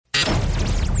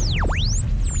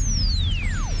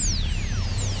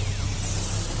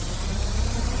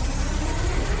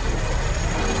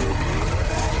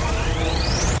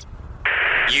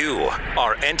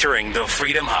entering the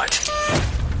Freedom Hut.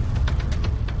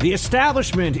 The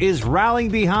establishment is rallying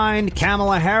behind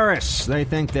Kamala Harris. They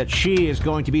think that she is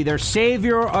going to be their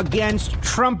savior against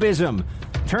Trumpism.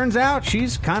 Turns out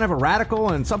she's kind of a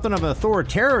radical and something of an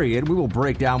authoritarian. We will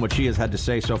break down what she has had to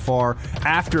say so far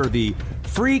after the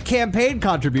free campaign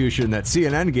contribution that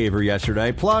CNN gave her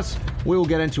yesterday. Plus, we will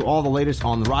get into all the latest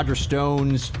on Roger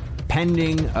Stone's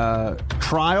pending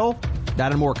trial.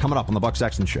 That and more coming up on the Buck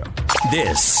Sexton Show.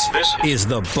 This is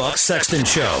the Buck Sexton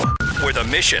Show, where the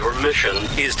mission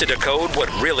is to decode what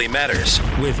really matters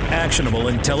with actionable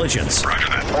intelligence.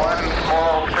 One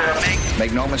small step.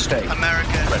 Make no mistake.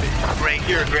 America. Ready. Great.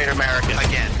 You're a great American.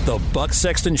 Again. The Buck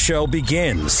Sexton Show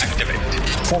begins. Activate.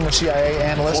 Former CIA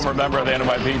analyst. Former member of the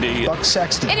NYPD. Buck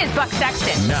Sexton. It is Buck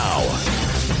Sexton. Now.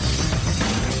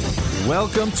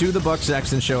 Welcome to the Buck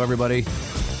Sexton Show, everybody.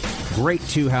 Great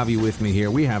to have you with me here.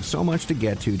 We have so much to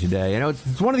get to today. You know,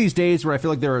 it's one of these days where I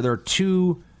feel like there are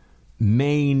two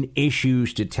main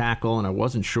issues to tackle, and I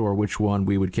wasn't sure which one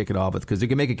we would kick it off with because they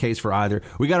can make a case for either.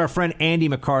 We got our friend Andy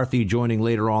McCarthy joining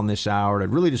later on this hour to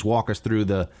really just walk us through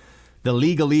the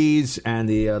legalese and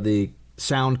the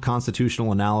sound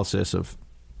constitutional analysis of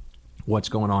what's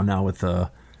going on now with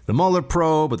the Mueller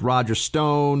probe, with Roger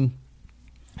Stone.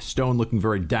 Stone looking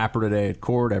very dapper today at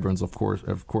court. Everyone's, of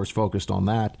course, focused on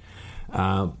that.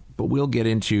 But we'll get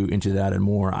into that and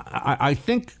more. I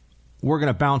think we're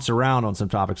going to bounce around on some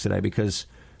topics today because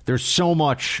there's so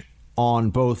much on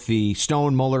both the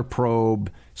Stone-Mueller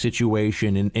probe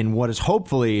situation and what is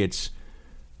hopefully its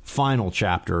final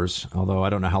chapters, although I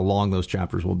don't know how long those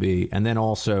chapters will be, and then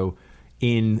also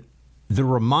in the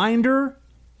reminder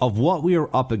of what we are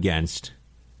up against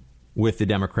with the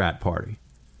Democrat Party.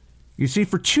 You see,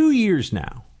 for 2 years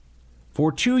now,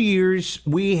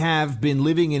 we have been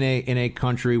living in a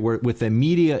country with a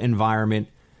media environment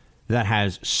that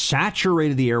has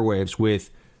saturated the airwaves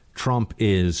with Trump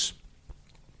he's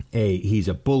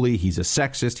a bully, he's a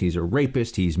sexist, he's a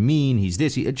rapist, he's mean, he's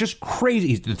this, just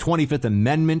crazy. The 25th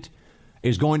Amendment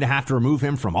is going to have to remove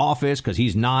him from office because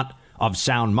he's not of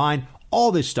sound mind.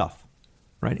 All this stuff,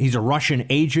 right? He's a Russian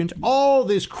agent. All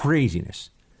this craziness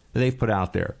that they've put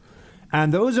out there.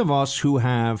 And those of us who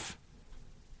have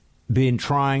been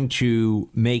trying to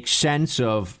make sense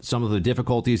of some of the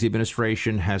difficulties the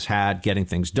administration has had getting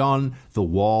things done. The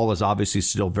wall is obviously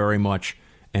still very much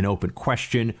an open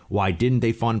question. Why didn't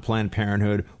they fund Planned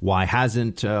Parenthood? Why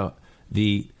haven't the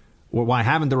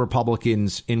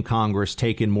Republicans in Congress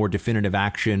taken more definitive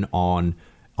action on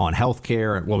health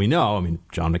care? Well, we know,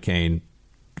 John McCain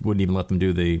wouldn't even let them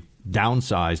do the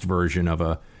downsized version of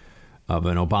an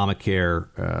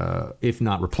Obamacare, if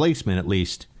not replacement, at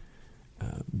least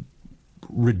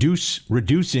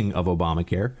reducing of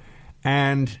Obamacare.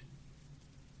 And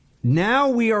now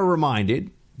we are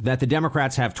reminded that the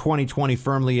Democrats have 2020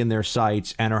 firmly in their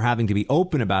sights and are having to be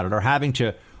open about it, are having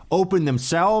to open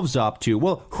themselves up to,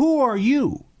 well, who are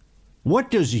you? What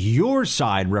does your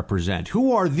side represent?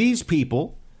 Who are these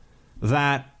people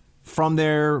that from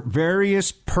their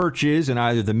various perches in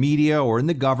either the media or in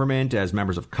the government as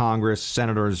members of Congress,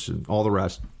 senators, and all the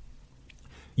rest,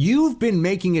 you've been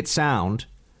making it sound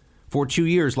for 2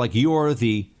 years like you're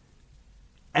the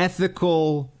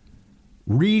ethical,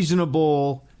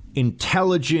 reasonable,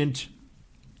 intelligent,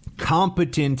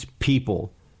 competent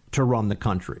people to run the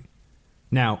country.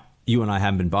 Now, you and I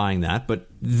haven't been buying that, but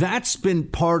that's been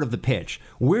part of the pitch.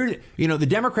 The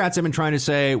Democrats have been trying to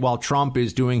say, while Trump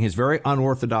is doing his very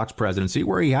unorthodox presidency,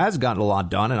 where he has gotten a lot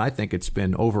done, and I think it's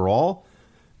been overall,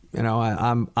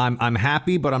 I'm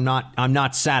happy, but I'm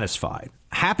not satisfied.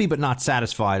 Happy but not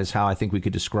satisfied is how I think we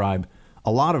could describe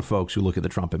a lot of folks who look at the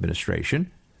Trump administration.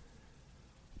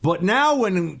 But now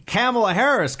when Kamala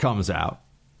Harris comes out,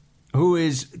 who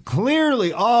is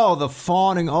clearly, the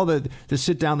fawning, the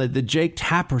sit down, the Jake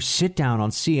Tapper sit down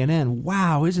on CNN.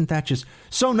 Wow, isn't that just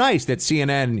so nice that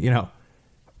CNN,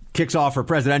 kicks off her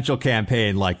presidential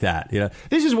campaign like that?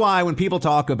 This is why when people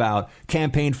talk about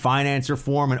campaign finance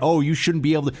reform and, you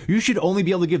should only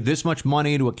be able to give this much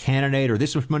money to a candidate or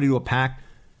this much money to a PAC.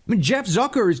 Jeff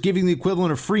Zucker is giving the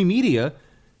equivalent of free media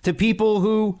to people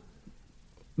who,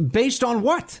 based on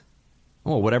what?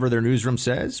 Well, whatever their newsroom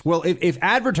says. Well, if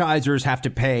advertisers have to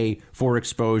pay for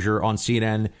exposure on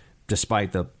CNN,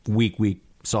 despite the weak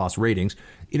sauce ratings,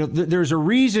 there's a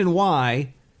reason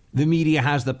why the media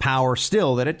has the power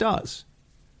still that it does.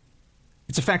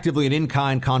 It's effectively an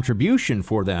in-kind contribution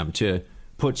for them to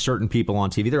put certain people on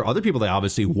TV. There are other people they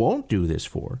obviously won't do this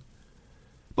for.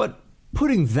 But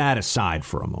putting that aside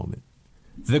for a moment,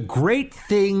 the great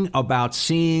thing about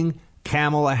seeing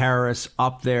Kamala Harris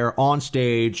up there on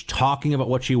stage talking about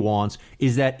what she wants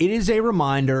is that it is a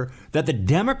reminder that the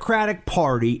Democratic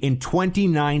Party in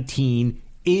 2019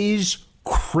 is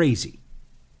crazy.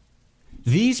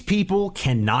 These people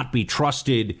cannot be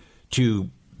trusted to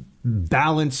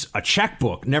balance a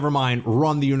checkbook, never mind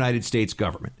run the United States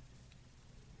government.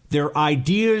 Their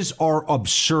ideas are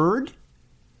absurd.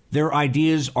 Their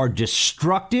ideas are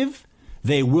destructive.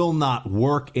 They will not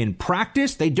work in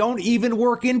practice. They don't even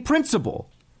work in principle.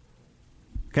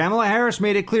 Kamala Harris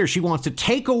made it clear she wants to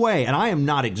take away, and I am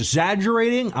not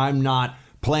exaggerating, I'm not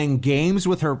playing games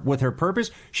with her purpose.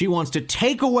 She wants to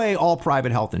take away all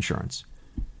private health insurance.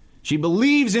 She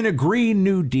believes in a Green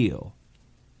New Deal.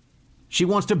 She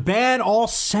wants to ban all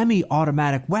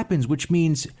semi-automatic weapons, which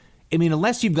means,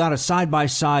 unless you've got a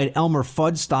side-by-side Elmer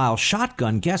Fudd-style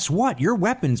shotgun, guess what? Your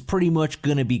weapon's pretty much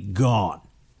going to be gone.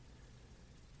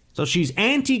 So she's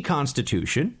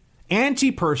anti-Constitution,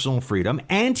 anti-personal freedom,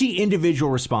 anti-individual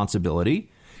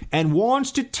responsibility, and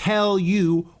wants to tell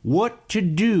you what to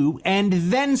do and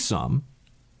then some.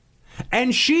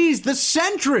 And she's the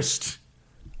centrist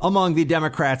among the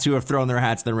Democrats who have thrown their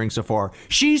hats in the ring so far.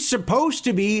 She's supposed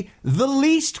to be the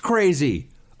least crazy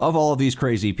of all of these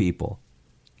crazy people.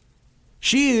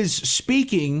 She is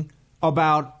speaking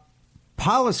about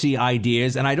policy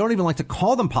ideas, and I don't even like to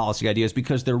call them policy ideas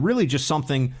because they're really just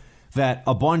something that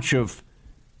a bunch of,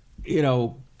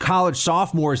 college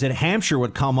sophomores at Hampshire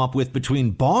would come up with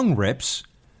between bong rips.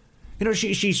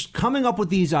 She's coming up with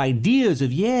these ideas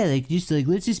of,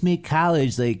 let's just make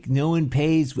college like no one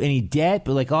pays any debt,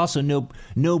 but like also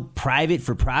no private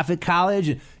for profit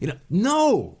college.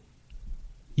 No,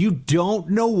 you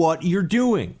don't know what you're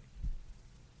doing.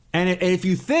 And if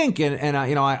you think,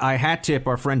 I hat tip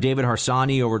our friend David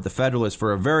Harsanyi over at the Federalist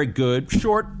for a very good,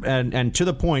 short, and to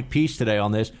the point piece today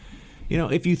on this.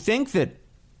 If you think that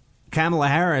Kamala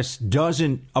Harris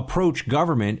doesn't approach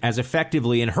government as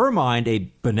effectively, in her mind,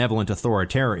 a benevolent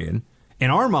authoritarian, in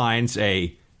our minds,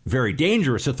 a very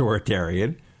dangerous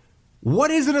authoritarian,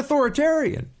 what is an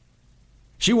authoritarian?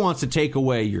 She wants to take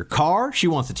away your car. She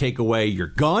wants to take away your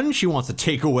gun. She wants to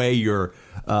take away your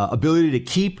ability to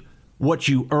keep what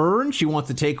you earn. She wants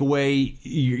to take away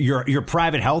your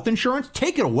private health insurance.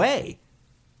 Take it away.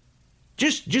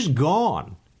 Just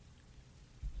gone.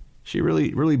 She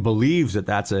really believes that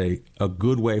that's a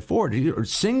good way forward.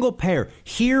 Single payer.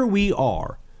 Here we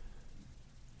are.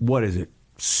 What is it?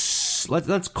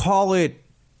 Let's call it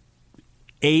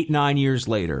 8-9 years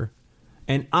later.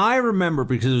 And I remember,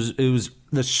 because it was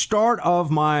the start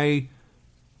of my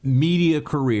media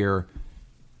career,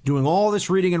 doing all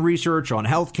this reading and research on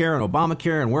healthcare and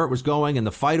Obamacare and where it was going and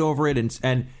the fight over it,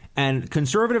 and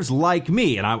conservatives like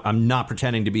me, and I'm not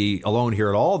pretending to be alone here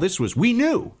at all. We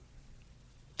knew.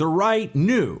 The right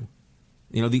knew.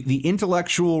 The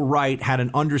intellectual right had an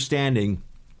understanding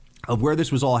of where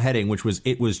this was all heading, which was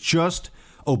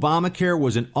Obamacare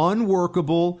was an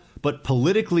unworkable but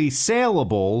politically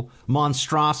saleable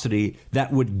monstrosity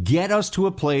that would get us to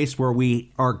a place where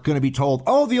we are going to be told,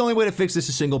 the only way to fix this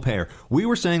is single payer. We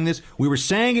were saying this. We were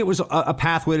saying it was a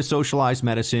pathway to socialized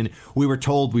medicine. We were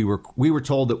told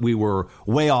that we were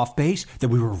way off base, that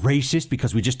we were racist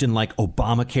because we just didn't like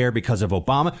Obamacare because of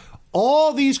Obama.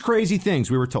 All these crazy things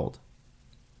we were told.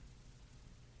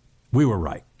 We were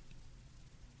right.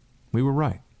 We were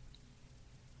right.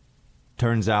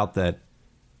 Turns out that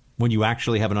when you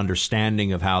actually have an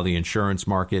understanding of how the insurance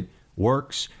market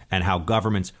works and how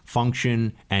governments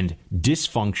function and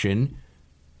dysfunction,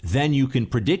 then you can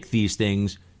predict these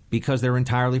things because they're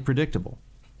entirely predictable.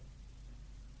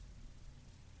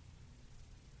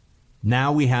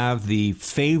 Now we have the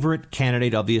favorite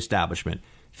candidate of the establishment,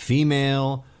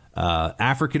 female,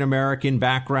 African-American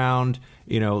background.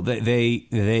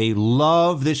 They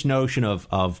love this notion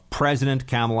of President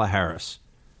Kamala Harris,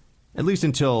 at least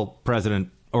until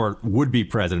would-be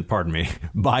President,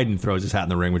 Biden throws his hat in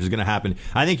the ring, which is going to happen.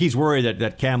 I think he's worried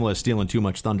that Kamala is stealing too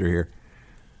much thunder here.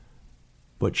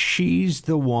 But she's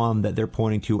the one that they're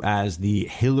pointing to as the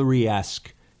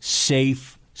Hillary-esque,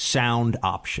 safe, sound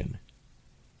option.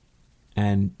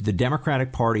 And the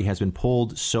Democratic Party has been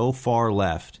pulled so far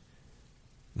left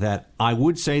that I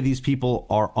would say these people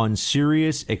are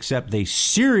unserious, except they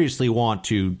seriously want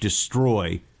to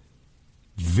destroy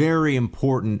very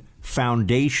important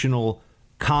foundational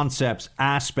concepts,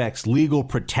 aspects, legal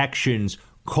protections,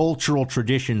 cultural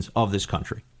traditions of this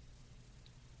country.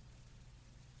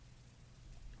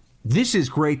 This is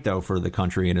great, though, for the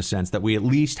country in a sense that we at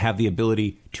least have the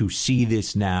ability to see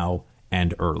this now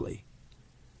and early.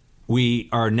 We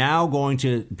are now going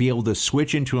to be able to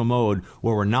switch into a mode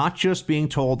where we're not just being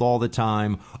told all the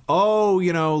time,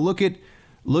 look at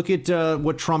Look at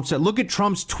what Trump said. Look at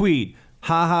Trump's tweet.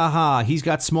 Ha, ha, ha. He's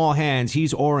got small hands.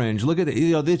 He's orange. Look at it.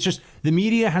 It's just the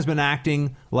media has been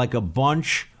acting like a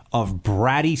bunch of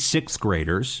bratty sixth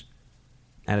graders.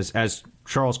 As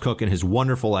Charles Cook in his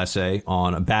wonderful essay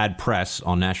on bad press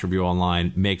on National Review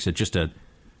Online makes it just a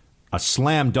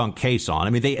slam dunk case on.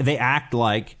 I mean, they act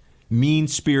like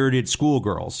mean-spirited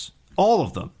schoolgirls. All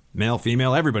of them. Male,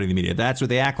 female, everybody in the media. That's what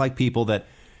they act like, people that,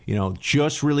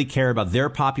 just really care about their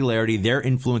popularity, their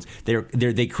influence.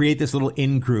 They create this little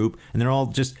in-group, and they're all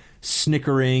just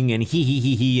snickering and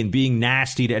he and being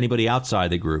nasty to anybody outside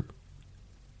the group.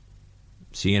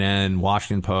 CNN,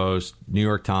 Washington Post, New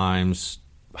York Times,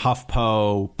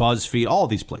 HuffPo, BuzzFeed, all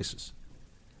these places.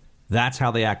 That's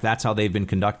how they act. That's how they've been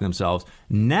conducting themselves.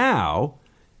 Now,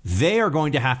 they are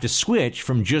going to have to switch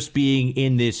from just being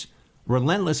in this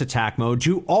relentless attack mode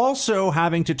to also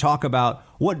having to talk about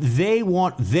what they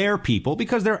want their people,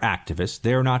 because they're activists.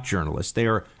 They're not journalists. They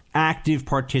are active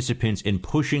participants in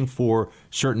pushing for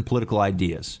certain political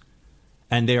ideas.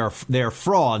 And they are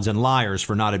frauds and liars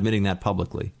for not admitting that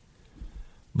publicly.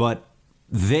 But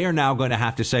they are now going to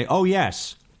have to say, oh,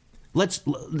 yes,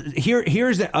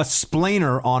 here's a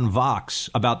splainer on Vox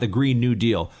about the Green New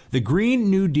Deal. The Green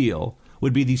New Deal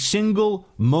would be the single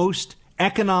most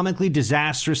economically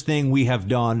disastrous thing we have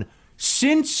done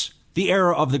since the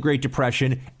era of the Great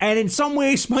Depression, and in some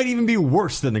ways might even be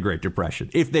worse than the Great Depression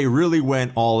if they really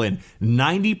went all in.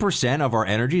 90% of our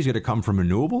energy is going to come from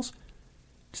renewables.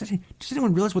 Does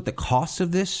anyone realize what the costs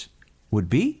of this would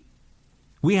be?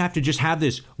 We have to just have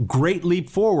this great leap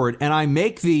forward, and I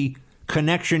make the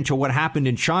connection to what happened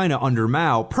in China under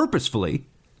Mao purposefully.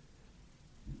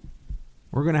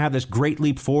 We're going to have this great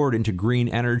leap forward into green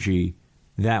energy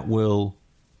that will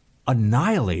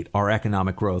annihilate our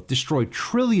economic growth, destroy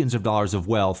trillions of dollars of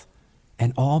wealth,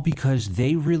 and all because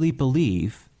they really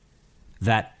believe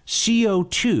that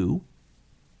CO2,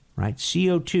 right?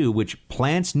 CO2, which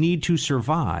plants need to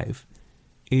survive,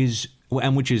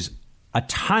 which is a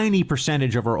tiny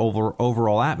percentage of our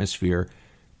overall atmosphere,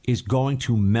 is going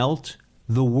to melt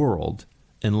the world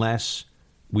unless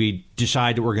we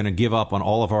decide that we're going to give up on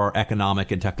all of our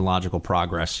economic and technological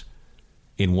progress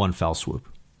in one fell swoop.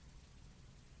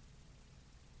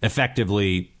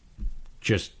 Effectively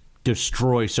just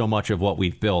destroy so much of what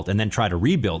we've built and then try to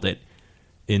rebuild it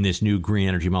in this new green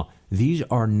energy model. These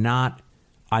are not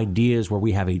ideas where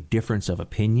we have a difference of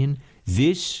opinion.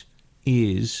 This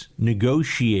is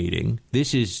negotiating.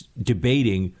 This is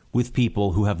debating with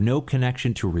people who have no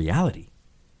connection to reality.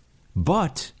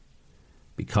 But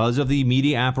because of the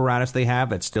media apparatus they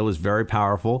have, that still is very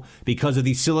powerful, because of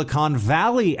the Silicon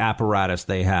Valley apparatus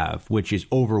they have, which is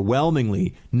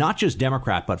overwhelmingly not just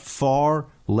Democrat, but far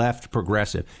left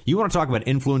progressive. You want to talk about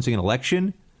influencing an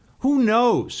election? Who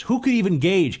knows? Who could even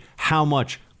gauge how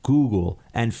much Google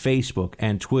and Facebook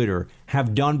and Twitter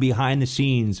have done behind the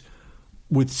scenes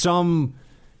with some,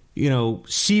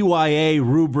 CYA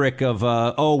rubric of,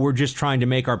 we're just trying to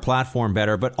make our platform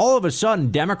better. But all of a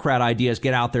sudden, Democrat ideas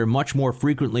get out there much more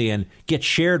frequently and get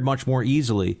shared much more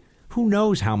easily. Who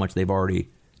knows how much they've already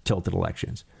tilted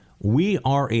elections? We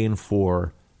are in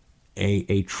for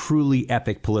a truly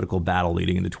epic political battle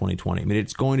leading into 2020. I mean,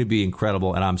 it's going to be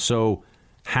incredible. And I'm so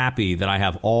happy that I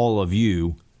have all of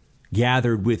you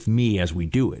gathered with me as we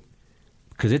do it,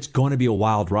 because it's going to be a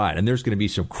wild ride. And there's going to be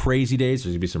some crazy days.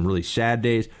 There's going to be some really sad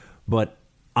days. But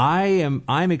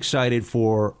I'm excited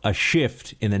for a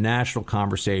shift in the national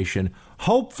conversation,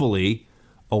 hopefully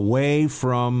away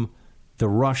from the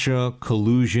Russia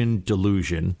collusion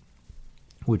delusion,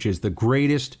 which is the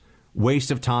greatest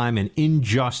waste of time and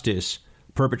injustice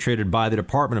perpetrated by the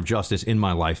Department of Justice in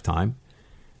my lifetime,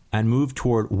 and move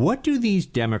toward what do these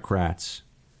Democrats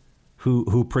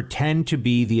who pretend to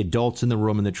be the adults in the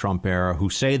room in the Trump era, who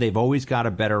say they've always got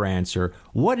a better answer,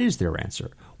 what is their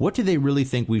answer? What do they really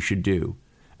think we should do?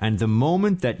 And the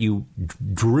moment that you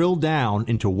drill down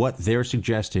into what they're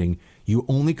suggesting, you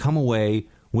only come away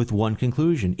with one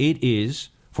conclusion. It is,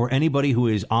 for anybody who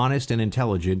is honest and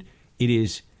intelligent, it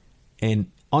is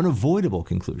an unavoidable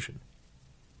conclusion.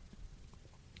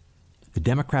 The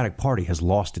Democratic Party has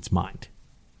lost its mind.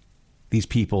 These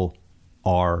people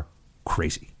are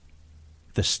crazy.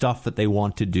 The stuff that they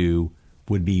want to do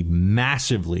would be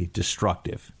massively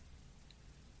destructive.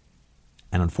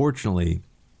 And unfortunately,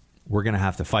 we're going to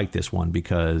have to fight this one,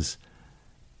 because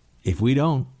if we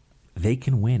don't, they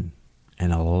can win.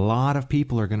 And a lot of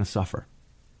people are going to suffer.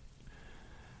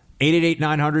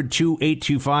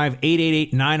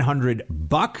 888-900-2825,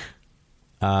 888-900-BUCK.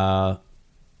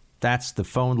 That's the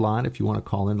phone line if you want to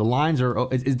call in. The lines are...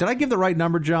 did I give the right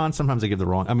number, John? Sometimes I give the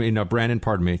wrong... Brandon,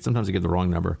 pardon me. Sometimes I give the wrong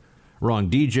number. Wrong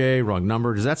DJ, wrong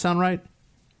number. Does that sound right?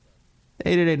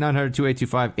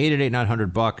 888-900-2825,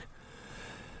 888-900-BUCK.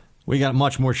 We got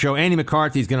much more show. Andy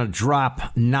McCarthy's going to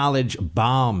drop knowledge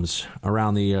bombs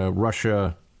around the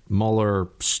Russia, Mueller,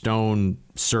 Stone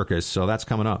circus. So that's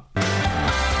coming up.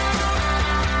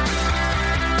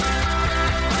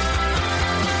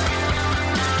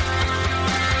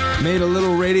 Made a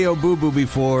little radio boo-boo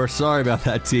before. Sorry about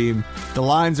that, team. The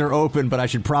lines are open, but I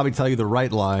should probably tell you the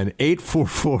right line.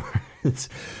 844...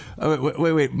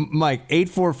 wait, Mike.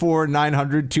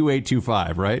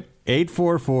 844-900-2825, right?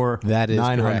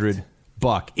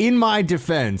 844-900-BUCK. In my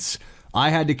defense, I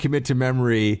had to commit to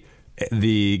memory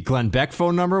the Glenn Beck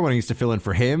phone number when I used to fill in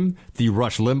for him, the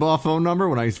Rush Limbaugh phone number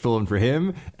when I used to fill in for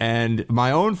him, and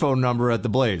my own phone number at the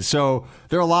Blaze. So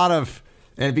there are a lot of...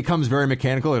 And it becomes very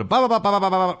mechanical. You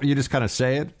just kind of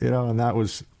say it, and that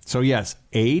was... So, yes,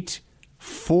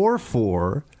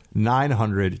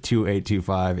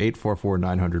 844-900-2825,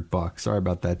 844-900-BUCK. Sorry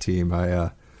about that, team.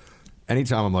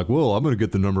 Anytime I'm like, whoa, I'm going to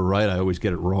get the number right, I always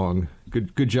get it wrong.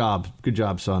 Good job. Good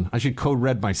job, son. I should code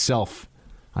red myself.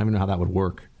 I don't even know how that would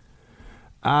work.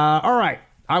 All right.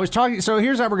 I was talking... So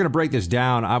here's how we're going to break this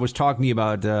down. I was talking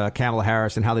about Kamala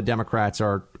Harris and how the Democrats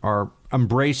are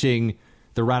embracing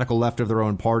the radical left of their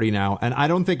own party now. And I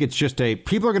don't think it's just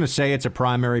people are going to say it's a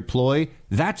primary ploy.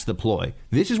 That's the ploy.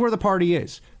 This is where the party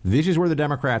is. This is where the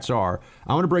Democrats are.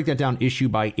 I want to break that down issue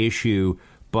by issue,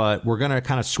 but we're going to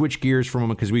kind of switch gears from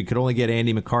them because we could only get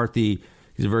Andy McCarthy,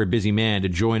 he's a very busy man, to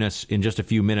join us in just a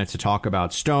few minutes to talk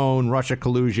about Stone, Russia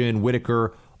collusion,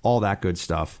 Whitaker, all that good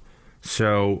stuff.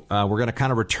 So we're going to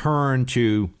kind of return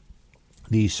to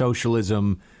the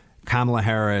socialism, Kamala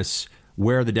Harris,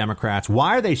 where the Democrats,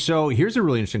 why are they so, here's a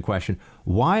really interesting question,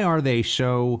 why are they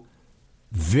so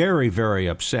very, very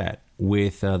upset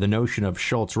with the notion of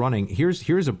Schultz running?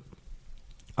 Here's a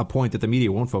point that the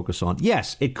media won't focus on.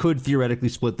 Yes, it could theoretically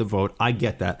split the vote. I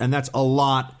get that. And that's a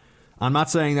lot. I'm not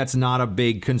saying that's not a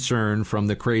big concern from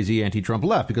the crazy anti-Trump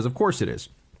left, because of course it is.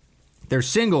 The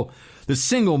single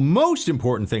most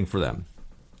important thing for them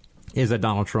is that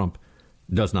Donald Trump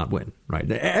does not win, right?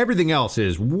 Everything else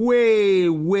is way,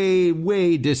 way,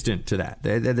 way distant to that.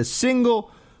 The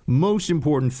single most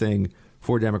important thing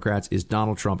for Democrats is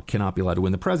Donald Trump cannot be allowed to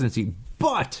win the presidency.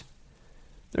 But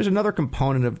there's another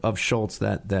component of Schultz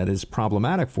that is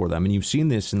problematic for them. And you've seen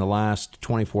this in the last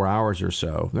 24 hours or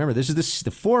so. Remember, this is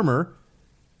the former,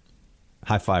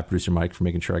 high five, producer Mike, for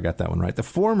making sure I got that one right, the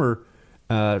former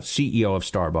CEO of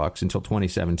Starbucks until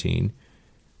 2017.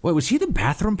 Wait, was he the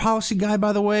bathroom policy guy,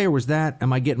 by the way, or was that,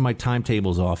 am I getting my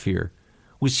timetables off here?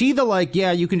 Was he the,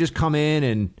 you can just come in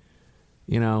and,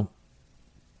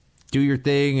 do your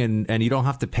thing and you don't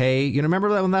have to pay? Remember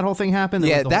that when that whole thing happened?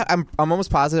 Yeah, I'm almost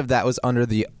positive that was under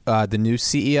the new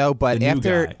CEO, but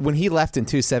when he left in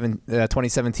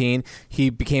 2017, he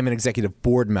became an executive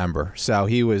board member, so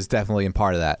he was definitely a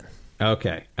part of that.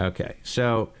 Okay.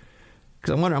 So,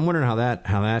 because I'm wondering how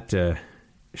that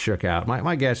shook out.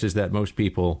 My guess is that most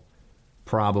people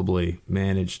probably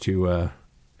managed to,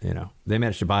 they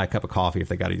managed to buy a cup of coffee if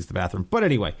they got to use the bathroom. But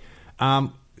anyway,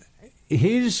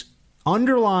 his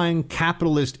underlying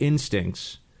capitalist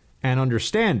instincts and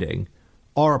understanding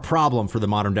are a problem for the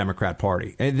modern Democrat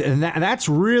Party. And that's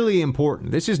really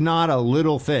important. This is not a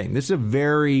little thing. This is a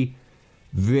very,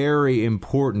 very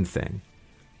important thing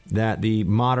that the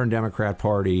modern Democrat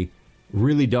Party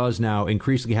really does now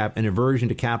increasingly have an aversion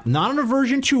to not an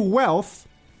aversion to wealth.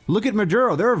 Look at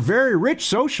Maduro. They're very rich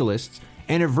socialists.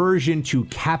 An aversion to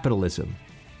capitalism,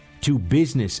 to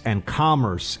business and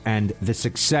commerce and the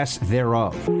success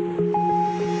thereof.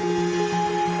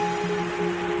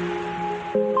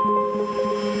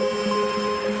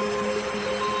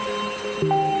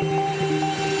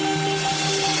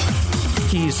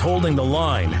 He's holding the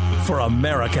line for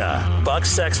America. Buck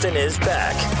Sexton is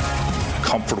back.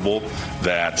 Comfortable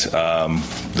that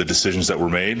the decisions that were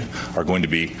made are going to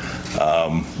be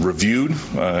reviewed,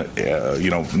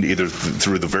 either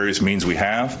through the various means we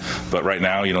have. But right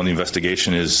now, the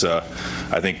investigation is,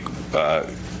 I think,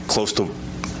 close to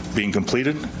being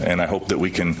completed, and I hope that we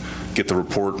can get the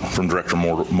report from Director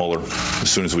Mueller as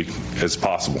soon as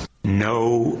possible.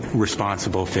 No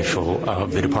responsible official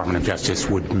of the Department of Justice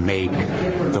would make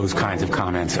those kinds of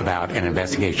comments about an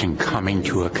investigation coming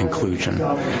to a conclusion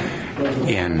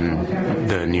in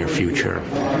the near future.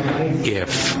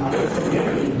 If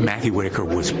Matthew Whitaker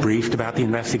was briefed about the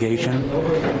investigation,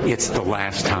 it's the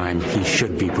last time he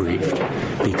should be briefed,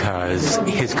 because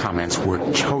his comments were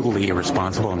totally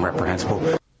irresponsible and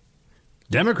reprehensible.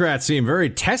 Democrats seem very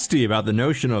testy about the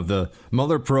notion of the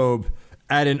Mueller probe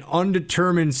at an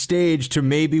undetermined stage to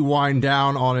maybe wind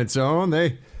down on its own.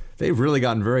 They've really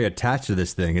gotten very attached to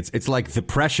this thing. It's like the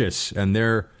Precious and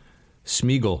their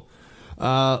Smeagol.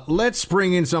 Let's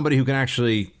bring in somebody who can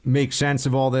actually make sense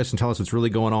of all this and tell us what's really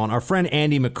going on. Our friend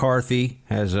Andy McCarthy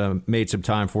has made some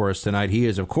time for us tonight. He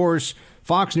is, of course,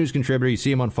 Fox News contributor. You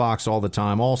see him on Fox all the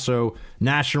time. Also,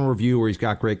 National Review, where he's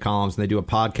got great columns, and they do a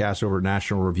podcast over at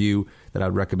National Review that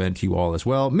I'd recommend to you all as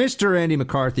well. Mr. Andy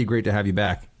McCarthy, great to have you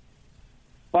back.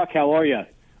 Buck, how are you?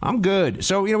 I'm good.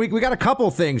 So, we got a couple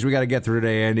things we got to get through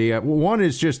today, Andy. One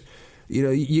is just,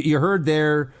 you heard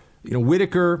there,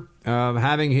 Whitaker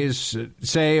having his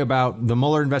say about the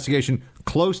Mueller investigation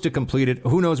close to completed.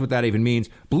 Who knows what that even means?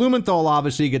 Blumenthal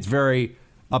obviously gets very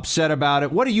upset about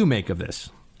it. What do you make of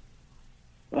this?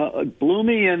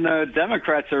 Bloomy and the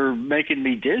Democrats are making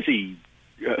me dizzy,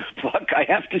 Buck, I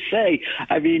have to say.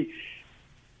 I mean,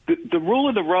 the rule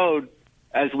of the road,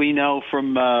 as we know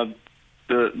from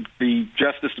the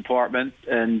Justice Department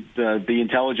and the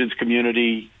intelligence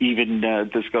community, even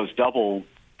this goes double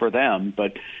for them,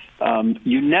 but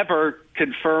you never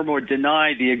confirm or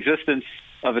deny the existence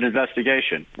of an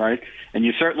investigation, right? And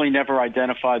you certainly never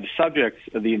identify the subjects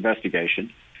of the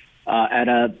investigation. At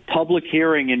a public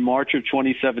hearing in March of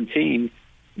 2017,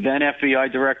 then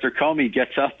FBI Director Comey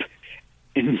gets up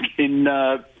in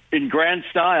grand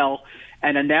style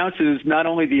and announces not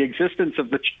only the existence of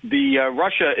the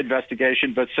Russia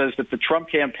investigation, but says that the Trump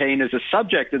campaign is a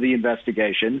subject of the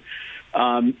investigation,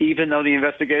 even though the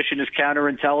investigation is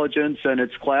counterintelligence and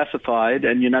it's classified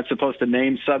and you're not supposed to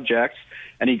name subjects.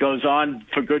 And he goes on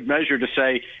for good measure to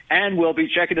say, and we'll be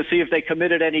checking to see if they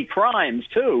committed any crimes,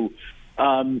 too.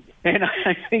 And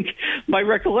I think my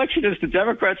recollection is the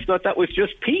Democrats thought that was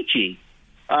just peachy.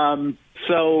 To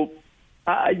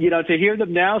hear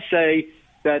them now say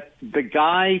that the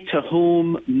guy to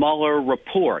whom Mueller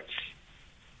reports,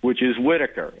 which is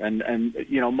Whitaker, and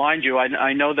mind you,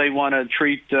 I know they want to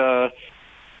treat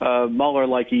Mueller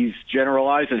like he's General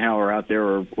Eisenhower out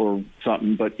there or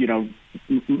something, but,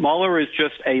 Mueller is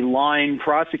just a line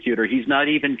prosecutor. He's not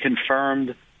even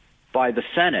confirmed by the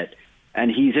Senate, and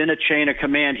he's in a chain of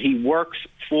command. He works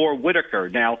for Whitaker.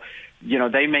 Now,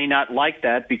 they may not like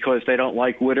that because they don't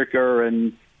like Whitaker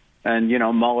and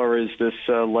Mueller is this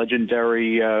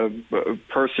legendary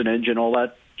personage and all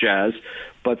that jazz,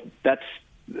 but that's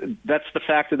the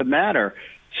fact of the matter.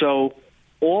 So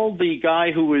all the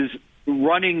guy who was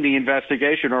running the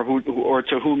investigation or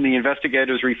to whom the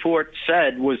investigators report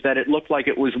said was that it looked like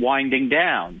it was winding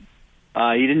down.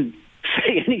 He didn't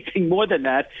say anything more than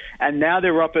that, and now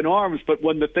they're up in arms. But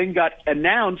when the thing got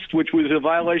announced, which was a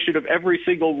violation of every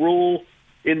single rule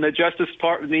in the Justice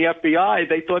Department and the FBI,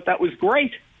 they thought that was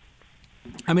great.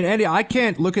 I mean, Andy, I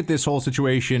can't look at this whole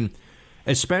situation,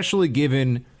 especially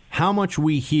given how much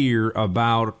we hear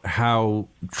about how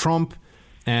Trump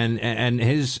and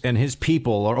his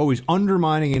people are always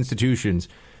undermining institutions.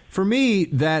 For me,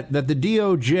 that the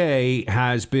DOJ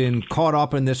has been caught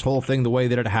up in this whole thing the way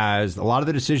that it has. A lot of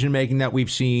the decision making that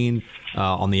we've seen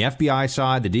on the FBI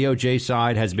side, the DOJ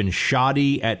side, has been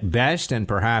shoddy at best and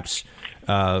perhaps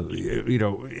unethical.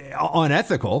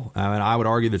 I mean, I would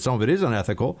argue that some of it is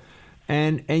unethical.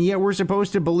 And yet we're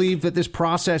supposed to believe that this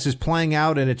process is playing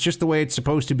out and it's just the way it's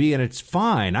supposed to be and it's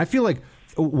fine. I feel like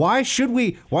why should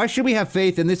we have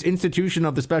faith in this institution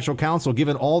of the special counsel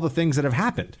given all the things that have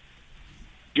happened?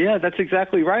 Yeah, that's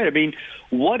exactly right. I mean,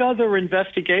 what other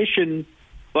investigation,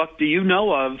 Buck, do you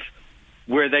know of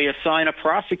where they assign a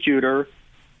prosecutor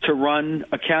to run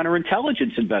a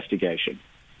counterintelligence investigation?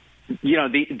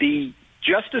 The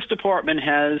Justice Department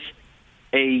has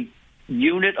a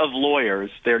unit of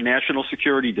lawyers, their National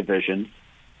Security Division,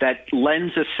 that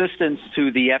lends assistance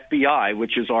to the FBI,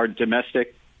 which is our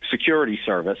domestic security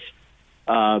service,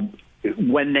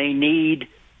 when they need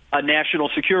a national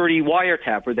security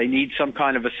wiretap or they need some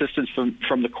kind of assistance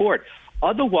from the court.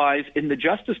 Otherwise, in the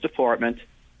Justice Department,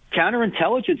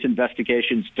 counterintelligence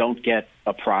investigations don't get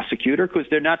a prosecutor because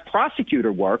they're not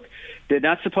prosecutor work. They're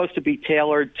not supposed to be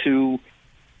tailored to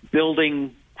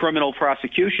building criminal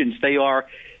prosecutions. They are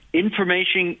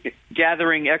information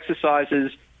gathering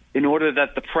exercises in order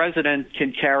that the president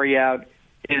can carry out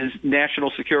his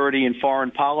national security and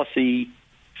foreign policy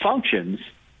functions,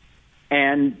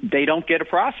 and they don't get a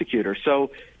prosecutor.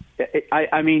 So,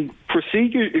 I mean,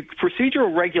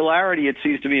 procedural regularity, it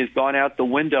seems to me, has gone out the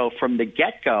window from the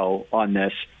get-go on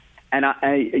this. And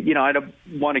I don't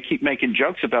want to keep making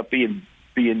jokes about being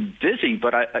dizzy,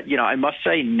 but I must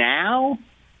say now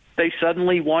they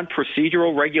suddenly want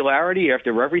procedural regularity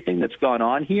after everything that's gone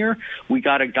on here. We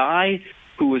got a guy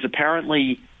who was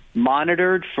apparently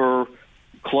monitored for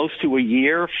close to a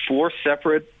year, 4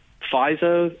 separate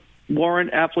FISA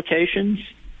warrant applications,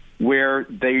 where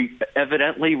they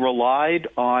evidently relied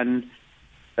on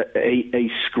a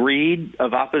screed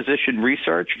of opposition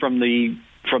research from the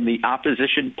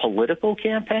opposition political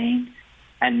campaign,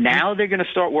 and now they're going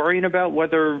to start worrying about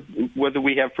whether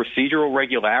we have procedural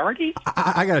regularity.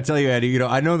 I got to tell you, Eddie,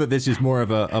 I know that this is more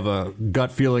of a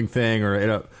gut feeling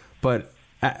thing, but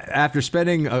after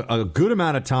spending a good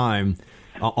amount of time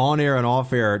on air and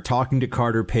off air talking to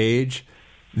Carter Page,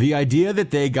 the idea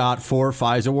that they got 4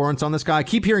 FISA warrants on this guy, I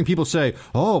keep hearing people say,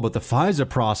 oh, but the FISA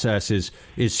process is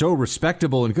so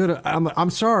respectable and good. I'm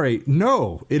sorry.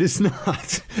 No, it is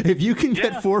not. If you can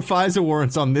get 4 FISA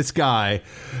warrants on this guy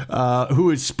who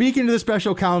is speaking to the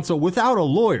special counsel without a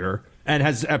lawyer and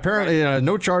has apparently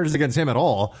no charges against him at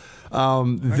all,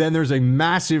 then there's a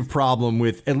massive problem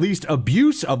with at least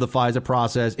abuse of the FISA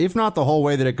process, if not the whole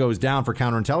way that it goes down for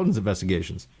counterintelligence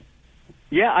investigations.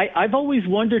 Yeah, I've always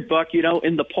wondered, Buck,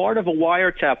 in the part of a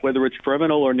wiretap, whether it's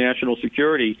criminal or national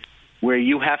security, where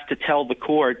you have to tell the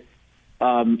court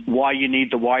why you need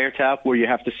the wiretap, where you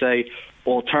have to say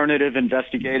alternative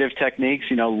investigative techniques,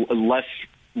 less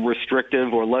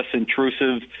restrictive or less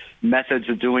intrusive methods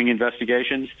of doing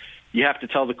investigations. You have to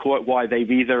tell the court why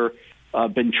they've either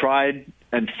been tried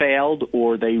and failed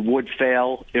or they would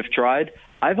fail if tried.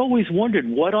 I've always wondered,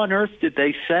 what on earth did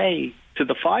they say to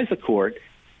the FISA court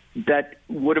that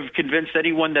would have convinced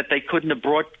anyone that they couldn't have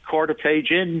brought Carter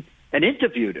Page in and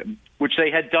interviewed him, which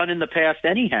they had done in the past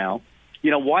anyhow.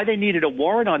 Why they needed a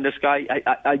warrant on this guy.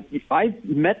 I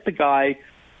met the guy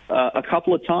a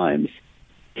couple of times.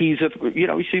 He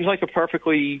seems like a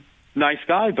perfectly nice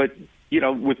guy, but,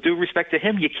 with due respect to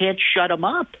him, you can't shut him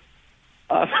up.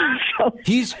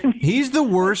 He's the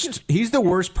worst. He's the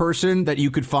worst person that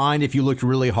you could find if you looked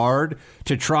really hard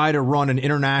to try to run an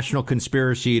international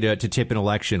conspiracy to tip an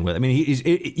election with. I mean,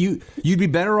 you'd be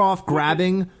better off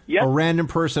grabbing a random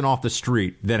person off the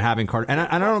street than having Carter. And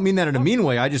I don't mean that in a mean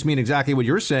way. I just mean exactly what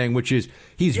you're saying, which is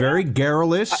he's very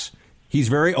garrulous. He's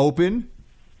very open.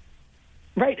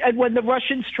 Right. And when the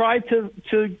Russians tried to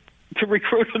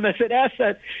recruit him as an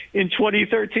asset in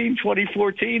 2013,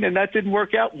 2014, and that didn't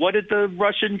work out, what did the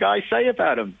Russian guy say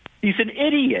about him? He's an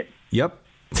idiot. Yep.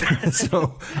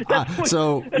 So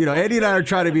Eddie and I are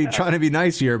trying to be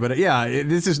nice here, but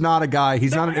this is not a guy.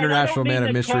 He's not an international man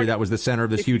of mystery that was the center of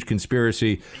this huge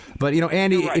conspiracy. But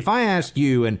Andy, if I asked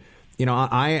you, and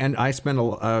I spend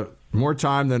more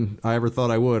time than I ever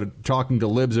thought I would talking to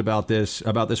libs about this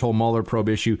whole Mueller probe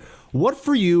issue. What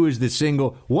for you is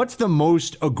what's the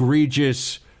most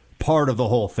egregious part of the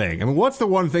whole thing? I mean, what's the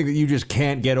one thing that you just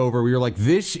can't get over where you're like,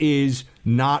 this is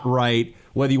not right,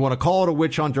 whether you want to call it a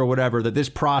witch hunt or whatever, that this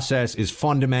process is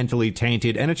fundamentally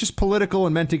tainted and it's just political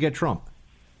and meant to get Trump?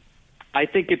 I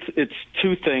think it's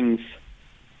two things.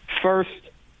 First,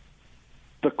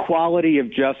 the quality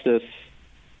of justice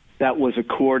that was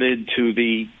accorded to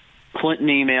the Clinton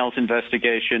emails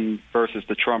investigation versus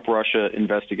the Trump-Russia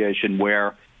investigation,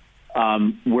 where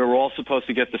we're all supposed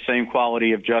to get the same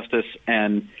quality of justice.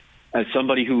 And as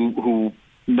somebody who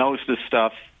knows this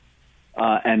stuff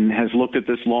and has looked at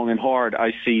this long and hard,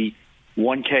 I see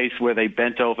one case where they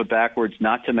bent over backwards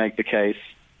not to make the case,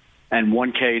 and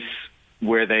one case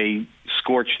where they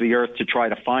scorched the earth to try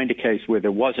to find a case where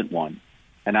there wasn't one.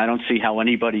 And I don't see how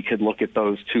anybody could look at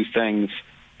those two things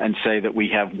and say that we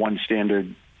have one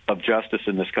standard of justice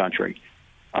in this country.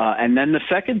 And then the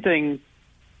second thing,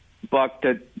 Buck,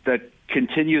 that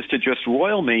continues to just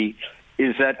roil me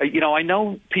is that, I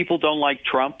know people don't like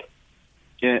Trump,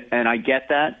 and I get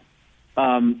that.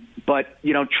 But,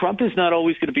 Trump is not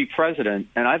always going to be president.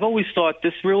 And I've always thought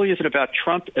this really isn't about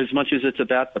Trump as much as it's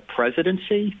about the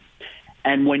presidency.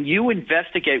 And when you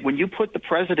investigate, when you put the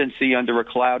presidency under a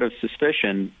cloud of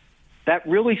suspicion, that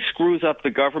really screws up the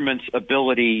government's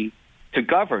ability to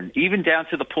govern, even down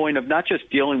to the point of not just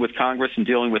dealing with Congress and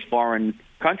dealing with foreign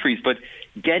countries, but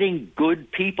getting good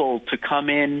people to come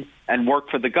in and work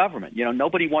for the government.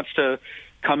 Nobody wants to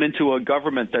come into a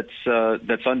government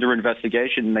that's under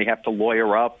investigation and they have to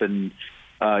lawyer up and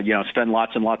spend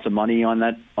lots and lots of money on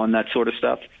that sort of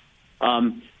stuff.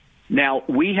 Now,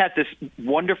 we had this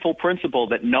wonderful principle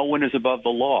that no one is above the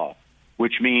law,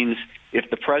 which means if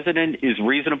the president is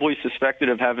reasonably suspected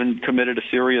of having committed a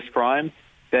serious crime,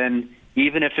 then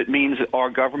even if it means that our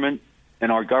government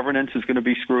and our governance is going to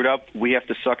be screwed up, we have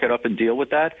to suck it up and deal with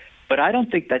that. But I don't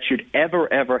think that should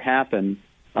ever happen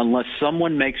unless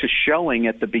someone makes a showing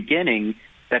at the beginning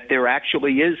that there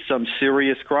actually is some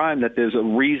serious crime, that there's a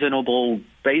reasonable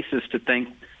basis to think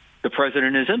the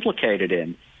president is implicated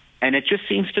in. And it just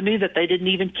seems to me that they didn't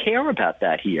even care about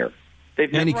that here.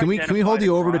 Andy, can we hold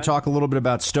you over to talk a little bit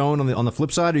about Stone on the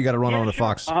flip side, or you got to run on to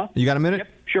Fox? Uh-huh. You got a minute? Yep,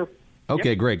 sure. Okay,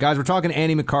 Yep. Great. Guys, we're talking to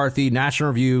Andy McCarthy, National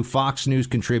Review, Fox News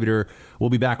contributor. We'll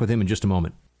be back with him in just a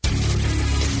moment.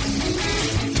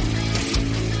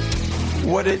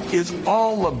 what it is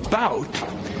all about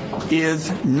is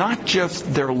not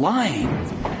just their lying,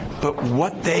 but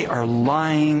what they are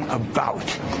lying about.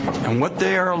 And what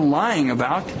they are lying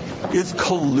about is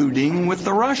colluding with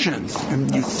the Russians.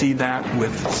 And you see that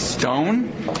with Stone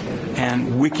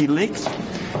and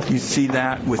WikiLeaks. You see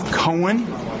that with Cohen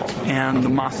and the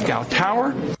Moscow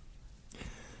Tower.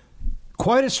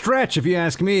 Quite a stretch, if you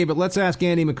ask me, but let's ask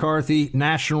Andy McCarthy,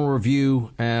 National Review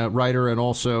writer and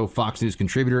also Fox News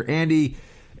contributor. Andy,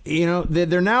 you know,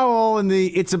 they're now all in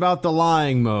the it's about the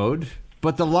lying mode,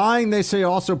 but the lying, they say,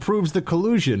 also proves the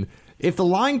collusion. If the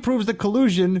lying proves the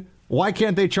collusion, why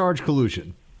can't they charge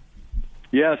collusion?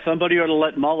 Yeah, somebody ought to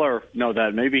let Mueller know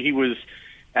that. Maybe he was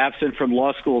absent from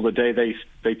law school the day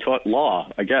they taught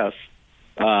law, I guess.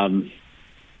 Yeah,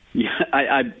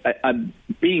 I'm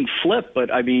being flip,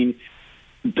 but I mean,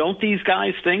 don't these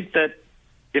guys think that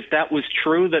if that was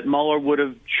true, that Mueller would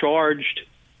have charged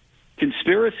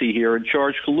conspiracy here and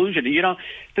charged collusion? You know,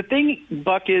 the thing,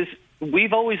 Buck, is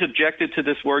we've always objected to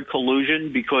this word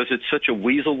collusion because it's such a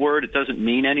weasel word. It doesn't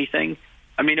mean anything.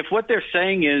 I mean, if what they're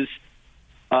saying is...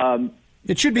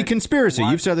 it should be conspiracy.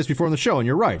 You've said this before on the show, and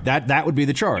you're right. That would be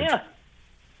the charge. Yeah,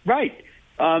 right.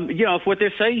 You know, if what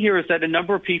they're saying here is that a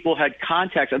number of people had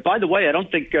contacts, and by the way, I don't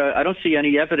see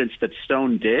any evidence that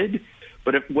Stone did,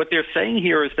 but if what they're saying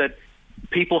here is that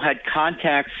people had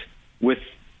contacts with,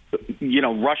 you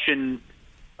know, Russian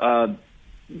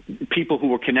people who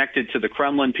were connected to the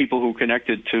Kremlin, people who were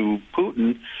connected to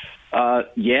Putin.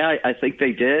 Yeah, I think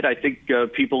they did. I think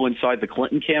people inside the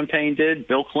Clinton campaign did.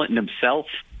 Bill Clinton himself,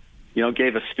 you know,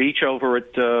 gave a speech over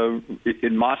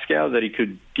in Moscow that he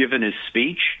could give in his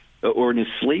speech or in his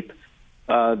sleep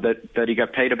that he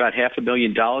got paid about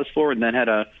 $500,000 for, and then had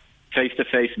a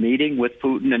face-to-face meeting with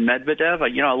Putin and Medvedev.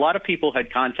 You know, a lot of people had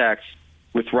contacts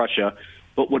with Russia,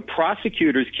 but what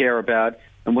prosecutors care about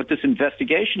and what this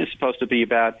investigation is supposed to be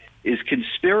about is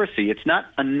conspiracy. It's not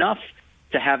enough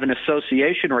to have an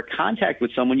association or a contact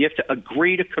with someone. You have to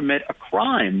agree to commit a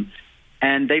crime.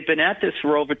 And they've been at this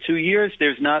for over 2 years.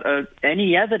 There's not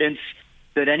any evidence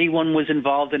that anyone was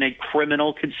involved in a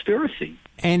criminal conspiracy.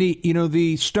 Andy, you know,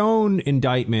 the Stone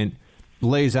indictment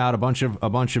lays out a bunch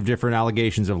of different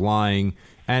allegations of lying,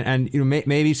 and you know,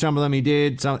 maybe some of them he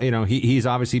did. Some, you know, he's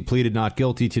obviously pleaded not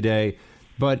guilty today,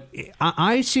 but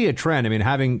I see a trend. I mean,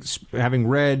 having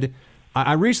read,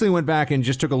 I recently went back and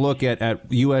just took a look at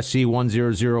USC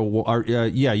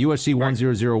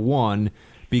 1001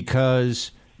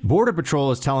 because Border Patrol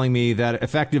is telling me that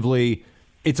effectively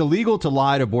it's illegal to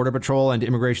lie to Border Patrol and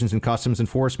Immigration and Customs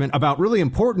Enforcement about really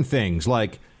important things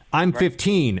like I'm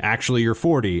 15, actually you're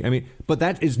 40. I mean, but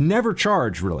that is never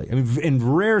charged, really. I mean, in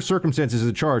rare circumstances is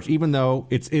a charge, even though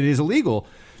it is illegal.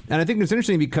 And I think it's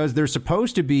interesting because there's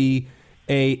supposed to be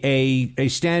a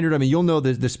standard. I mean, you'll know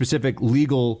the specific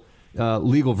legal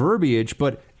verbiage,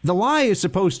 but the lie is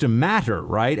supposed to matter,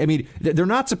 right? I mean, they're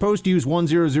not supposed to use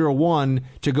 1001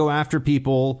 to go after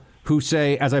people who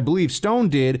say, as I believe Stone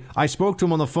did, I spoke to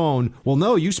him on the phone. Well,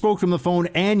 no, you spoke to him on the phone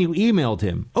and you emailed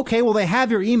him. Okay, well, they have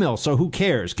your email, so who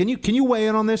cares? Can you weigh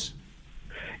in on this?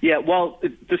 Yeah, well,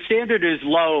 the standard is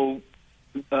low,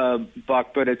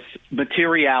 Buck, but it's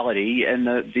materiality, and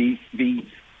the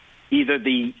either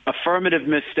the affirmative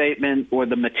misstatement or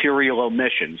the material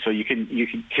omission. So you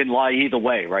can lie either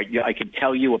way, right? I can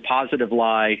tell you a positive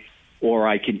lie, or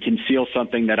I can conceal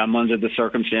something that I'm under the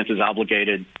circumstances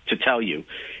obligated to tell you.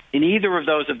 In either of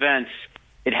those events,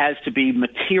 it has to be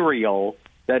material.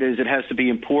 That is, it has to be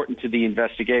important to the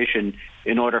investigation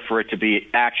in order for it to be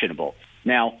actionable.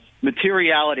 Now,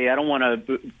 materiality, I don't want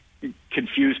to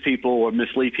confuse people or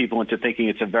mislead people into thinking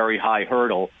it's a very high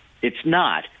hurdle. It's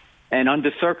not. And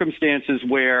under circumstances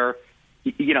where,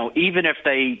 you know, even if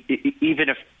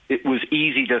it was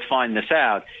easy to find this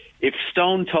out, if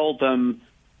Stone told them,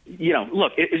 you know,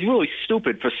 look, it's really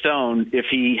stupid for Stone if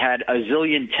he had a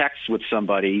zillion texts with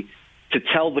somebody to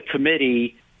tell the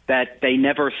committee that they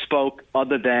never spoke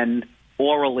other than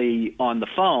orally on the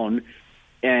phone,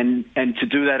 and to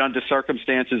do that under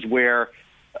circumstances where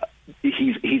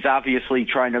he's obviously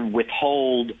trying to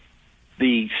withhold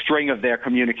the string of their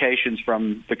communications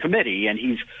from the committee, and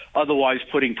he's otherwise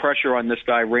putting pressure on this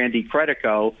guy, Randy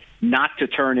Credico, not to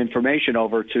turn information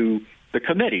over to the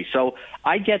committee. So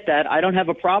I get that. I don't have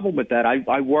a problem with that.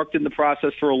 I worked in the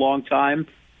process for a long time,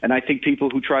 and I think people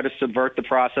who try to subvert the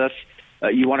process,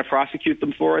 you want to prosecute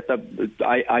them for it.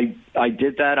 I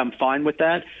did that. I'm fine with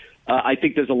that. I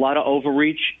think there's a lot of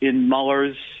overreach in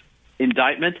Mueller's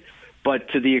indictment, but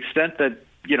to the extent that,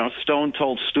 you know, Stone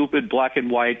told stupid black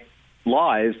and white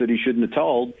lies that he shouldn't have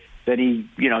told, then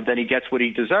he gets what he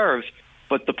deserves.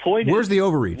 But the point is, where's the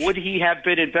overreach? Would he have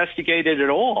been investigated at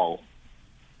all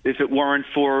if it weren't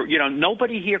for,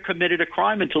 nobody here committed a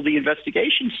crime until the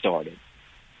investigation started.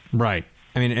 Right.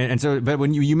 I mean, and so, but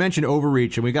when you mentioned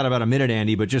overreach, and we got about a minute,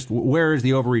 Andy, but just where is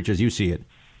the overreach as you see it?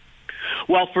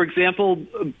 Well, for example,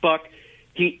 Buck,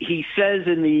 he says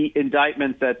in the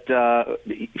indictment that,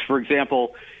 for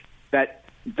example, that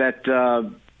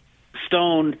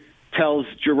Stone tells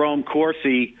Jerome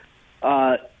Corsi,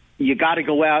 you got to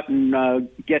go out and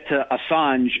get to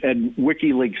Assange and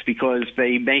WikiLeaks because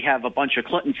they may have a bunch of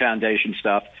Clinton Foundation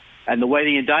stuff. And the way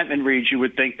the indictment reads, you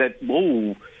would think that,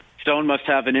 whoa, Stone must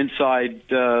have an inside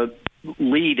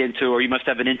lead into, or he must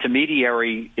have an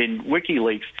intermediary in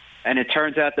WikiLeaks. And it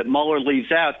turns out that Mueller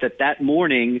leaves out that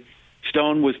morning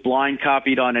Stone was blind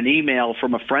copied on an email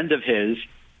from a friend of his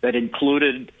that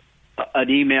included an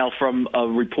email from a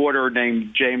reporter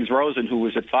named James Rosen, who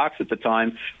was at Fox at the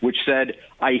time, which said,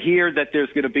 I hear that there's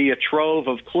going to be a trove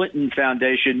of Clinton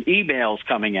Foundation emails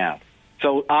coming out.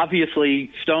 So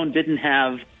obviously Stone didn't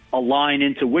have a line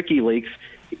into WikiLeaks.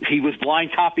 He was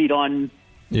blind copied on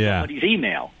somebody's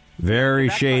email. Very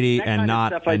shady and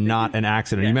not an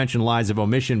accident. Yeah. You mentioned lies of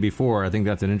omission before. I think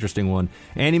that's an interesting one.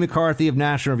 Andy McCarthy of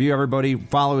National Review. Everybody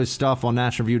follow his stuff on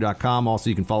nationalreview.com. Also,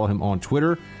 you can follow him on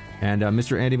Twitter. And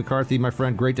Mr. Andy McCarthy, my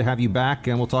friend, great to have you back,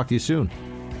 and we'll talk to you soon.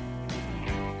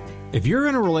 If you're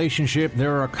in a relationship,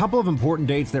 there are a couple of important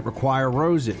dates that require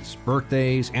roses.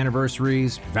 Birthdays,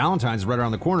 anniversaries, Valentine's is right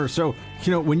around the corner. So,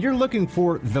 when you're looking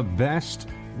for the best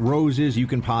roses you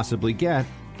can possibly get,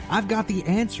 I've got the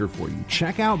answer for you.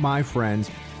 Check out my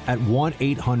friends at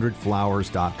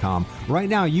 1-800-Flowers.com. Right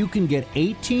now, you can get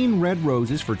 18 red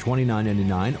roses for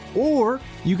 $29.99, or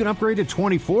you can upgrade to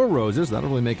 24 roses, that'll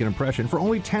really make an impression, for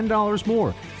only $10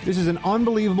 more. This is an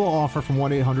unbelievable offer from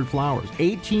 1-800-Flowers.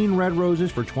 18 red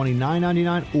roses for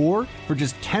 $29.99, or for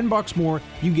just $10 more,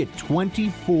 you get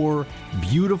 24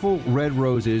 beautiful red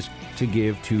roses to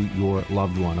give to your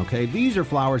loved one, okay? These are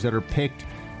flowers that are picked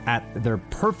at their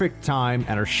perfect time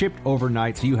and are shipped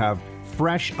overnight, so you have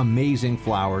fresh, amazing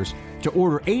flowers. To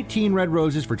order 18 red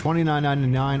roses for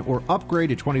 $29.99 or upgrade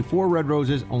to 24 red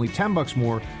roses, only $10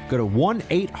 more, go to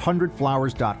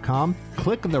 1-800-Flowers.com,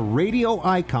 click the radio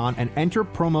icon, and enter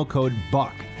promo code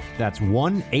BUCK. That's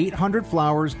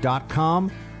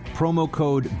 1-800-Flowers.com, promo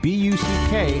code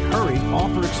BUCK. Hurry,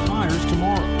 offer expires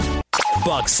tomorrow.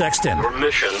 Buck Sexton. Your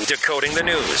mission: decoding the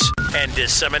news and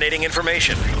disseminating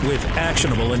information with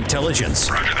actionable intelligence.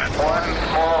 Roger that. One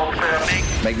small step.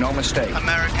 Make no mistake.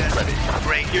 America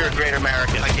great. You're a great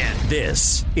American again.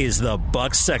 This is the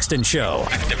Buck Sexton Show.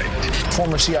 Activate.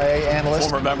 Former CIA analyst.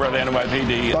 Former member of the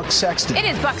NYPD. Buck Sexton. It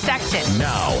is Buck Sexton.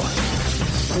 Now.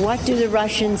 What do the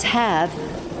Russians have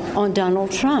on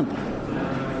Donald Trump?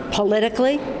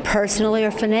 Politically, personally, or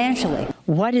financially?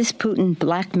 What is Putin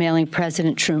blackmailing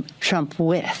President Trump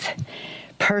with?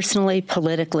 Personally,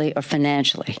 politically, or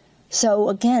financially? So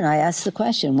again, I ask the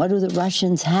question, what do the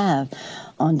Russians have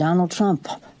on Donald Trump?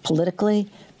 Politically,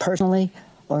 personally,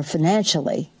 or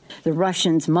financially? The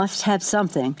Russians must have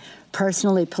something,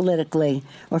 personally, politically,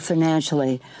 or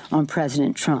financially, on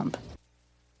President Trump.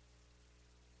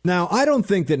 Now, I don't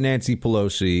think that Nancy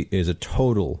Pelosi is a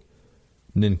total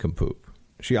nincompoop.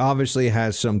 She obviously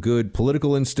has some good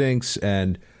political instincts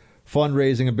and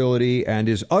fundraising ability and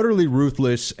is utterly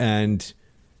ruthless and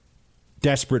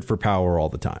desperate for power all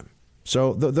the time.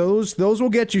 So those will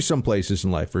get you some places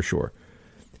in life for sure.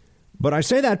 But I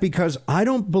say that because I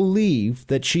don't believe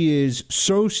that she is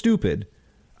so stupid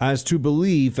as to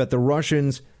believe that the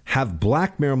Russians have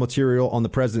blackmail material on the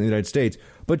president of the United States.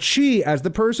 But she, as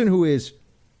the person who is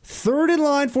third in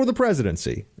line for the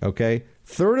presidency, okay?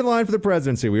 Third in line for the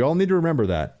presidency, we all need to remember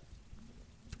that,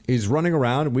 is running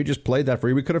around, and we just played that for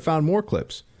you. We could have found more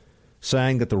clips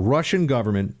saying that the Russian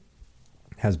government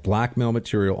has blackmail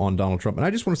material on Donald Trump. And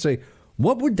I just want to say,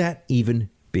 what would that even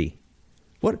be?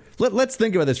 Let's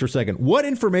think about this for a second. What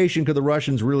information could the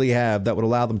Russians really have that would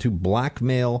allow them to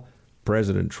blackmail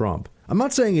President Trump? I'm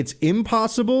not saying it's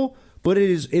impossible, but it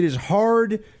is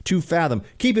hard to fathom.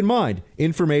 Keep in mind,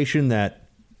 information that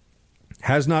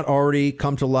has not already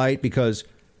come to light because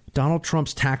Donald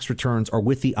Trump's tax returns are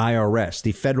with the IRS,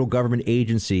 the federal government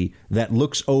agency that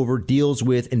looks over, deals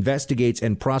with, investigates,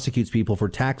 and prosecutes people for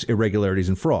tax irregularities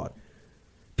and fraud.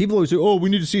 People always say, oh,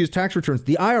 we need to see his tax returns.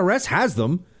 The IRS has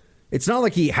them. It's not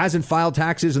like he hasn't filed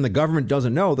taxes and the government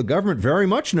doesn't know. The government very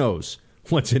much knows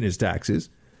what's in his taxes.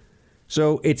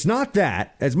 So it's not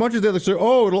that. As much as they say,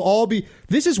 oh, it'll all be.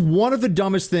 This is one of the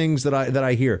dumbest things that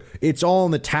I hear. It's all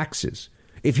in the taxes.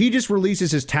 If he just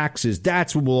releases his taxes,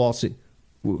 that's what we'll all see.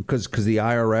 Because the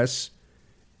IRS,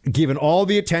 given all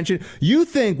the attention, you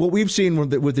think what we've seen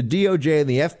with the DOJ and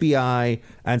the FBI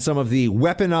and some of the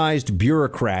weaponized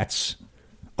bureaucrats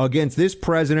against this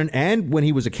president and when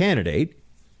he was a candidate.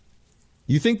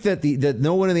 You think that that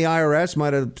no one in the IRS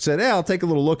might have said, hey, I'll take a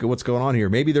little look at what's going on here.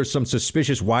 Maybe there's some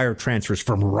suspicious wire transfers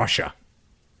from Russia.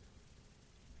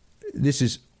 This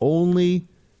is only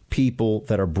people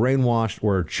that are brainwashed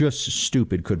or just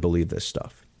stupid could believe this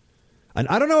stuff. And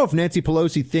I don't know if Nancy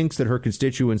Pelosi thinks that her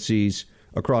constituencies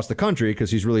across the country, because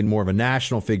she's really more of a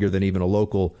national figure than even a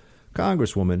local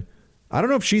congresswoman, I don't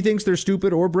know if she thinks they're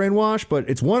stupid or brainwashed, but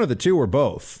it's one of the two or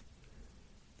both,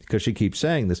 because she keeps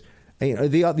saying this.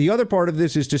 The other part of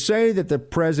this is to say that the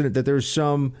president, that there's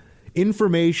some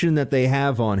information that they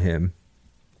have on him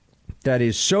that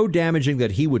is so damaging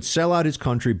that he would sell out his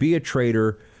country, be a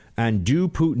traitor, and do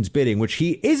Putin's bidding, which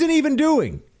he isn't even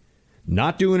doing.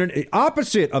 Not doing it.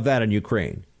 Opposite of that in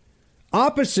Ukraine.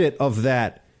 Opposite of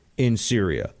that in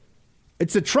Syria.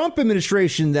 It's the Trump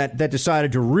administration that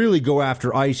decided to really go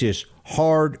after ISIS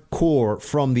hardcore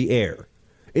from the air.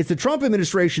 It's the Trump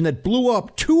administration that blew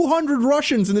up 200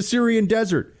 Russians in the Syrian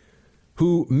desert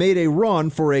who made a run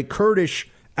for a Kurdish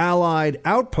allied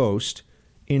outpost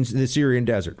in the Syrian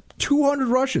desert. 200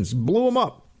 Russians blew them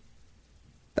up.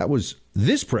 That was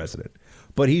this president.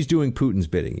 But he's doing Putin's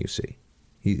bidding, you see.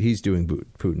 He's doing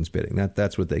Putin's bidding.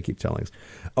 That's what they keep telling us.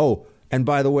 Oh, and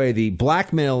by the way, the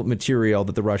blackmail material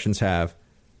that the Russians have,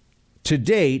 to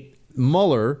date,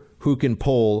 Mueller, who can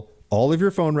pull all of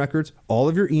your phone records, all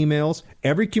of your emails,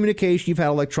 every communication you've had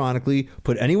electronically,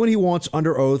 put anyone he wants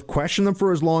under oath, question them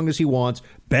for as long as he wants,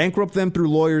 bankrupt them through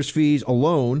lawyers' fees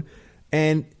alone.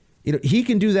 And he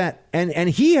can do that. And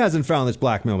he hasn't found this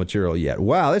blackmail material yet.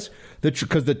 Wow,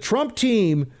 because the Trump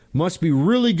team must be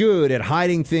really good at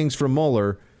hiding things from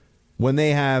Mueller when they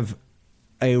have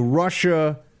a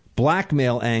Russia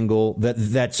blackmail angle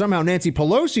that somehow Nancy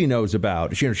Pelosi knows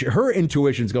about. Her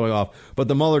intuition's going off, but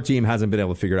the Mueller team hasn't been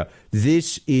able to figure it out.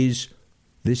 This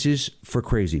is for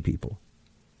crazy people.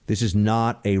 This is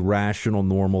not a rational,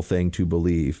 normal thing to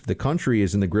believe. The country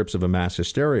is in the grips of a mass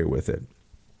hysteria with it.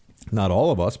 Not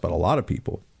all of us, but a lot of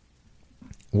people.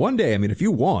 One day, I mean, if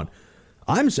you want,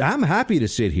 I'm happy to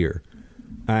sit here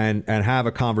and have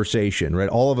a conversation, right?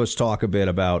 All of us talk a bit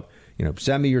about,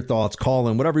 send me your thoughts, call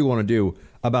in, whatever you want to do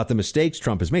about the mistakes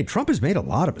Trump has made. Trump has made a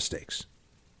lot of mistakes.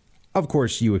 Of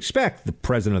course, you expect the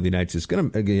president of the United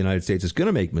States is going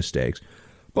to make mistakes.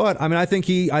 But I mean, I think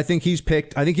he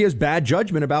has bad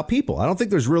judgment about people. I don't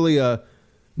think there's really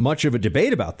much of a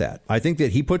debate about that. I think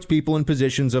that he puts people in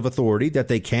positions of authority that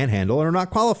they can't handle and are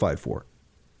not qualified for.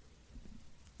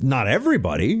 Not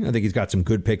everybody. I think he's got some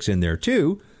good picks in there,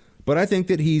 too. But I think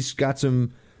that he's got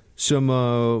some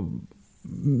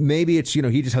maybe it's,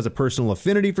 he just has a personal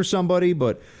affinity for somebody,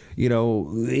 but,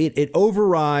 it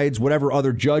overrides whatever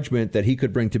other judgment that he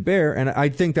could bring to bear. And I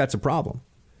think that's a problem.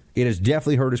 It has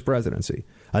definitely hurt his presidency.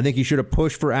 I think he should have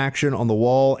pushed for action on the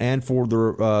wall and for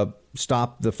the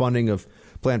stop the funding of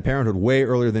Planned Parenthood way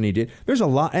earlier than he did. There's a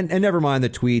lot. And never mind the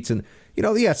tweets. And,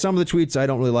 some of the tweets I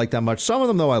don't really like that much. Some of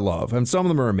them, though, I love. And some of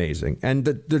them are amazing. And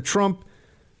the Trump,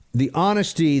 the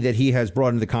honesty that he has brought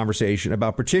into the conversation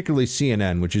about particularly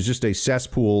CNN, which is just a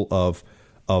cesspool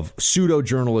of pseudo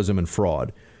journalism and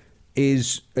fraud,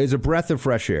 is a breath of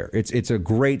fresh air. It's a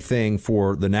great thing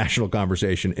for the national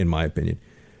conversation, in my opinion.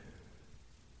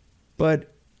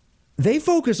 But they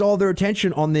focus all their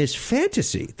attention on this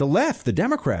fantasy, the left, the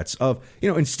Democrats, of,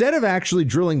 instead of actually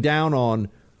drilling down on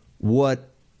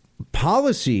what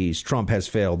policies Trump has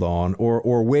failed on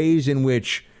or ways in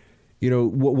which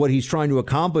what he's trying to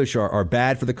accomplish are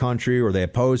bad for the country, or they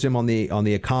oppose him on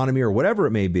the economy, or whatever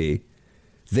it may be.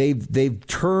 They've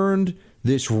turned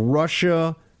this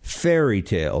Russia fairy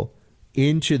tale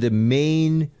into the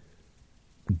main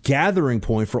gathering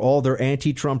point for all their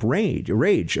anti-Trump rage.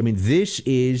 I mean, this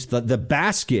is the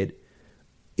basket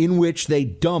in which they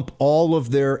dump all of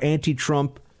their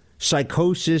anti-Trump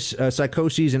psychoses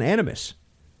and animus.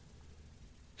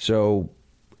 So,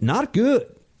 not good.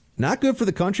 Not good for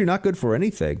the country, not good for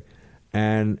anything.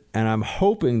 And I'm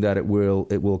hoping that it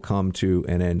will come to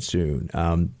an end soon.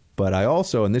 But I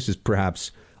also, and this is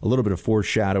perhaps a little bit of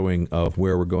foreshadowing of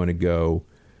where we're going to go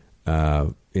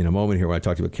in a moment here when I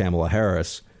talk about Kamala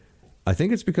Harris, I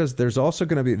think it's because there's also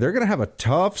going to be, they're going to have a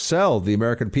tough sell to the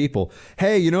American people.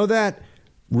 Hey, that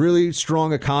really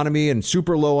strong economy and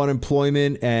super low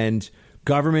unemployment and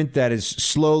government that is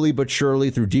slowly but surely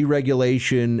through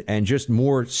deregulation and just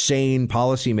more sane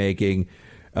policymaking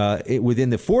within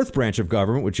the fourth branch of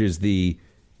government, which is the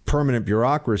permanent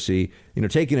bureaucracy,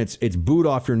 taking its boot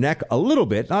off your neck a little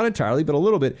bit, not entirely, but a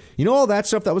little bit. All that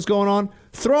stuff that was going on,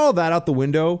 throw all that out the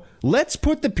window. Let's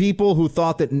put the people who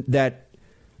thought that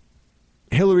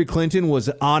Hillary Clinton was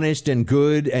honest and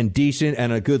good and decent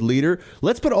and a good leader.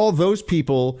 Let's put all those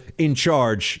people in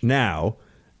charge now,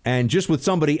 and just with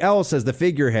somebody else as the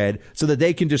figurehead, so that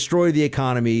they can destroy the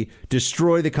economy,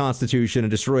 destroy the Constitution, and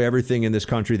destroy everything in this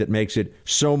country that makes it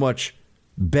so much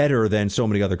better than so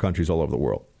many other countries all over the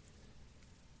world.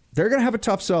 They're going to have a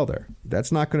tough sell there.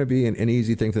 That's not going to be an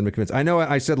easy thing for them to convince. I know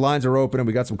I said lines are open and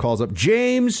we got some calls up.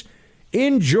 James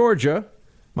in Georgia.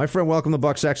 My friend, welcome to the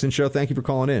Buck Sexton Show. Thank you for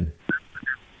calling in.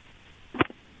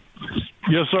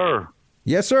 Yes, sir.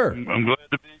 Yes, sir. I'm glad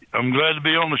to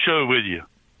be on the show with you.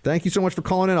 Thank you so much for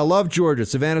calling in. I love Georgia.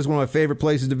 Savannah's one of my favorite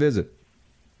places to visit.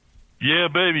 Yeah,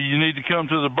 baby, you need to come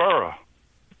to the borough.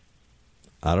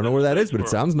 I don't know where that is, but it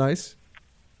sounds nice.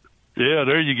 Yeah,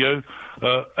 there you go.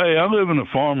 Hey, I live in a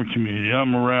farming community.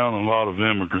 I'm around a lot of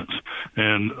immigrants,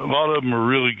 and a lot of them are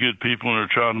really good people and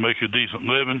are trying to make a decent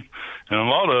living. And a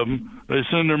lot of them, they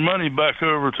send their money back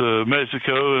over to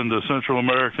Mexico and to Central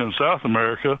America and South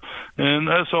America, and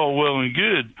that's all well and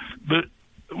good. But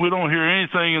we don't hear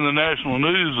anything in the national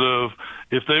news of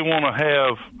if they want to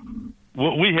have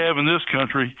what we have in this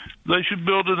country, they should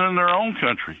build it in their own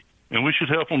country, and we should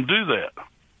help them do that.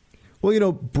 Well, you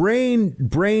know, brain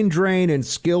drain and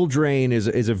skill drain is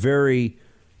a very,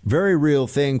 very real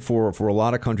thing for a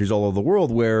lot of countries all over the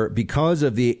world, where because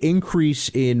of the increase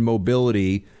in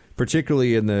mobility,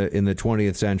 particularly in the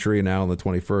 20th century and now in the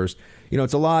 21st, you know,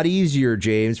 it's a lot easier,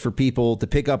 James, for people to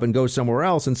pick up and go somewhere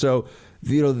else. And so,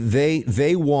 you know,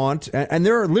 they want, and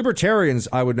there are libertarians,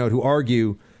 I would note, who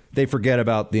argue they forget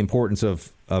about the importance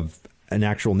of an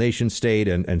actual nation state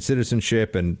and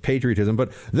citizenship and patriotism.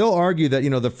 But they'll argue that, you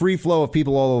know, the free flow of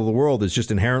people all over the world is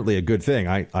just inherently a good thing.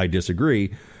 I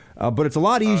disagree. But it's a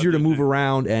lot easier to move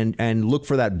around and look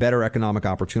for that better economic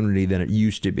opportunity than it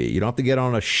used to be. You don't have to get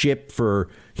on a ship for,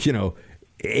 you know,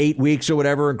 8 weeks or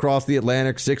whatever and cross the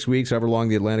Atlantic, 6 weeks, however long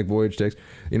the Atlantic voyage takes.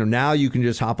 You know, now you can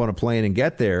just hop on a plane and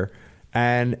get there.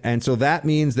 And so that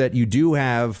means that you do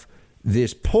have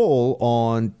this pull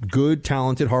on good,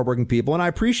 talented, hardworking people. And I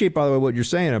appreciate, by the way, what you're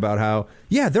saying about how,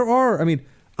 yeah, there are, I mean,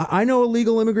 I know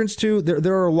illegal immigrants too.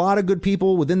 There are a lot of good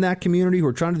people within that community who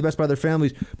are trying to do the best by their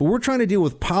families, but we're trying to deal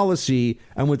with policy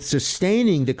and with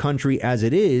sustaining the country as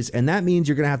it is. And that means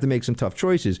you're going to have to make some tough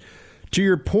choices. To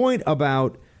your point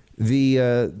about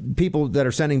the people that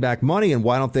are sending back money and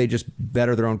why don't they just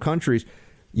better their own countries?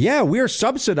 Yeah, we are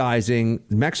subsidizing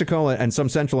Mexico and some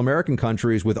Central American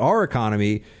countries with our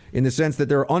economy in the sense that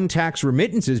there are untaxed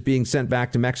remittances being sent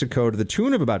back to Mexico to the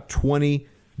tune of about $20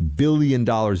 billion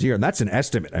a year. And that's an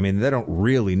estimate. I mean, they don't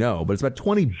really know, but it's about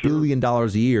 $20 billion a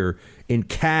year in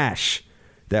cash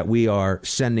that we are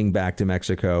sending back to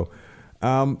Mexico.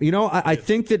 You know, I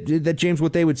think that, James,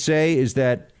 what they would say is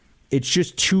that it's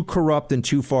just too corrupt and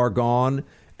too far gone.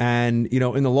 And, you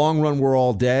know, in the long run, we're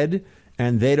all dead.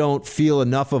 And they don't feel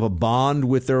enough of a bond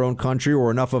with their own country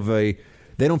or enough of they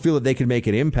don't feel that they can make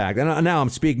an impact. And now I'm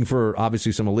speaking for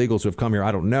obviously some illegals who have come here.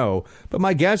 I don't know. But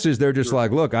my guess is they're just like,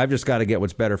 look, I've just got to get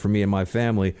what's better for me and my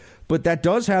family. But that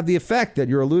does have the effect that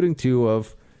you're alluding to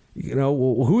of, you know,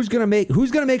 well, who's going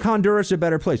to make Honduras a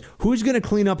better place? Who's going to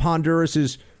clean up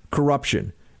Honduras's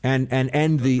corruption and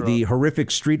end the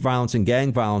horrific street violence and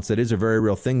gang violence that is a very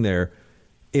real thing there?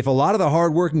 If a lot of the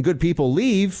hardworking good people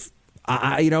leave,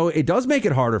 you know, it does make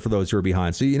it harder for those who are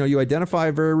behind. So, you know, you identify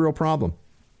a very real problem.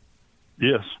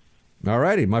 Yes. All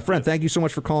righty. My friend, thank you so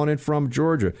much for calling in from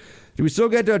Georgia. Do we still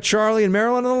get Charlie in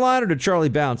Maryland on the line, or did Charlie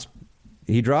bounce?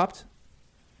 He dropped?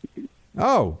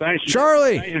 Oh, thanks,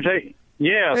 Charlie. Hey,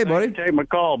 buddy. Take my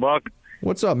call, Buck.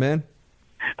 What's up, man?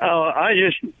 I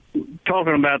just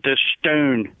talking about this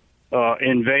stone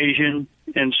invasion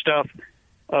and stuff.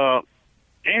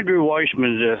 Andrew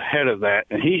Weissman's the head of that,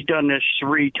 and he's done this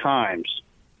 3 times.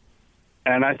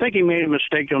 And I think he made a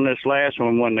mistake on this last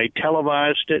one when they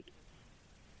televised it.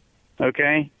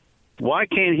 Okay? Why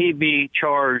can't he be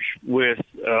charged with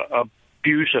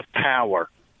abuse of power?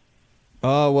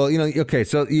 Well, you know, okay,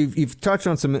 so you've touched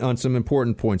on some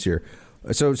important points here.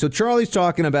 So Charlie's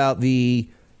talking about I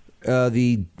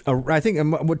think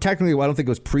technically I don't think it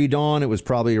was pre-dawn. It was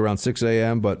probably around 6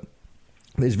 a.m., but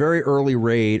this very early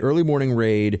morning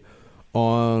raid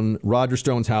on Roger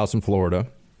Stone's house in Florida.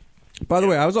 By the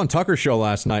way, I was on Tucker's show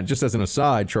last night, just as an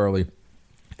aside, Charlie,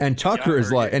 And Tucker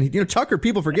is like, and Tucker,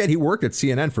 people forget he worked at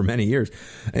CNN for many years.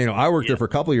 And, I worked there for a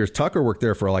couple of years. Tucker worked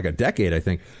there for like a decade, I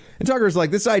think. And Tucker's like,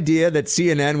 this idea that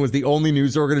CNN was the only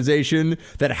news organization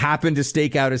that happened to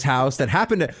stake out his house, that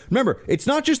happened to, remember, it's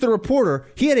not just the reporter.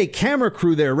 He had a camera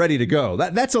crew there ready to go.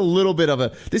 That's a little bit of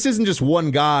this isn't just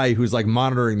one guy who's like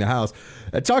monitoring the house.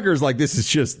 Tucker's like, this is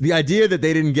just, the idea that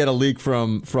they didn't get a leak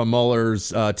from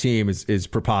Mueller's team is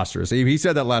preposterous. He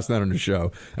said that last night on the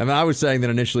show. I mean, I was saying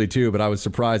that initially too, but I was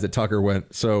surprised that Tucker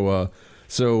went so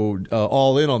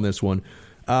all in on this one.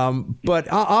 But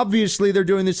obviously they're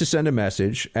doing this to send a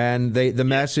message, and the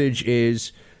message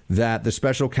is that the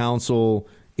special counsel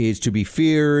is to be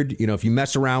feared. If you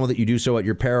mess around with it, you do so at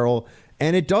your peril.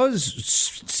 And it does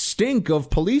stink of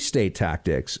police state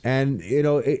tactics. And,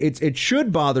 it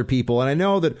should bother people. And I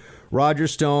know that Roger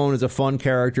Stone is a fun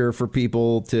character for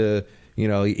people to,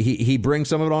 he brings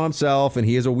some of it on himself, and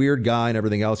he is a weird guy and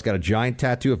everything else. Got a giant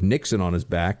tattoo of Nixon on his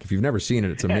back. If you've never seen it,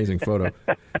 it's an amazing photo.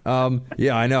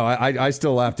 Yeah, I know. I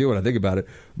still laugh too when I think about it.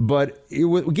 But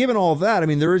given all of that, I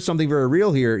mean, there is something very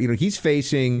real here. He's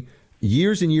facing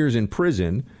years and years in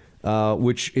prison,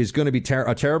 which is going to be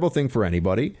a terrible thing for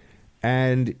anybody.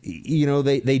 And,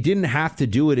 they didn't have to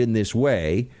do it in this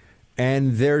way.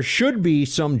 And there should be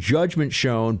some judgment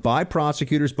shown by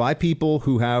prosecutors, by people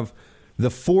who have the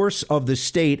force of the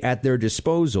state at their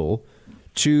disposal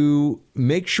to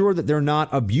make sure that they're not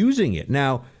abusing it.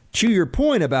 Now, to your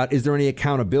point about is there any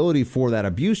accountability for that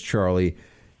abuse, Charlie,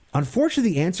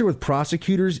 unfortunately, the answer with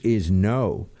prosecutors is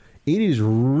no. It is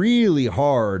really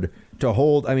hard to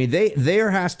hold. I mean,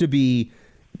 there has to be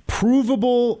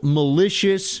provable,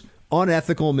 malicious,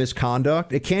 unethical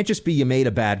misconduct. It can't just be you made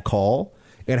a bad call.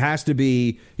 It has to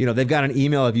be, they've got an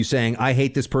email of you saying, I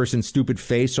hate this person's stupid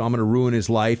face, so I'm going to ruin his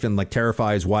life and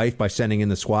terrify his wife by sending in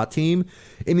the SWAT team.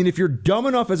 I mean, if you're dumb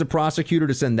enough as a prosecutor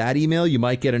to send that email, you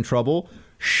might get in trouble.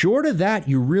 Short of that,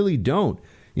 you really don't.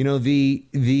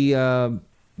 The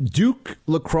Duke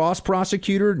lacrosse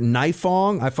prosecutor,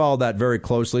 Nifong, I followed that very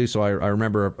closely, so I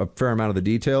remember a fair amount of the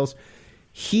details.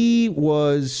 He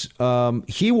was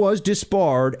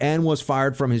disbarred and was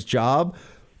fired from his job.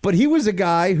 But he was a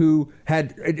guy who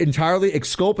had entirely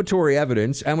exculpatory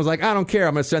evidence and was like, I don't care.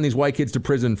 I'm going to send these white kids to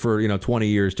prison for 20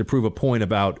 years to prove a point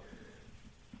about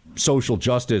social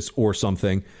justice or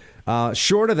something.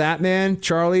 Short of that, man,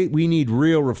 Charlie, we need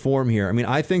real reform here. I mean,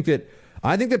 I think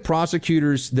that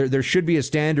prosecutors, there should be a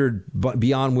standard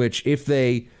beyond which if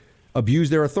they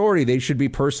abuse their authority, they should be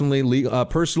personally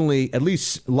at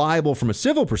least liable from a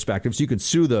civil perspective, so you can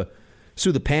sue the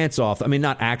pants off. I mean,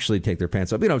 not actually take their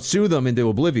pants off, sue them into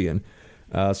oblivion.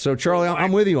 So, Charlie,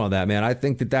 I'm with you on that, man. I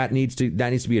think that needs to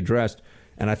be addressed.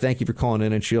 And I thank you for calling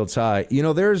in Shields High.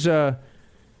 There's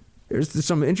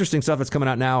some interesting stuff that's coming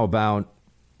out now about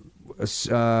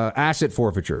asset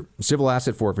forfeiture, civil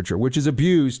asset forfeiture, which is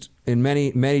abused in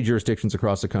many jurisdictions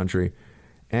across the country.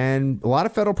 And a lot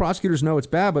of federal prosecutors know it's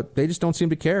bad, but they just don't seem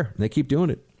to care. They keep doing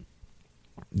it.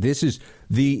 This is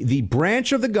the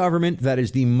branch of the government that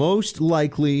is the most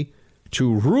likely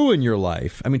to ruin your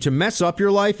life. I mean, to mess up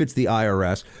your life, it's the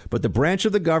IRS. But the branch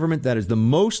of the government that is the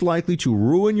most likely to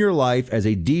ruin your life as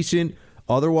a decent,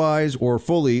 otherwise or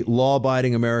fully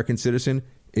law-abiding American citizen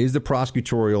is the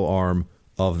prosecutorial arm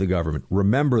of the government.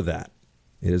 Remember that.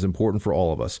 It is important for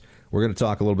all of us. We're going to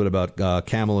talk a little bit about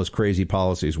Kamala's crazy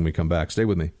policies when we come back. Stay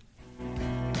with me.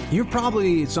 You're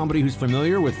probably somebody who's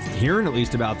familiar with hearing at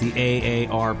least about the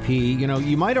AARP.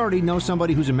 You might already know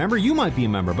somebody who's a member. You might be a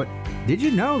member. But did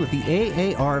you know that the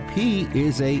AARP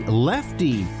is a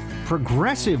lefty,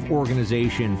 progressive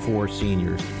organization for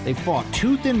seniors? They fought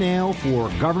tooth and nail for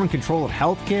government control of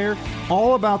health care,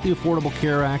 all about the Affordable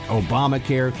Care Act,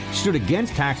 Obamacare, stood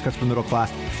against tax cuts for the middle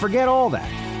class. Forget all that.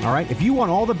 All right, if you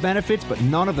want all the benefits but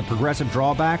none of the progressive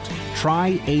drawbacks,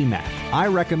 try AMAC. I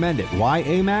recommend it. Why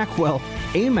AMAC? Well,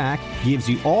 AMAC gives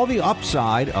you all the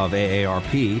upside of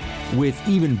AARP with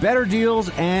even better deals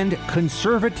and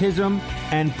conservatism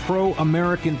and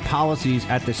pro-American policies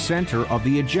at the center of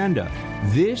the agenda.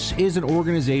 This is an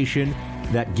organization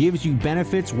that gives you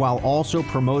benefits while also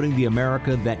promoting the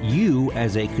America that you,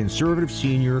 as a conservative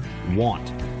senior,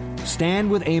 want. Stand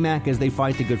with AMAC as they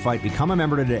fight the good fight. Become a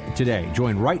member today.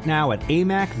 Join right now at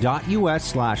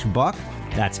amac.us/buck.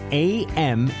 That's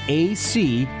amac.us/buck.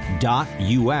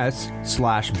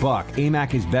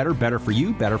 AMAC is better for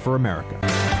you, better for America.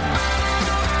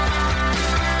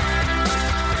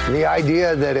 The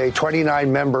idea that a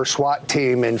 29-member SWAT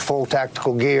team in full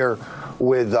tactical gear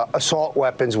with assault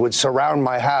weapons would surround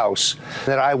my house,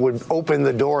 that I would open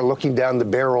the door looking down the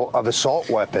barrel of assault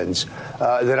weapons,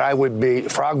 that I would be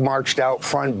frog marched out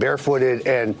front, barefooted,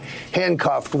 and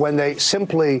handcuffed when they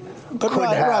simply could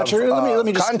have Roger, let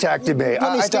me just contacted me. Let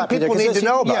me I stop think you people there, need to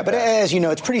know about yeah, but that. as you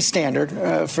know, it's pretty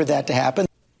standard for that to happen.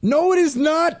 No, it is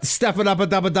not,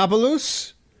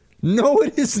 Stephanopoulos. No,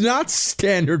 it is not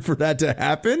standard for that to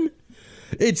happen.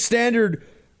 It's standard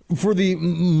for the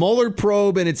Mueller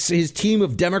probe and his team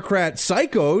of Democrat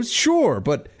psychos, sure,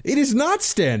 but it is not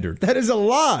standard. That is a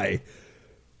lie.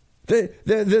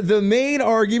 The main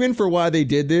argument for why they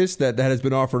did this that has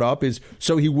been offered up is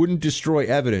so he wouldn't destroy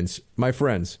evidence. My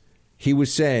friends,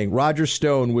 Roger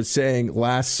Stone was saying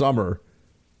last summer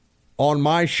on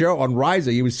my show, on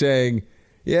Ryza, he was saying,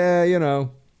 yeah, you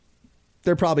know,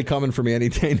 they're probably coming for me any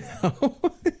day now.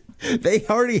 They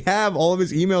already have all of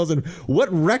his emails, and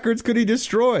what records could he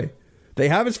destroy? They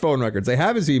have his phone records. They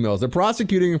have his emails. They're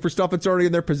prosecuting him for stuff that's already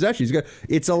in their possession.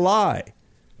 It's a lie.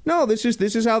 No, this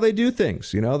is how they do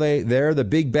things. You know, they're the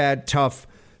big, bad, tough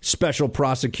special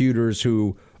prosecutors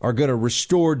who are going to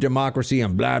restore democracy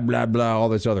and blah, blah, blah, all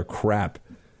this other crap.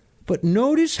 But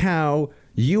notice how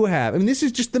this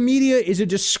is just, the media is a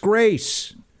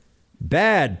disgrace.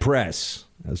 Bad press,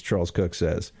 as Charles Cook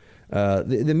says.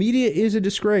 The media is a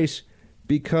disgrace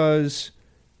because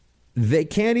they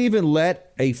can't even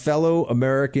let a fellow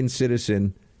American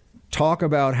citizen talk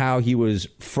about how he was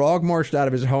frog marched out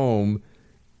of his home,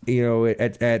 you know,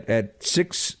 at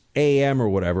 6 a.m. or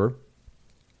whatever,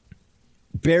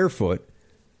 barefoot,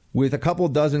 with a couple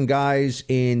dozen guys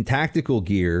in tactical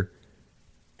gear,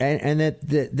 and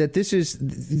that this is,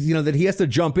 you know, that he has to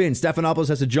jump in. Stephanopoulos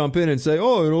has to jump in and say,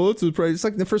 oh, you know, it's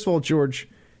like, first of all, George,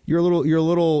 you're a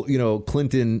little, you know,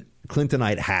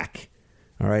 Clintonite hack.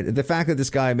 All right. The fact that this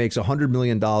guy makes $100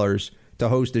 million to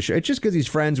host the show, it's just because he's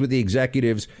friends with the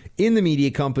executives in the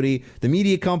media company. The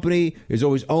media company is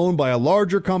always owned by a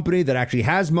larger company that actually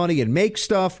has money and makes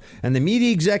stuff. And the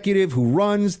media executive who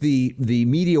runs the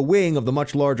media wing of the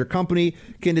much larger company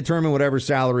can determine whatever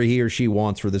salary he or she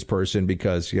wants for this person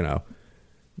because, you know,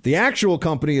 the actual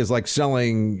company is like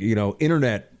selling, you know,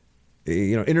 internet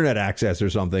access or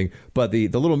something. But the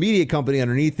little media company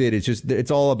underneath it is just,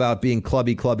 it's all about being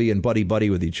clubby and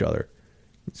buddy with each other.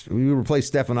 We replace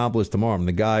Stephanopoulos tomorrow, and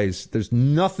the guys, there's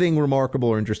nothing remarkable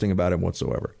or interesting about him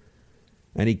whatsoever.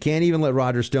 And he can't even let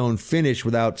Roger Stone finish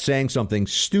without saying something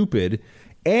stupid,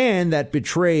 and that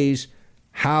betrays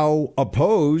how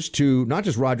opposed to not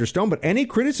just Roger Stone, but any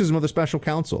criticism of the special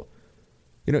counsel.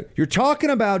 You know, you're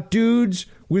talking about dudes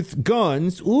with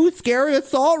guns, scary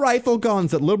assault rifle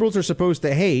guns that liberals are supposed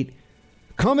to hate,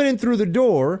 coming in through the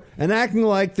door and acting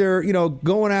like they're, you know,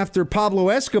 going after Pablo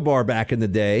Escobar back in the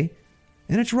day.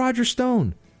 And it's Roger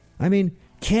Stone. I mean,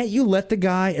 can't you let the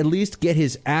guy at least get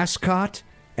his ascot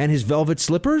and his velvet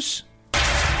slippers?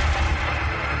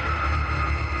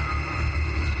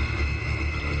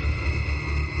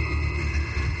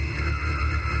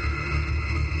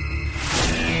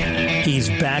 He's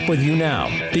back with you now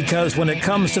because when it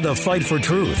comes to the fight for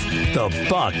truth, the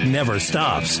buck never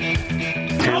stops.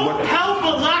 Don't help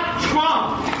elect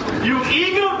Trump, you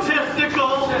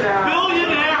egotistical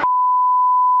billionaire.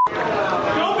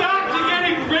 Go back to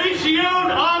getting ratioed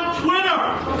on Twitter.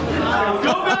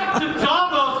 Go back to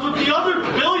Davos with the other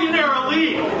billionaire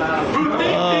elite who think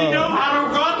they know how to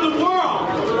run the world.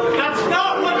 That's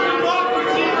not what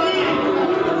democracy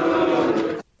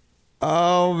needs.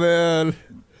 Oh, man.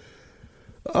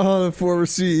 Oh, the former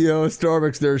CEO of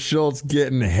Starbucks there, Schultz,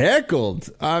 getting heckled.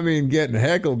 I mean, getting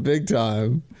heckled big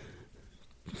time.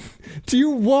 Do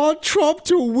you want Trump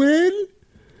to win?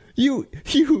 You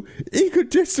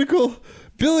egotistical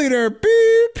billionaire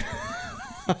beep.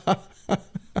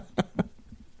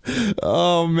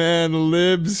 Oh, man,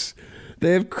 libs.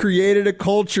 They have created a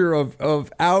culture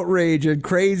of outrage and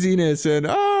craziness, and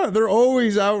they're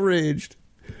always outraged.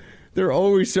 They're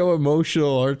always so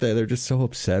emotional, aren't they? They're just so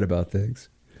upset about things.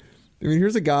 I mean,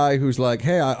 here's a guy who's like,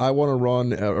 hey, I want to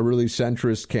run a really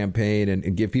centrist campaign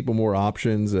and give people more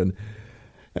options. And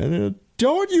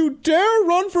don't you dare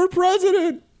run for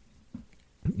president.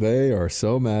 They are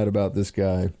so mad about this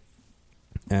guy.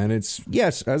 And it's,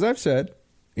 yes, as I've said,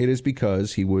 it is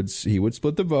because he would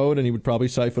split the vote and he would probably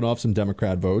siphon off some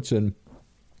Democrat votes. And,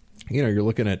 you know, you're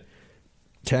looking at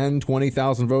 10,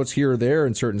 20,000 votes here or there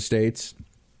in certain states.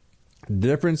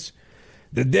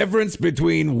 The difference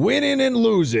between winning and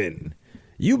losing.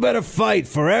 You better fight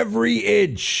for every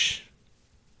inch.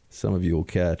 Some of you will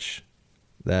catch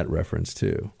that reference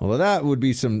too. Although that would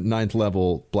be some 9th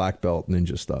level black belt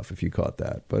ninja stuff if you caught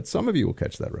that. But some of you will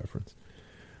catch that reference.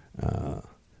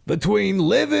 Between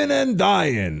living and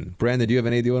dying. Brandon, do you have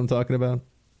any idea what I'm talking about?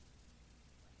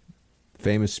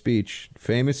 Famous speech,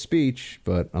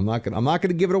 but I'm not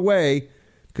gonna give it away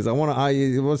because I want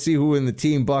to see who in the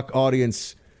Team Buck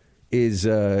audience is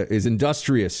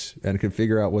industrious and can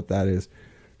figure out what that is.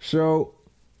 So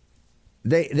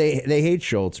they hate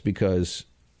Schultz because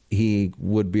he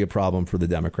would be a problem for the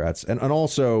Democrats. And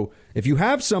also, if you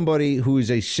have somebody who is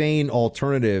a sane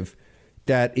alternative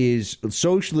that is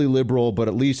socially liberal but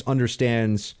at least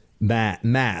understands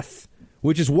math,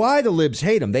 which is why the libs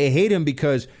hate him. They hate him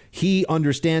because he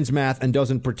understands math and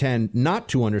doesn't pretend not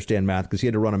to understand math because he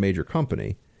had to run a major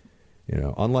company.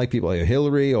 Unlike people like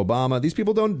Hillary, Obama, these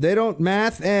people don't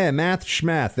math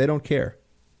schmath. They don't care.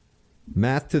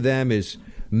 Math to them is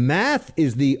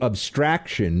the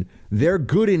abstraction. Their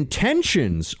good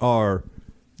intentions are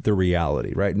the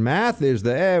reality, right? Math is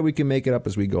we can make it up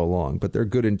as we go along, but their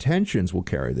good intentions will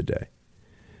carry the day.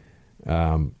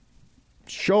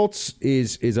 Schultz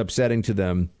is upsetting to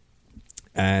them,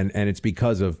 and it's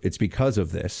because of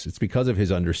this. It's because of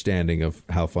his understanding of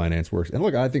how finance works. And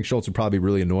look, I think Schultz would probably be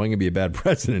really annoying and be a bad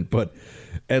president, but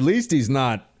at least he's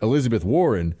not Elizabeth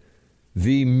Warren,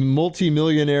 the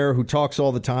multimillionaire who talks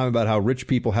all the time about how rich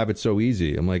people have it so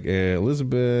easy. I'm like,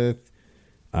 Elizabeth,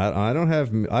 I don't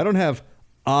have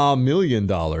 $1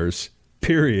 million,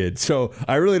 period. So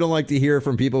I really don't like to hear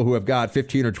from people who have got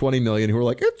 15 or 20 million who are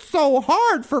like, it's so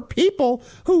hard for people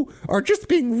who are just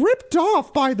being ripped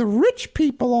off by the rich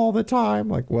people all the time.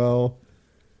 Like, well,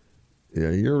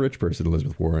 yeah, you're a rich person,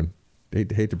 Elizabeth Warren.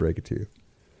 Hate to break it to you.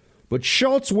 But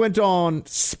Schultz went on,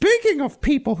 speaking of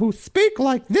people who speak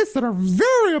like this that are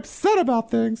very upset about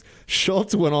things,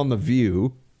 Schultz went on The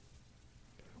View,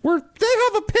 where they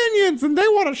have opinions and they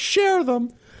want to share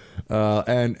them.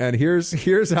 And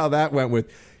here's how that went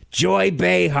with Joy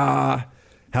Behar.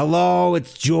 Hello,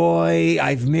 it's Joy.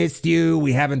 I've missed you.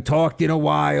 We haven't talked in a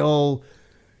while.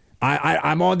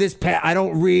 I'm on this path. I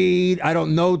don't read. I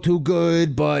don't know too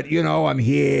good, but, I'm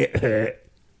here.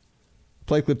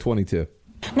 Play clip 22.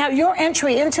 Now, your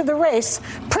entry into the race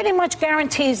pretty much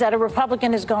guarantees that a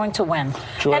Republican is going to win.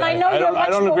 Joy, and I know I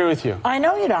don't agree with you. I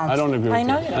know you don't. I don't agree with you. I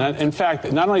know you don't. In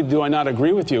fact, not only do I not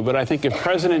agree with you, but I think if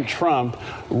President Trump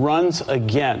runs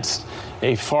against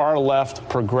a far-left,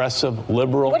 progressive,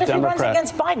 liberal what if Democrat. He runs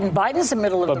against Biden? Biden's the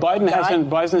middle of the road guy.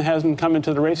 Biden hasn't come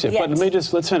into the race yet. Yes.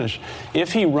 But let's finish.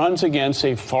 If he runs against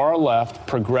a far-left,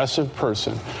 progressive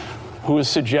person who is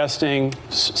suggesting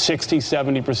 60,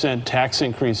 70% tax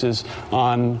increases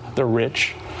on the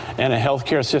rich and a health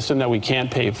care system that we can't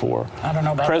pay for, I don't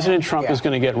know about President that. Trump is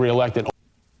going to get reelected.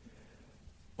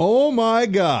 Oh, my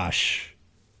gosh.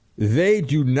 They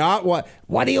do not want...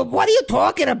 What are you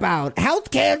talking about?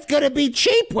 Healthcare is going to be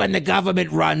cheap when the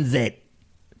government runs it.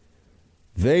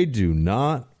 They do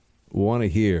not want to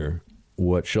hear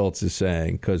what Schultz is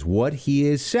saying, because what he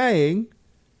is saying...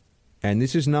 And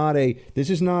this is not a,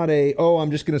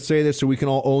 I'm just going to say this so we can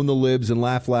all own the libs and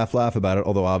laugh about it,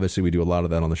 although obviously we do a lot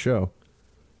of that on the show.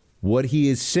 What he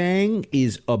is saying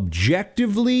is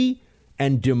objectively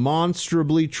and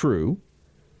demonstrably true.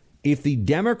 If the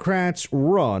Democrats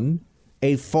run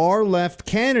a far-left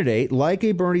candidate like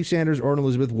a Bernie Sanders or an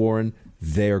Elizabeth Warren,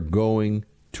 they're going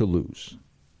to lose.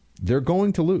 They're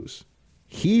going to lose.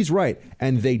 He's right,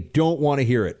 and they don't want to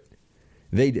hear it.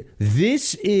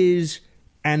 This is...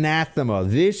 anathema.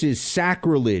 This is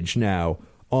sacrilege now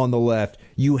on the left.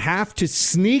 You have to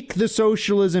sneak the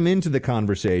socialism into the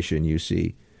conversation, you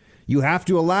see. You have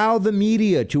to allow the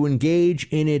media to engage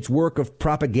in its work of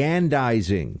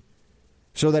propagandizing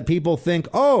so that people think,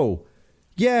 oh,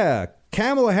 yeah,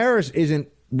 Kamala Harris isn't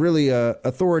really a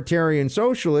authoritarian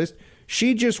socialist.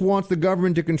 She just wants the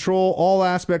government to control all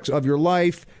aspects of your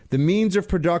life, the means of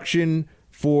production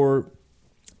for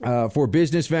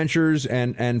business ventures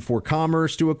and for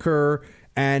commerce to occur,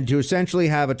 and to essentially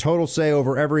have a total say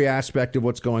over every aspect of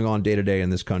what's going on day to day in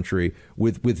this country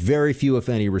with very few, if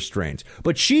any, restraints.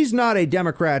 But she's not a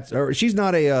Democrat, or she's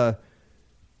not a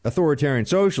authoritarian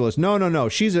socialist. No.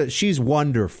 She's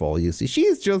wonderful. You see,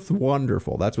 she's just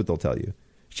wonderful. That's what they'll tell you.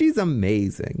 She's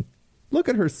amazing. Look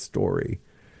at her story.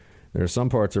 There are some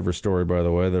parts of her story, by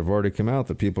the way, that have already come out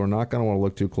that people are not going to want to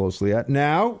look too closely at.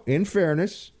 Now, in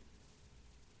fairness,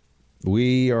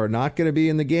 we are not going to be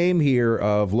in the game here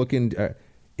of looking.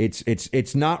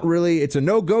 It's not really. It's a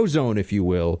no-go zone, if you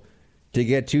will, to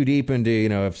get too deep into,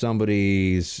 if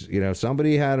somebody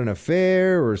had an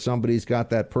affair or somebody's got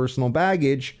that personal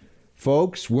baggage.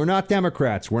 Folks, we're not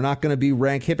Democrats. We're not going to be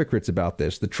rank hypocrites about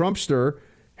this. The Trumpster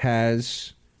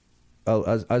has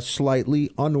a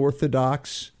slightly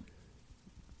unorthodox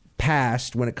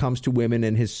past when it comes to women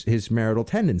and his marital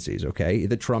tendencies. OK,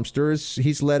 the Trumpster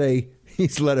he's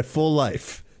led a full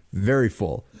life, very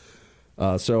full.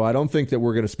 So I don't think that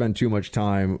we're going to spend too much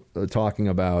time talking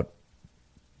about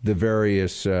the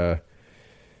various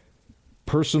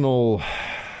personal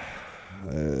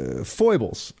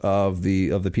foibles of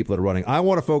the people that are running. I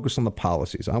want to focus on the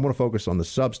policies. I want to focus on the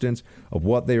substance of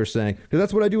what they are saying, because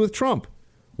that's what I do with Trump.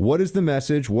 What is the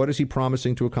message? What is he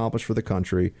promising to accomplish for the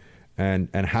country? And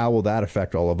how will that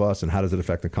affect all of us? And how does it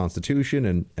affect the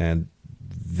Constitution and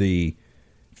the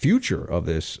future of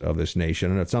this nation?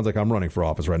 And it sounds like I'm running for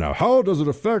office right now. How does it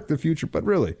affect the future? But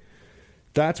really,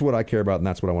 that's what I care about, and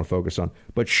that's what I want to focus on.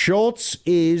 But Schultz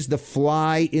is the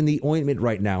fly in the ointment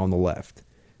right now on the left.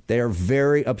 They are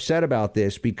very upset about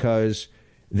this because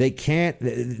they can't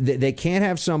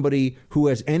have somebody who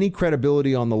has any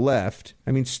credibility on the left.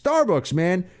 I mean, Starbucks,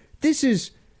 man, this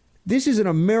is an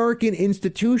American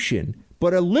institution,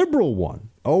 but a liberal one.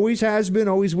 Always has been,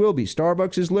 always will be.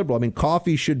 Starbucks is liberal. I mean,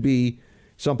 coffee should be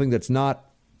something that's not,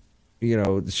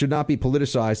 should not be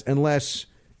politicized unless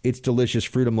it's delicious,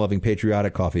 freedom-loving,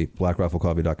 patriotic coffee.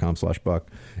 BlackRifleCoffee.com/buck.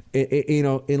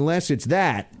 Unless it's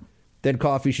that, then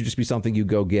coffee should just be something you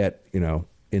go get, in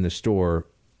the store,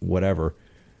 whatever.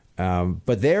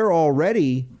 But they're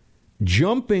already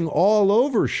jumping all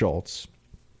over Schultz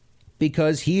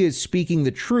because he is speaking the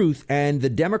truth, and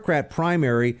the Democrat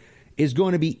primary is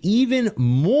going to be even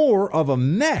more of a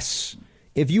mess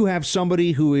if you have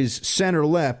somebody who is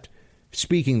center-left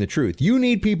speaking the truth. You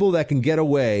need people that can get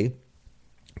away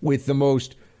with the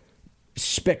most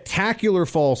spectacular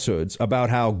falsehoods about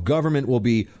how government will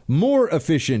be more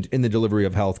efficient in the delivery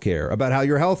of health care, about how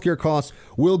your health care costs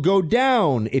will go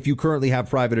down if you currently have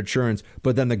private insurance,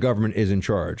 but then the government is in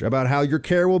charge, about how your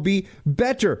care will be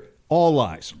better. All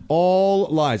lies, all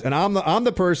lies. And I'm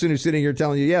the person who's sitting here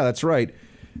telling you, yeah, that's right.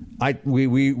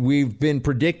 We've been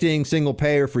predicting single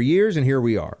payer for years, and here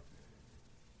we are.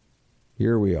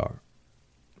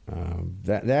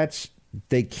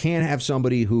 They can't have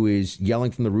somebody who is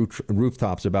yelling from the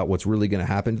rooftops about what's really going to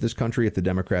happen to this country if the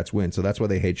Democrats win. So that's why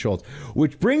they hate Schultz.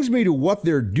 Which brings me to what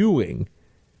they're doing.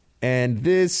 And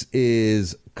this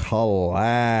is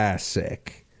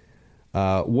classic.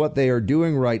 What they are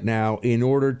doing right now in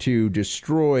order to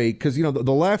destroy, because, the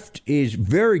left is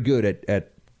very good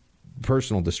at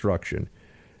personal destruction.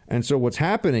 And so what's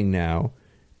happening now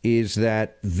is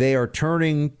that they're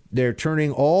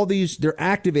activating all these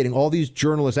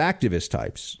journalist activist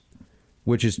types,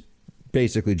 which is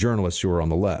basically journalists who are on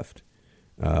the left,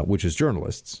 which is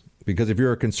journalists. Because if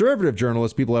you're a conservative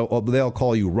journalist, they'll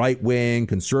call you right-wing,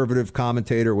 conservative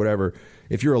commentator, whatever.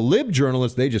 If you're a lib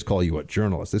journalist, they just call you a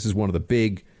journalist. This is one of the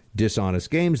big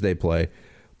dishonest games they play.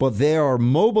 But they are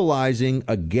mobilizing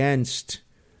against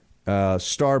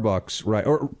Starbucks, right?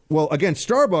 Against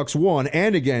Starbucks, one,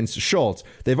 and against Schultz.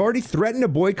 They've already threatened a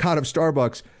boycott of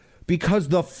Starbucks because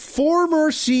the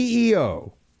former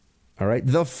CEO, all right,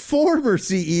 the former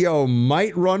CEO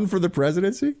might run for the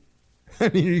presidency. I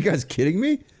mean, are you guys kidding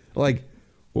me? Like,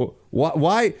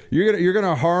 why you're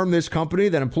gonna harm this company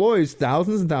that employs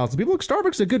thousands and thousands of people? Look,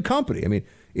 Starbucks is a good company. I mean,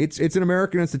 it's an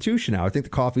American institution now. I think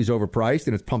the coffee's overpriced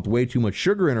and it's pumped way too much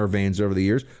sugar in our veins over the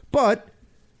years. But,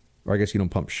 or I guess you don't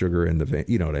pump sugar in the vein.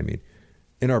 You know what I mean?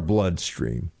 In our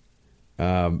bloodstream.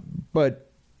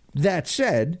 But that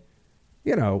said,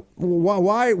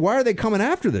 why are they coming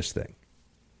after this thing?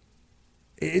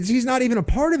 He's not even a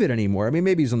part of it anymore. I mean,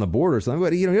 maybe he's on the board or something,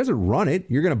 but he doesn't run it.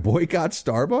 You're going to boycott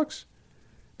Starbucks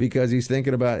because he's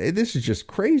thinking about it. This is just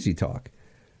crazy talk.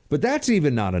 But that's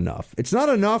even not enough. It's not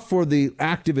enough for the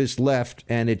activist left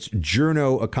and its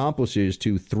journo accomplices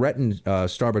to threaten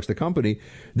Starbucks, the company.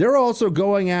 They're also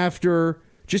going after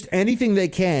just anything they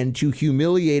can to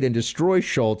humiliate and destroy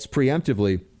Schultz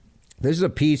preemptively. This is a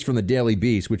piece from the Daily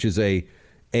Beast, which is a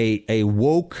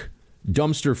woke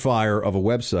dumpster fire of a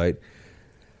website.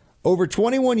 Over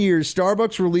 21 years,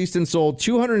 Starbucks released and sold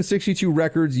 262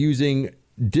 records using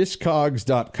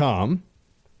Discogs.com.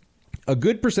 A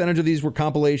good percentage of these were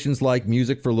compilations like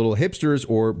Music for Little Hipsters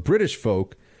or British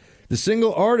Folk. The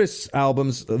single artists'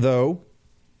 albums, though,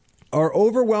 are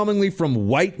overwhelmingly from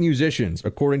white musicians,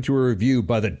 according to a review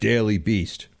by the Daily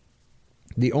Beast.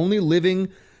 The only living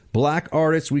black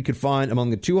artists we could find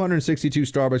among the 262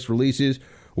 Starbucks releases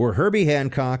were Herbie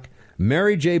Hancock,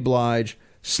 Mary J. Blige,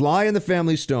 Sly and the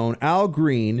Family Stone, Al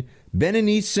Green,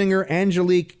 Beninese singer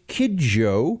Angelique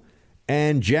Kidjo,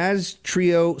 and jazz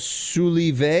trio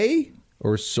Soulive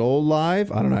or Soul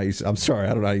Live. I don't know how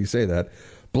you say that.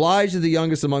 Blige is the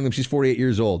youngest among them. She's 48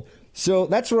 years old. So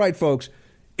that's right, folks.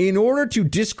 In order to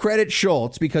discredit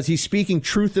Schultz because he's speaking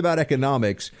truth about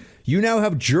economics, you now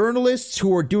have journalists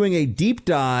who are doing a deep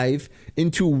dive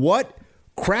into what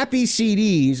crappy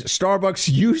CDs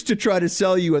Starbucks used to try to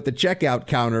sell you at the checkout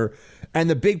counter. And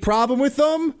the big problem with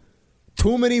them?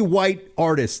 Too many white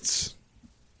artists.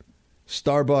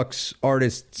 Starbucks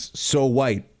artists so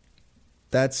white.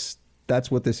 That's That's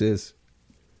what this is.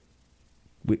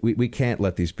 We can't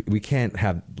let these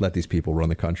people run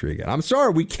the country again. I'm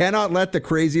sorry, we cannot let the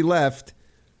crazy left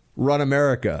run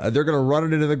America. They're going to run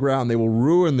it into the ground. They will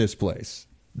ruin this place.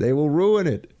 They will ruin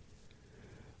it.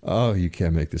 Oh, you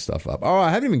can't make this stuff up. Oh,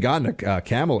 I haven't even gotten to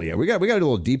Kamala yet. We got to do a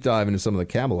little deep dive into some of the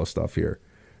Kamala stuff here.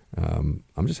 I'm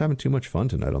just having too much fun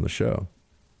tonight on the show.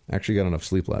 Actually got enough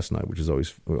sleep last night, which is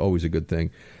always a good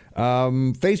thing.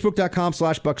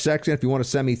 Facebook.com/BuckSexton. If you want to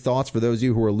send me thoughts, for those of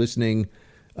you who are listening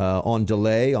on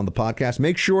delay on the podcast,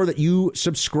 make sure that you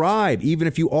subscribe, even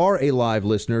if you are a live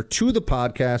listener, to the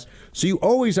podcast, so you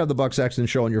always have the Buck Sexton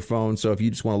Show on your phone. So if you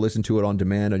just want to listen to it on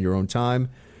demand on your own time,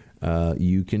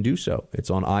 you can do so. It's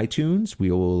on iTunes. We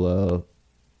will,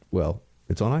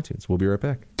 it's on iTunes. We'll be right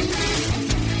back.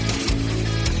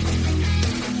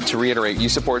 To reiterate, you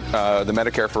support the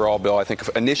Medicare for All bill, I think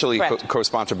initially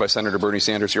co-sponsored by Senator Bernie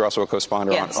Sanders. You're also a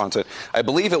co-sponsor on it. I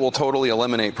believe it will totally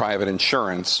eliminate private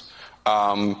insurance.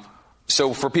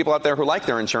 So for people out there who like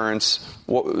their insurance,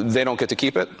 they don't get to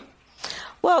keep it?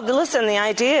 Well, listen, the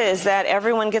idea is that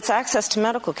everyone gets access to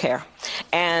medical care.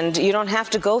 And you don't have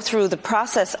to go through the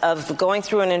process of going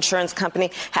through an insurance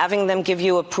company, having them give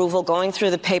you approval, going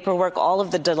through the paperwork, all of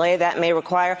the delay that may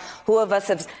require. Who of us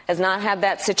has not had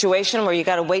that situation where you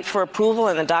got to wait for approval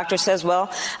and the doctor says,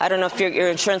 well, I don't know if your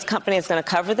insurance company is going to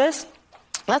cover this?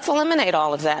 Let's eliminate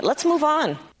all of that. Let's move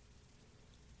on.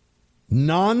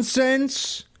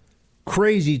 Nonsense,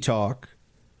 crazy talk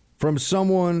from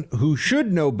someone who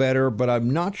should know better, but I'm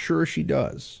not sure she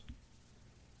does.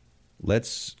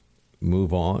 Let's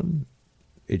move on.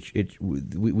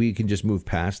 We can just move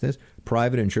past this.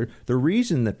 Private insurance. The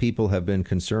reason that people have been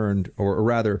concerned, or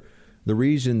rather, the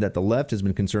reason that the left has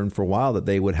been concerned for a while that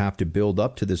they would have to build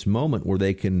up to this moment where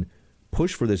they can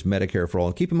push for this Medicare for all.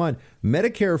 And keep in mind,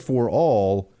 Medicare for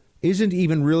all isn't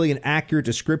even really an accurate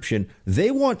description.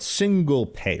 They want single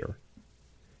payer.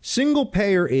 Single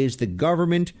payer is the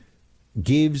government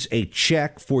gives a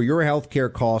check for your health care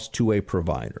costs to a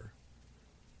provider.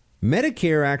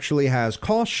 Medicare actually has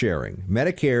cost sharing.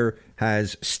 Medicare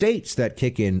has states that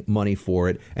kick in money for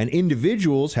it, and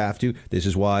individuals have to. This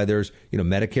is why there's,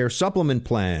 Medicare supplement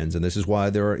plans, and this is why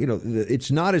there are,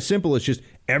 it's not as simple as just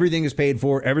everything is paid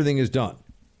for, everything is done.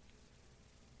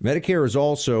 Medicare is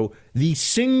also the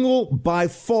single, by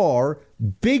far,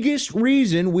 biggest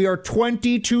reason we are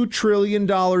 $22 trillion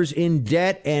in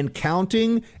debt and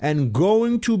counting and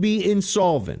going to be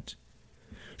insolvent.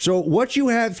 So what you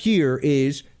have here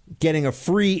is getting a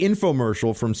free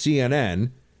infomercial from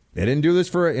CNN. They didn't do this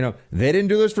for, they didn't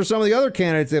do this for some of the other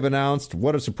candidates they've announced.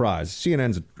 What a surprise.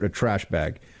 CNN's a trash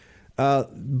bag.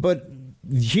 But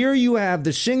here you have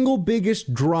the single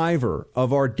biggest driver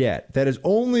of our debt that is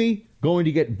only going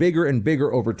to get bigger and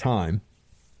bigger over time,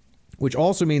 which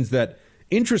also means that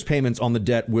interest payments on the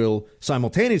debt will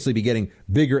simultaneously be getting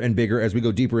bigger and bigger as we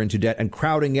go deeper into debt and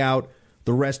crowding out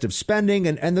the rest of spending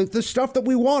and the stuff that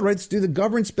we want, right? The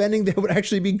government spending that would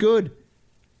actually be good,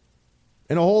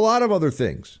 and a whole lot of other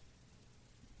things.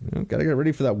 Got to get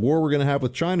ready for that war we're going to have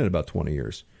with China in about 20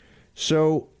 years.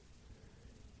 So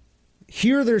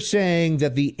here they're saying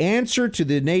that the answer to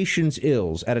the nation's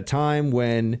ills at a time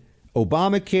when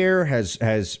Obamacare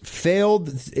has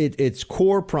failed its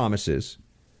core promises,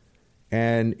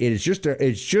 and it's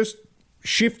just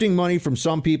shifting money from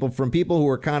some people, from people who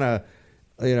are kind of,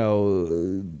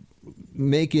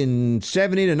 making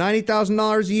 $70,000 to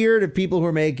 $90,000 a year to people who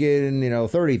are making,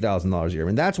 $30,000 a year. I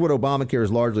mean, that's what Obamacare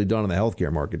has largely done in the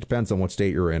healthcare market. Depends on what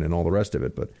state you're in and all the rest of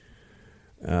it, but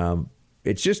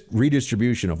it's just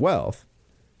redistribution of wealth.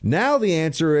 Now the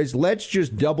answer is let's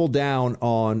just double down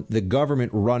on the government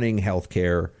running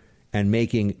healthcare and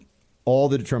making all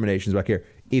the determinations about care.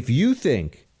 If you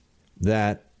think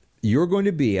that you're going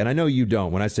to be, and I know you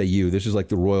don't, when I say you, this is like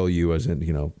the royal you, as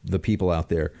in, the people out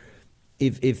there.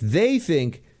 If they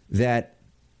think that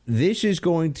this is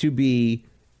going to be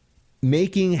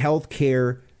making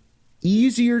healthcare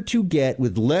easier to get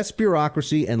with less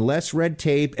bureaucracy and less red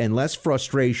tape and less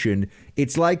frustration,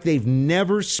 it's like they've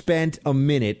never spent a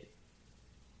minute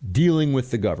dealing with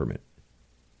the government.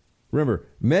 Remember,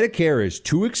 Medicare is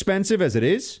too expensive as it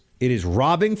is. It is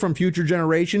robbing from future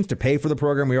generations to pay for the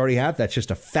program we already have. That's just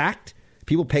a fact.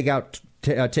 People take out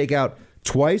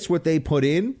twice what they put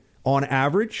in on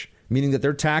average, meaning that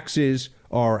their taxes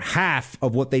are half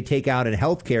of what they take out in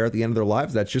health care at the end of their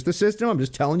lives. That's just the system. I'm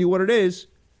just telling you what it is.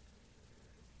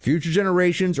 Future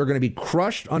generations are going to be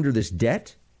crushed under this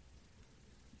debt.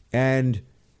 And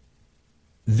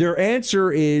their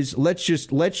answer is let's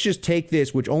just take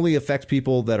this, which only affects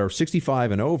people that are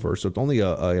 65 and over, so it's only a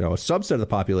subset of the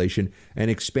population, and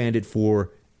expand it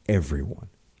for everyone.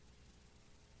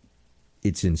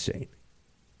 It's insane.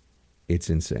 It's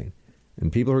insane.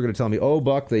 And people are going to tell me, oh,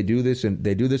 Buck, they do this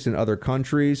in other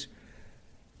countries.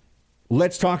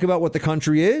 Let's talk about what the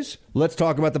country is. Let's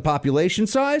talk about the population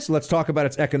size. Let's talk about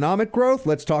its economic growth.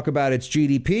 Let's talk about its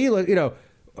GDP.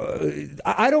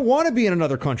 I don't want to be in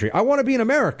another country. I want to be in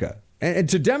America. And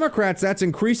to Democrats, that's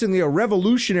increasingly a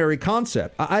revolutionary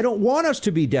concept. I don't want us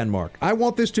to be Denmark. I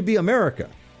want this to be America.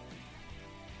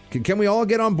 Can we all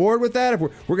get on board with that? If we're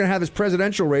going to have this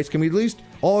presidential race, can we at least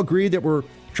all agree that we're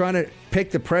trying to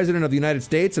pick the president of the United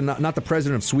States and not the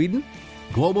president of Sweden?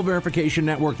 Global Verification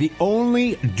Network, the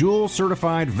only dual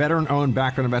certified veteran-owned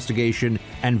background investigation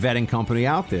and vetting company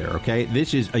out there, okay?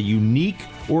 This is a unique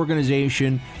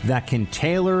organization that can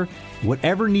tailor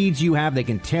whatever needs you have. They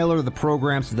can tailor the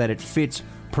program so that it fits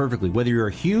perfectly. Whether you're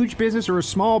a huge business or a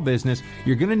small business,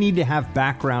 you're going to need to have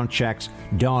background checks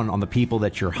done on the people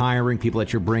that you're hiring, people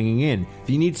that you're bringing in. If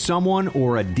you need someone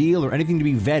or a deal or anything to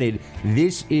be vetted,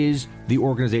 this is the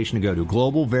organization to go to,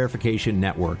 Global Verification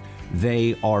Network.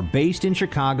 They are based in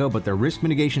Chicago, but their risk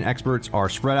mitigation experts are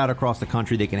spread out across the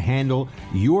country. They can handle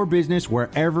your business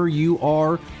wherever you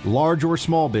are, large or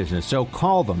small business. So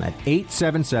call them at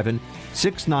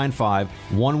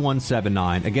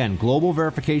 877-695-1179. Again, Global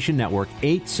Verification Network,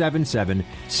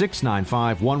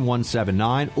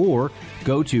 877-695-1179, or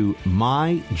go to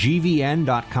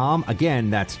mygvn.com. Again,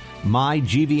 that's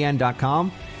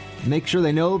mygvn.com. Make sure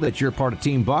they know that you're part of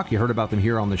Team Buck. You heard about them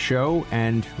here on the show.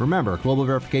 And remember, Global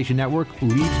Verification Network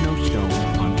leaves no stone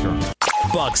unturned.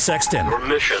 Buck Sexton. Your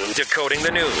mission: decoding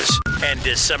the news and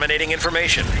disseminating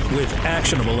information with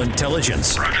actionable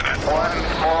intelligence. Roger that. One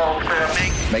small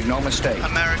step. Make no mistake.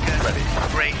 America. Ready.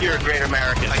 Great. You're a great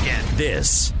American. Again.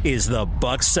 This is the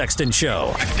Buck Sexton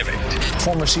Show. Activate.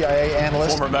 Former CIA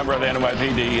analyst. Former member of the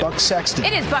NYPD. Buck Sexton.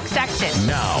 It is Buck Sexton.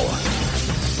 Now.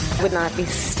 I would not be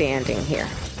standing here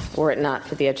were it not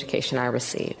for the education I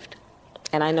received.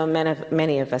 And I know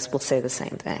many of us will say the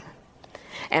same thing.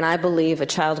 And I believe a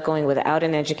child going without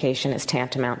an education is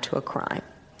tantamount to a crime.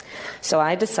 So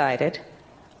I decided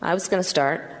I was going to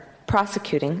start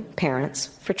prosecuting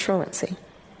parents for truancy.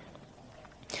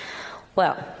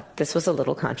 Well, this was a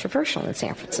little controversial in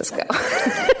San Francisco.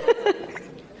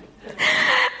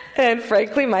 And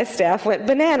frankly, my staff went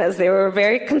bananas. They were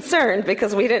very concerned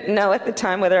because we didn't know at the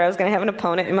time whether I was going to have an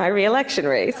opponent in my re-election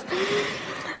race.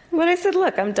 But I said,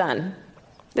 look, I'm done.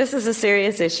 This is a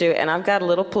serious issue, and I've got a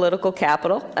little political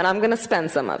capital, and I'm going to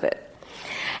spend some of it.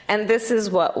 And this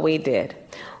is what we did.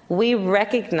 We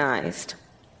recognized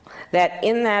that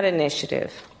in that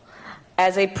initiative,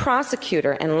 as a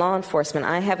prosecutor and law enforcement,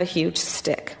 I have a huge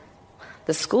stick.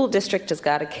 The school district has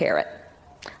got a carrot.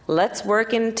 Let's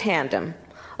work in tandem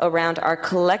around our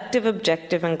collective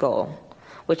objective and goal,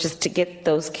 which is to get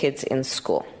those kids in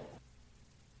school.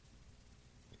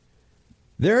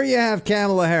 There you have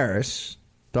Kamala Harris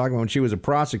talking about when she was a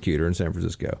prosecutor in San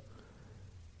Francisco.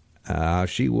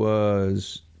 She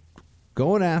was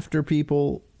going after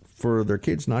people for their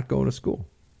kids not going to school.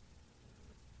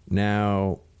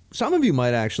 Now, some of you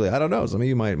might actually, I don't know, some of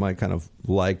you might kind of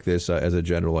like this as a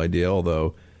general idea,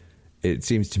 although it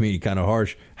seems to me kind of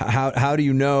harsh. How do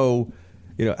you know?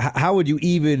 How would you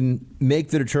even make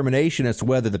the determination as to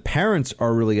whether the parents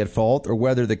are really at fault or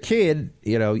whether the kid,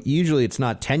 usually it's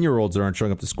not 10-year-olds that aren't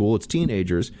showing up to school, it's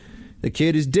teenagers. The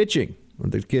kid is ditching or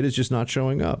the kid is just not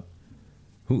showing up.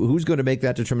 Who's going to make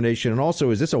that determination? And also,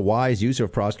 is this a wise use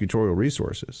of prosecutorial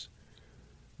resources?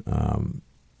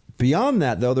 Beyond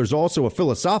that, though, there's also a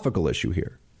philosophical issue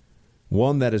here.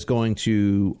 One that is going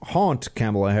to haunt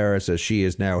Kamala Harris as she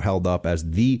is now held up as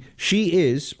she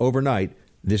is overnight.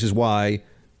 This is why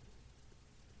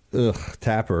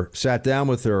Tapper sat down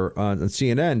with her on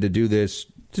CNN to do this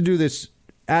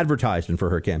advertisement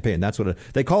for her campaign. That's what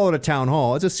they call it, a town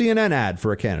hall. It's a CNN ad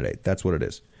for a candidate. That's what it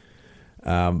is.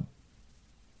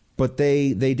 But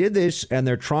they did this, and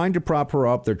they're trying to prop her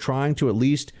up. They're trying to at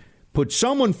least put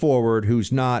someone forward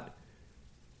who's not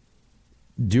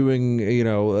doing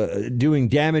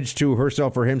damage to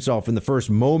herself or himself in the first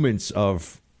moments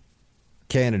of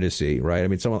candidacy, right?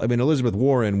 Elizabeth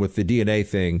Warren with the DNA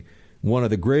thing, one of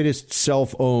the greatest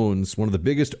self-owns, one of the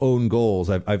biggest own goals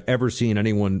I've ever seen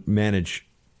anyone manage,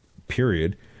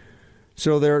 period.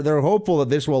 So they're hopeful that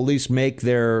this will at least make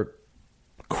their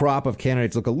crop of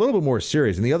candidates look a little bit more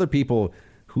serious. And the other people,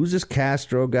 who's this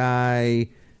Castro guy?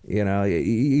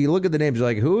 You look at the names, you're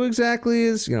like, who exactly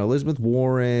is, Elizabeth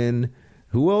Warren?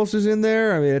 Who else is in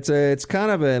there? I mean, it's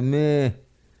kind of a meh,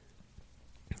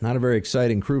 not a very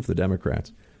exciting crew for the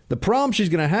Democrats. The problem she's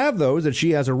going to have, though, is that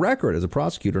she has a record as a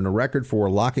prosecutor and a record for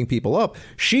locking people up.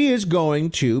 She is going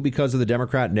to, because of the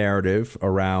Democrat narrative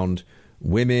around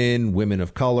women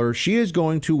of color. She is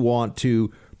going to want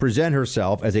to present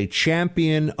herself as a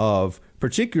champion of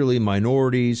particularly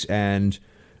minorities and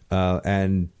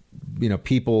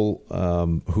people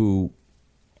who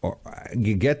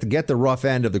get the rough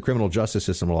end of the criminal justice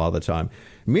system a lot of the time.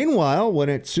 Meanwhile, when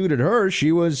it suited her,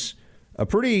 she was a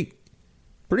pretty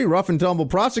rough and tumble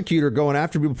prosecutor, going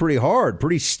after people pretty hard,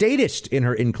 pretty statist in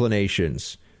her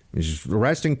inclinations. She's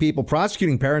arresting people,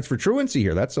 prosecuting parents for truancy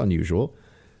here. That's unusual.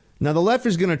 Now, the left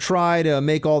is going to try to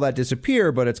make all that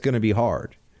disappear, but it's going to be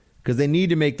hard because they need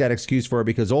to make that excuse for her,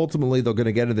 because ultimately they're going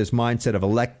to get into this mindset of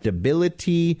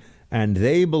electability, and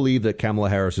they believe that Kamala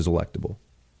Harris is electable.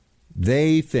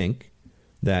 They think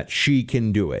that she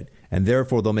can do it, and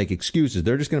therefore they'll make excuses.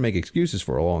 They're just going to make excuses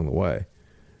for her along the way.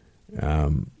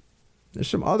 There's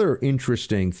some other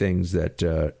interesting things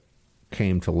that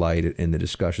came to light in the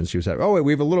discussion she was having. Oh, wait,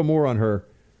 we have a little more on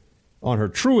her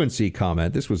truancy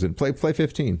comment. This was in play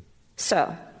 15.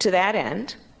 So, to that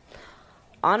end,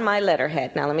 on my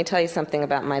letterhead, now let me tell you something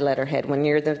about my letterhead. When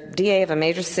you're the DA of a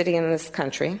major city in this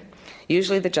country,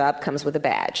 usually the job comes with a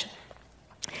badge.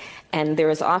 And there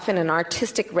is often an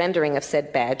artistic rendering of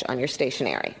said badge on your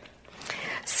stationery.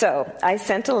 So I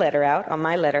sent a letter out on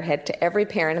my letterhead to every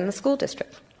parent in the school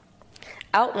district,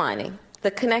 outlining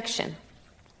the connection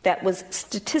that was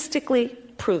statistically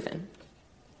proven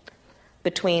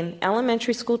between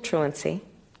elementary school truancy,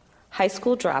 high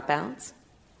school dropouts,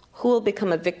 who will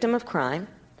become a victim of crime,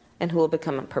 and who will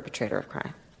become a perpetrator of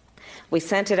crime. We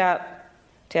sent it out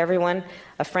to everyone.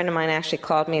 A friend of mine actually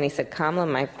called me and he said, Kamala,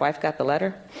 my wife got the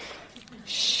letter.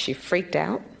 She freaked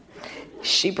out.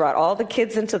 She brought all the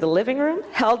kids into the living room,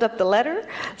 held up the letter,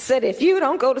 said, if you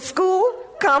don't go to school,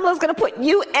 Kamala's going to put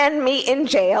you and me in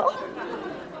jail.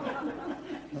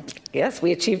 Yes,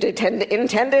 we achieved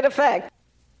intended effect.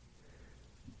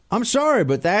 I'm sorry,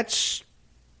 but that's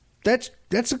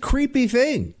a creepy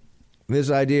thing. This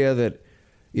idea that,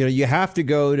 you have to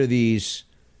go to these.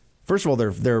 First of all,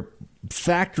 they're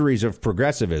factories of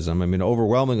progressivism. I mean,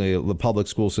 overwhelmingly, the public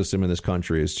school system in this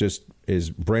country is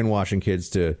brainwashing kids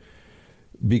to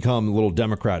become little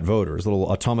Democrat voters, little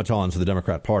automatons of the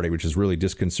Democrat Party, which is really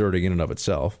disconcerting in and of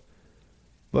itself.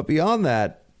 But beyond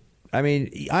that, I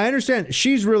mean, I understand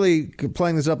she's really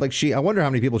playing this up like I wonder how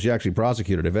many people she actually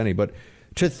prosecuted, if any, but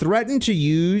to threaten to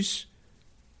use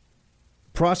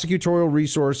prosecutorial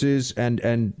resources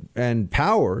and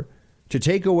power to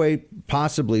take away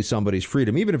possibly somebody's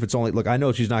freedom, even if it's only, look, I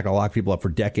know she's not going to lock people up for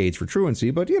decades for truancy,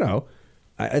 but,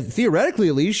 theoretically,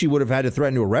 at least she would have had to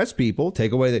threaten to arrest people,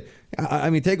 take away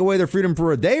their freedom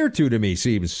for a day or two, to me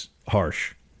seems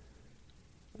harsh.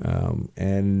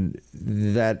 And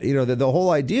that, the whole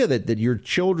idea that your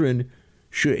children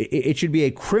should be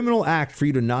a criminal act for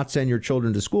you to not send your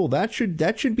children to school. That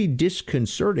should be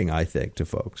disconcerting, I think, to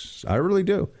folks. I really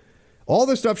do. All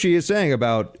the stuff she is saying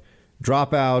about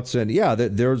dropouts and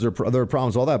there are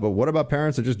problems, all that. But what about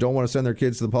parents that just don't want to send their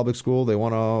kids to the public school? They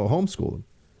want to homeschool them.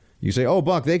 You say, oh,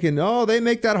 Buck, they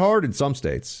make that hard in some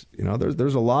states.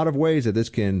 There's a lot of ways that this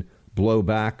can blow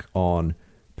back on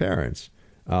parents.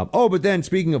 But then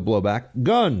speaking of blowback,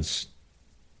 guns.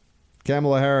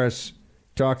 Kamala Harris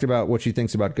talked about what she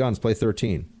thinks about guns. Play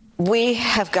 13. We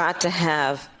have got to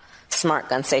have smart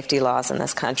gun safety laws in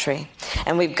this country,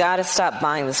 and we've got to stop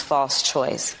buying this false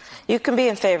choice. You can be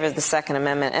in favor of the Second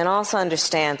Amendment and also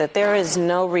understand that there is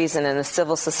no reason in a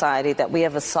civil society that we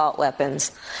have assault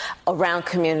weapons around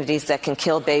communities that can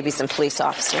kill babies and police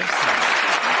officers.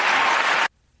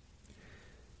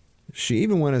 She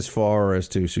even went as far as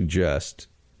to suggest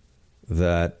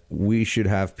that we should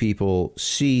have people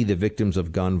see the victims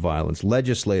of gun violence.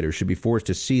 Legislators should be forced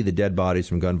to see the dead bodies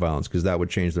from gun violence because that would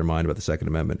change their mind about the Second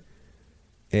Amendment.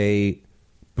 A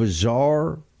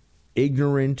bizarre,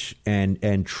 ignorant,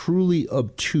 and truly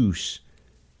obtuse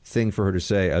thing for her to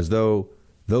say, as though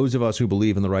those of us who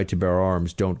believe in the right to bear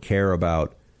arms don't care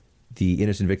about the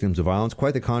innocent victims of violence.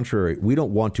 Quite the contrary. We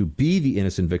don't want to be the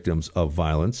innocent victims of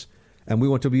violence, and we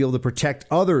want to be able to protect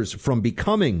others from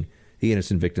becoming the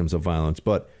innocent victims of violence.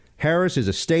 But Harris is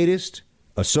a statist,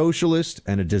 a socialist,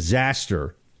 and a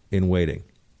disaster in waiting.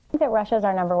 I think that Russia is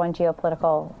our number one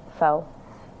geopolitical foe.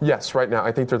 Yes, right now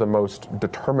I think they're the most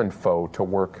determined foe to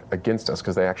work against us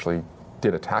because they actually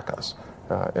did attack us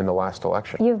in the last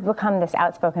election. You've become this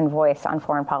outspoken voice on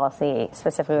foreign policy,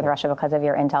 specifically with Russia because of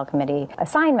your Intel Committee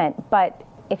assignment. But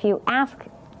if you ask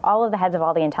all of the heads of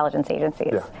all the intelligence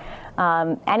agencies,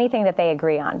 anything that they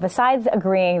agree on, besides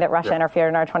agreeing that Russia interfered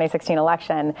in our 2016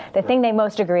 election, the thing they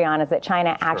most agree on is that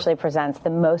China actually presents the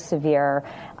most severe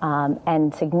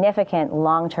and significant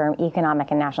long-term economic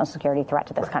and national security threat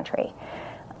to this country.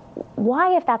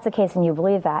 Why, if that's the case and you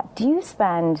believe that, do you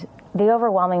spend the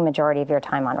overwhelming majority of your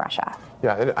time on Russia?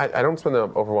 Yeah, I don't spend the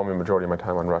overwhelming majority of my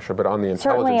time on Russia, but on the intelligence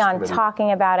certainly on committee,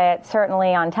 talking about it,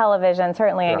 certainly on television,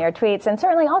 certainly in your tweets, and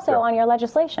certainly also on your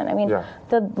legislation. I mean,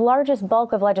 the largest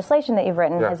bulk of legislation that you've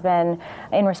written has been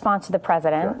in response to the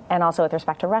president and also with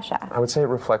respect to Russia. I would say it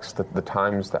reflects the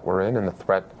times that we're in and the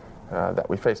threat that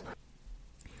we face.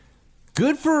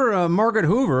 Good for Margaret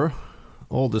Hoover,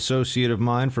 old associate of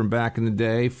mine from back in the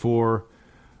day, for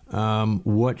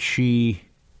what she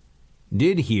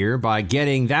did here by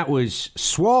getting, that was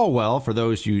Swalwell, for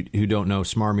those who don't know,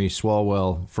 Smarmy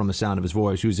Swalwell from the sound of his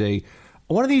voice, who's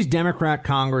one of these Democrat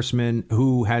congressmen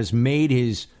who has made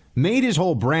his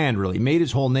whole brand, really, made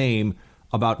his whole name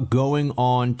about going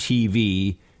on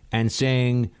TV and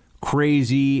saying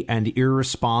crazy and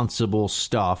irresponsible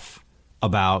stuff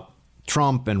about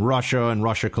Trump and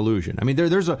Russia collusion. I mean,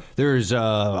 there's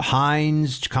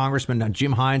Hines, Congressman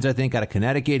Jim Hines, I think, out of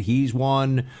Connecticut. He's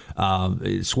one.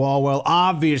 Swalwell,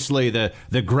 obviously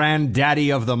the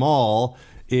granddaddy of them all,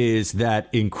 is that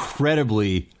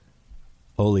incredibly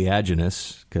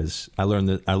oleaginous, because I learned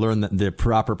the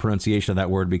proper pronunciation of that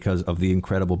word because of the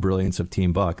incredible brilliance of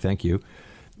Team Buck. Thank you.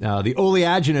 The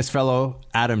oleaginous fellow,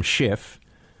 Adam Schiff.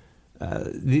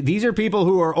 These are people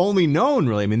who are only known,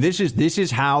 really. I mean, this is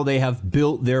how they have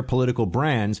built their political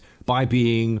brands, by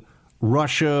being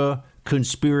Russia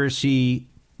conspiracy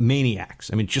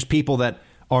maniacs. I mean, just people that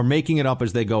are making it up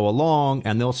as they go along,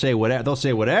 and they'll say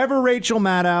whatever Rachel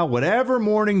Maddow, whatever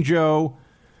Morning Joe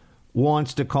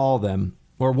wants to call them,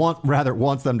 or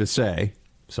wants them to say.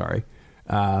 Sorry,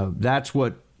 that's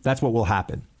what will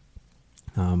happen.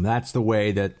 That's the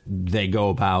way that they go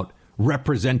about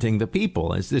representing the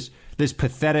people. It's this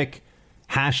pathetic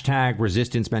hashtag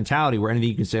resistance mentality where anything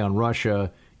you can say on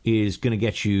Russia is going to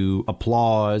get you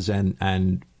applause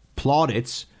and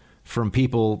plaudits from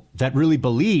people that really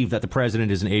believe that the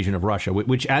president is an agent of Russia,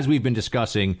 which, as we've been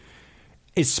discussing,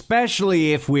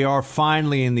 especially if we are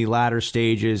finally in the latter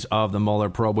stages of the Mueller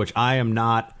probe, which I am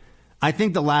not. I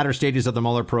think the latter stages of the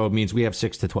Mueller probe means we have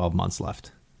 6 to 12 months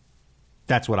left.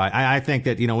 That's what I think,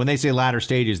 that, when they say latter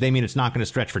stages, they mean it's not going to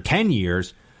stretch for 10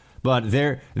 years, but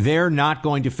they're not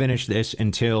going to finish this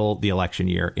until the election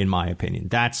year, in my opinion.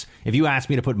 That's, if you ask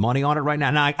me to put money on it right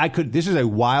now, I could, this is a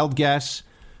wild guess.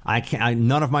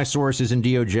 None of my sources in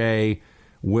DOJ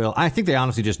will, I think they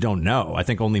honestly just don't know. I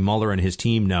think only Mueller and his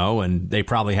team know, and they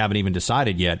probably haven't even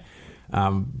decided yet.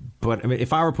 But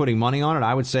if I were putting money on it,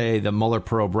 I would say the Mueller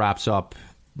probe wraps up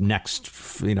next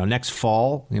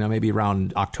fall, maybe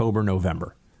around October,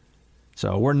 November.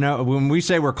 So when we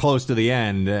say we're close to the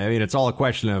end, I mean, it's all a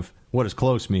question of what does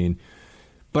close mean.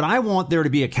 But I want there to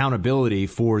be accountability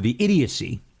for the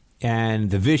idiocy and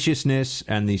the viciousness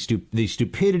and the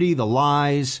stupidity, the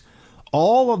lies,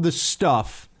 all of the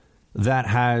stuff that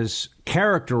has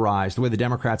characterized the way the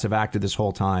Democrats have acted this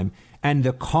whole time, and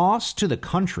the cost to the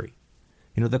country,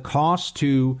 the cost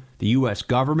to the U.S.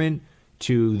 government,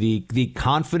 to the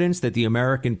confidence that the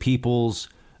American people's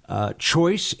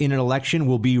choice in an election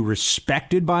will be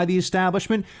respected by the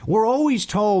establishment. We're always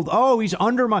told,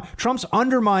 Trump's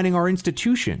undermining our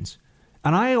institutions.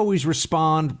 And I always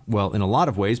respond, well, in a lot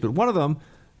of ways, but one of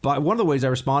the ways I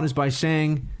respond is by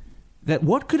saying that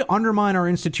what could undermine our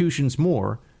institutions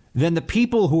more than the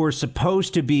people who are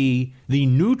supposed to be the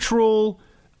neutral,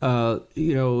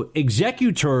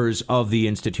 executors of the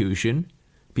institution,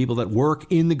 people that work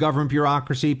in the government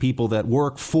bureaucracy, people that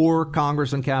work for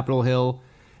Congress on Capitol Hill.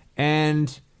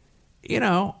 And,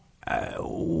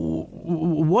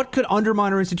 what could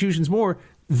undermine our institutions more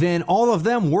than all of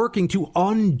them working to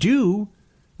undo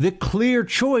the clear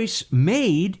choice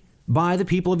made by the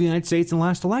people of the United States in the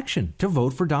last election to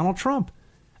vote for Donald Trump?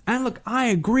 And look, I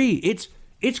agree.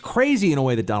 It's crazy in a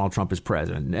way that Donald Trump is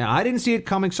president. Now, I didn't see it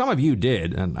coming. Some of you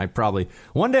did. And I probably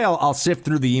one day I'll sift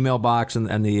through the email box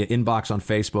and the inbox on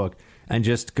Facebook and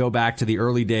just go back to the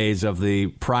early days of the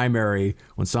primary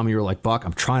when some of you were like, Buck,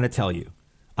 I'm trying to tell you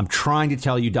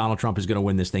Donald Trump is going to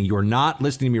win this thing. You're not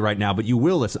listening to me right now, but you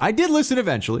will listen. I did listen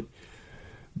eventually.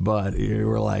 But you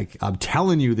were like, I'm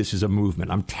telling you this is a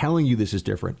movement. I'm telling you this is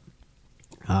different.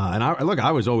 And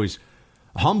I was always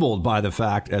humbled by the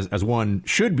fact, as one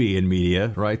should be in media,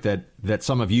 right, that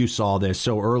some of you saw this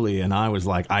so early, and I was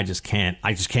like, I just can't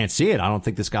see it. I don't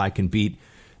think this guy can beat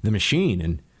the machine.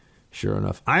 And sure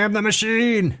enough, I am the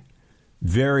machine.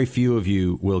 Very few of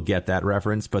you will get that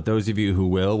reference, but those of you who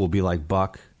will be like,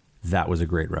 Buck, that was a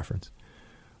great reference.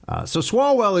 So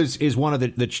Swalwell is one of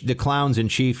the clowns in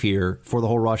chief here for the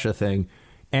whole Russia thing.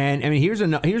 And I mean, here's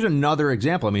another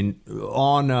example. I mean,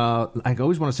 on I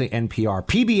always want to say NPR,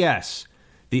 PBS,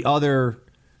 the other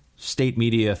state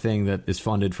media thing that is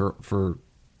funded for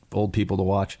old people to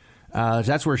watch.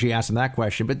 That's where she asked him that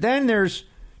question. But then there's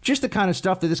just the kind of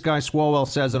stuff that this guy Swalwell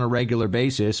says on a regular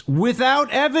basis without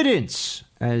evidence,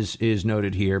 as is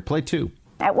noted here. Play 2.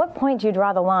 At what point do you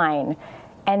draw the line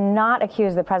and not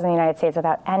accuse the President of the United States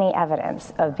without any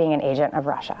evidence of being an agent of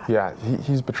Russia? Yeah,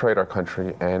 he's betrayed our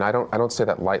country, and I don't say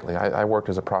that lightly. I worked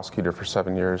as a prosecutor for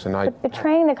 7 years, and But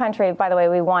betraying the country, by the way,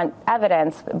 we want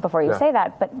evidence before you say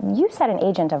that, but you said an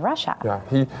agent of Russia.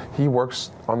 Yeah, he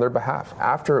works on their behalf.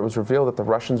 After it was revealed that the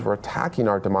Russians were attacking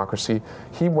our democracy,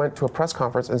 he went to a press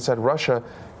conference and said, Russia,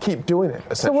 keep doing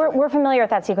it. So we're familiar with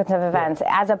that sequence of events.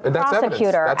 As a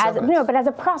prosecutor, but as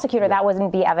a prosecutor, that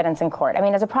wouldn't be evidence in court. I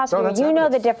mean, as a prosecutor, you know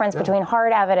the difference between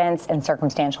hard evidence and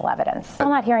circumstantial evidence. I'm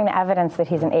not hearing the evidence that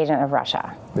he's an agent of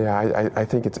Russia. Yeah, I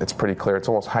think it's pretty clear. It's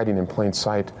almost hiding in plain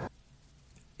sight.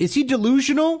 Is he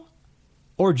delusional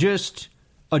or just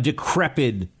a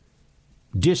decrepit,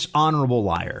 dishonorable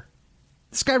liar?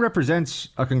 This guy represents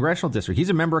a congressional district. He's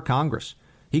a member of Congress.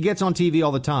 He gets on TV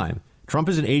all the time. Trump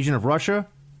is an agent of Russia?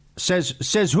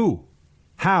 Says who?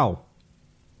 How?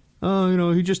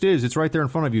 Oh, he just is. It's right there in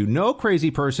front of you. No,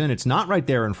 crazy person. It's not right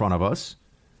there in front of us.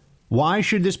 Why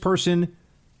should this person,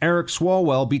 Eric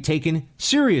Swalwell, be taken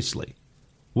seriously?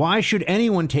 Why should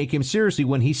anyone take him seriously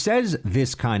when he says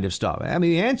this kind of stuff? I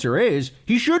mean, the answer is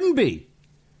he shouldn't be.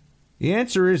 The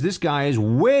answer is this guy is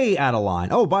way out of line.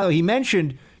 Oh, by the way, he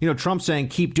mentioned, Trump saying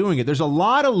keep doing it. There's a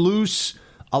lot of loose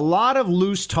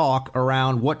talk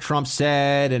around what Trump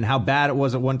said and how bad it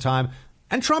was at one time.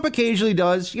 And Trump occasionally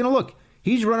does. Look,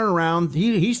 he's running around.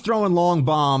 He's throwing long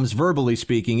bombs, verbally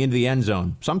speaking, into the end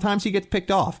zone. Sometimes he gets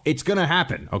picked off. It's going to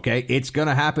happen, okay? It's going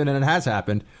to happen, and it has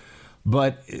happened.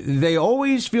 But they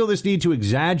always feel this need to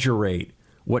exaggerate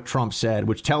what Trump said,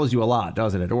 which tells you a lot,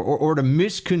 doesn't it? Or to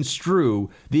misconstrue.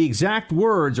 The exact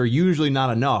words are usually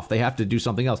not enough. They have to do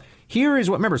something else. Here is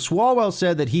what, remember, Swalwell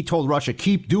said that he told Russia,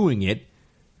 keep doing it.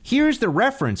 Here's the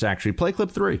reference, actually. Play clip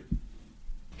 3.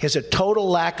 He has a total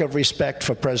lack of respect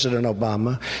for President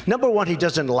Obama. Number one, he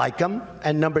doesn't like him.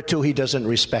 And number two, he doesn't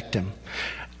respect him.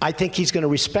 I think he's going to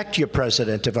respect your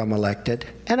president if I'm elected.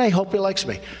 And I hope he likes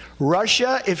me.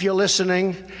 Russia, if you're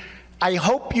listening, I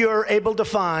hope you're able to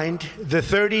find the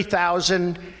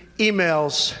 30,000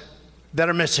 emails that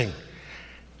are missing.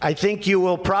 I think you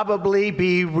will probably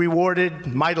be rewarded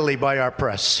mightily by our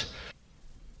press.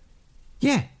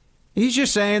 Yeah. He's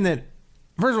just saying that,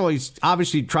 first of all, he's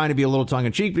obviously trying to be a little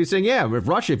tongue-in-cheek, but he's saying, yeah, with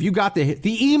Russia, if you got the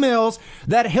emails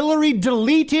that Hillary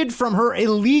deleted from her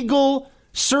illegal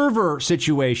server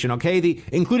situation, okay,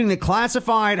 including the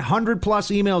classified 100-plus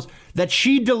emails that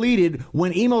she deleted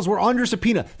when emails were under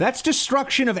subpoena, that's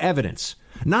destruction of evidence.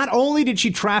 Not only did she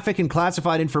traffic in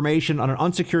classified information on an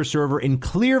unsecure server in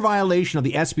clear violation of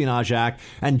the Espionage Act,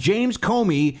 and James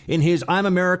Comey, in his I'm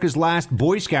America's Last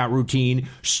Boy Scout routine,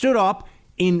 stood up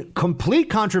in complete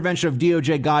contravention of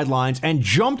DOJ guidelines and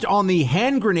jumped on the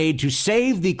hand grenade to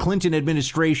save the Clinton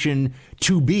administration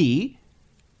to be.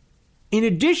 In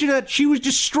addition to that, she was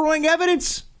destroying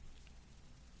evidence.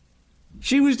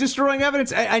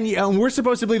 And we're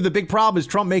supposed to believe the big problem is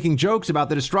Trump making jokes about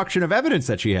the destruction of evidence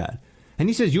that she had. And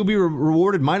he says, you'll be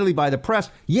rewarded mightily by the press.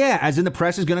 Yeah, as in the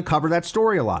press is going to cover that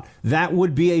story a lot. That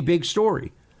would be a big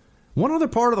story. One other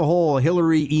part of the whole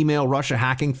Hillary email Russia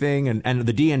hacking thing and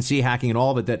the DNC hacking and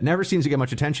all of it that never seems to get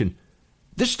much attention.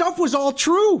 This stuff was all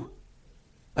true.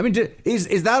 I mean,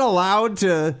 is that allowed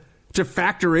to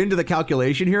factor into the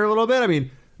calculation here a little bit? I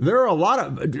mean, there are a lot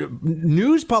of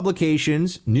news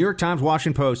publications, New York Times,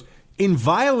 Washington Post, in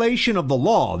violation of the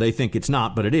law, they think it's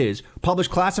not, but it is, publish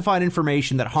classified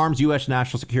information that harms U.S.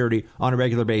 national security on a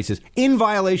regular basis in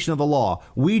violation of the law.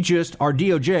 Our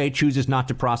DOJ chooses not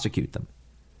to prosecute them.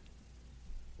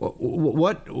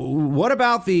 What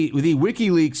about the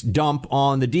WikiLeaks dump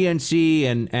on the DNC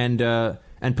and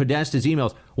Podesta's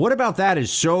emails? What about that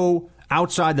is so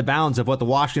outside the bounds of what the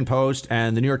Washington Post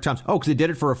and the New York Times? Oh, because they did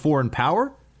it for a foreign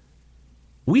power?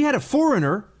 We had a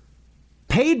foreigner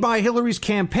paid by Hillary's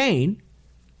campaign,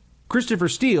 Christopher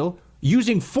Steele,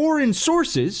 using foreign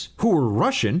sources who were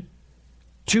Russian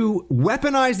to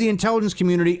weaponize the intelligence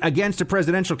community against a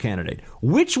presidential candidate.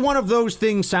 Which one of those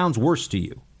things sounds worse to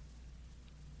you?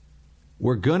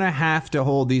 We're going to have to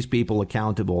hold these people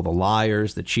accountable, the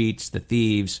liars, the cheats, the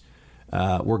thieves.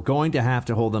 We're going to have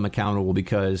to hold them accountable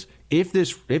because if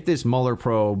this Mueller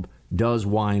probe does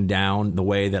wind down the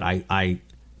way that I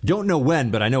don't know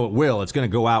when, but I know it will, it's going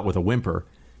to go out with a whimper.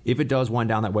 If it does wind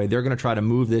down that way, they're going to try to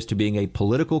move this to being a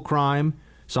political crime,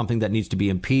 something that needs to be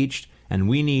impeached. And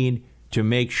we need to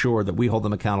make sure that we hold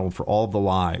them accountable for all the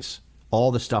lies,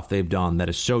 all the stuff they've done that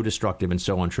is so destructive and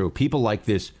so untrue. People like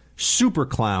this super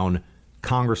clown,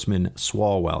 Congressman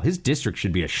Swalwell. His district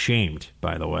should be ashamed,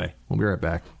 by the way. We'll be right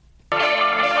back.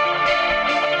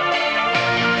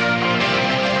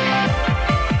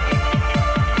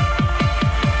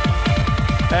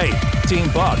 Hey,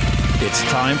 Team Buck, it's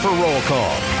time for roll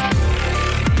call.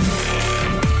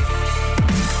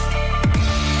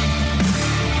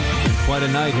 Quite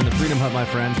a night in the Freedom Hut, my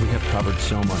friends. We have covered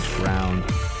so much ground.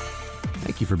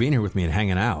 Thank you for being here with me and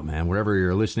hanging out, man. Wherever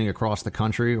you're listening across the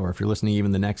country, or if you're listening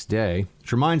even the next day.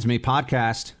 Which reminds me,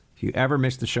 podcast, if you ever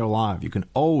miss the show live, you can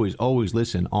always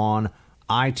listen on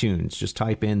iTunes. Just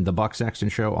type in The Buck Sexton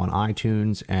Show on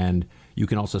iTunes, and you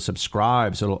can also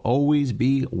subscribe, so it'll always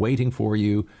be waiting for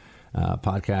you.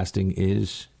 Podcasting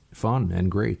is fun and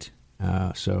great,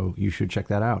 so you should check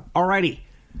that out. Alrighty,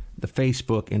 the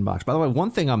Facebook inbox. By the way,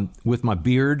 one thing with my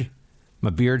beard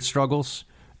struggles.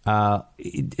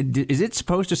 Is it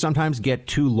supposed to sometimes get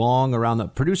too long around the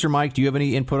producer Mike? Do you have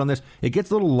any input on this? It gets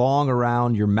a little long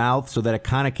around your mouth so that it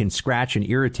kind of can scratch and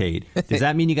irritate. Does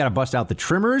that mean you got to bust out the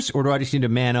trimmers, or do I just need to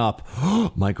man up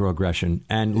microaggression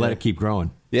and let it keep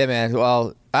growing? Yeah, man.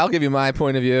 Well, I'll give you my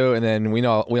point of view, and then we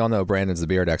all know Brandon's the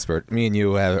beard expert. Me and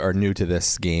you are new to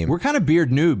this game. We're kind of beard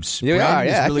noobs. You are,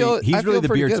 yeah. He's really the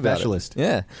beard specialist.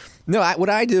 Yeah. No, what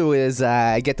I do is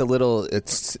I get the little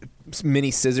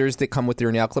mini scissors that come with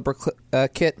your nail clipper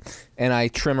kit, and I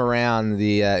trim around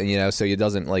the so it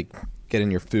doesn't like get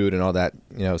in your food and all that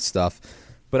stuff.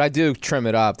 But I do trim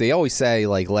it up. They always say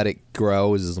like let it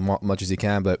grow as much as you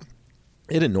can, but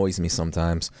it annoys me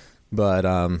sometimes. But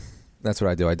that's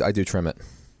what I do. I do trim it.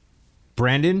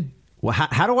 Brandon, well,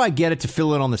 how do I get it to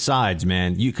fill in on the sides,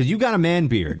 man? Because you got a man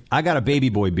beard. I got a baby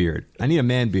boy beard. I need a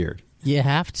man beard. You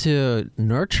have to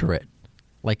nurture it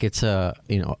like it's a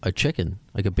chicken,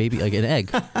 like a baby, like an egg.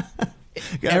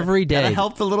 Every day. Gotta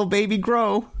help the little baby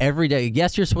grow. Every day.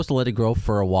 Yes, you're supposed to let it grow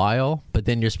for a while, but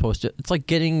then you're supposed to. It's like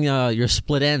getting your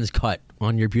split ends cut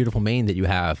on your beautiful mane that you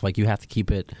have. Like you have to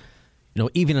keep it,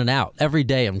 even it out. Every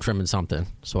day I'm trimming something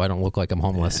so I don't look like I'm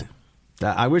homeless. Yeah.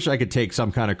 I wish I could take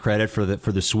some kind of credit for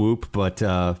the swoop, but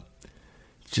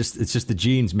it's just the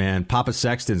genes, man. Papa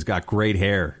Sexton's got great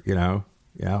hair,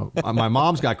 my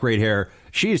mom's got great hair.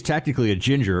 She is technically a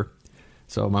ginger,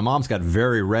 so my mom's got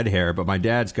very red hair, but my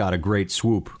dad's got a great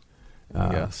swoop.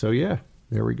 So, yeah,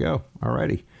 there we go. All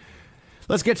righty.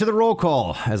 Let's get to the roll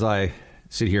call as I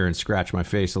sit here and scratch my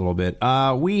face a little bit.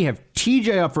 We have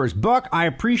TJ up first. Buck, I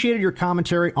appreciated your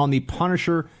commentary on the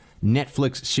Punisher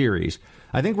Netflix series.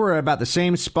 I think we're at about the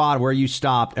same spot where you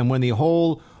stopped, and when the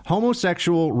whole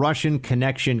homosexual Russian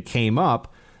connection came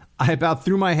up, I about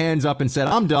threw my hands up and said,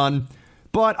 I'm done.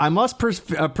 But I must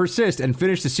persist and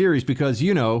finish the series because,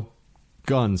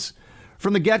 guns.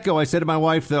 From the get-go, I said to my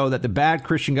wife, though, that the bad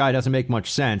Christian guy doesn't make much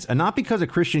sense. And not because a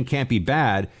Christian can't be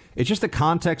bad. It's just the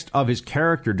context of his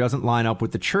character doesn't line up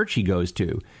with the church he goes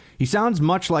to. He sounds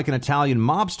much like an Italian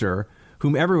mobster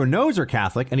whom everyone knows are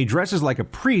Catholic, and he dresses like a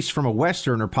priest from a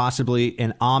Western or possibly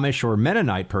an Amish or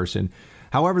Mennonite person.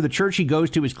 However, the church he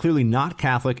goes to is clearly not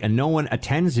Catholic, and no one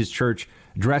attends his church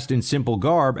dressed in simple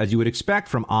garb, as you would expect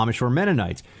from Amish or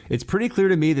Mennonites. It's pretty clear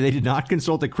to me that they did not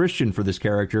consult a Christian for this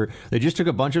character. They just took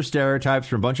a bunch of stereotypes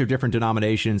from a bunch of different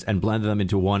denominations and blended them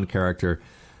into one character.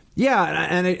 Yeah,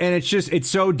 and it's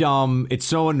so dumb. It's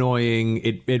so annoying.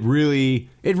 It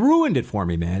ruined it for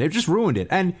me, man. It just ruined it.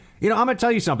 And, I'm going to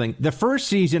tell you something. The first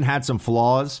season had some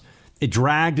flaws. It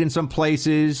dragged in some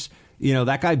places.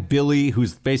 That guy Billy,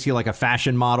 who's basically like a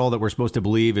fashion model that we're supposed to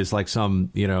believe is like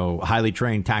some, highly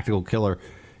trained tactical killer.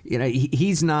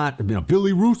 He's not,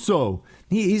 Billy Russo.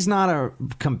 He's not a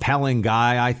compelling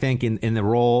guy, I think, in the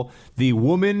role. The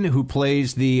woman who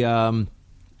plays the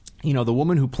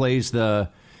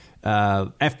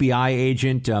FBI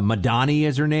agent, Madani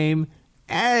is her name.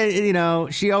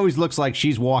 She always looks like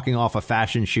she's walking off a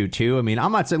fashion shoot too. I mean,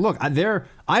 I'm not saying, look,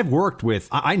 I've worked with,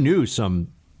 I knew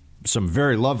some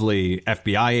very lovely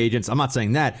FBI agents. I'm not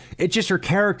saying that. It's just her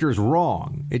character is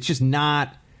wrong. It's just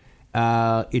not.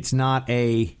 It's not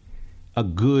a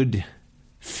good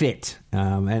fit.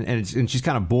 And she's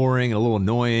kind of boring and a little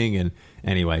annoying. And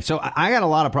anyway, so I got a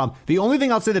lot of problems. The only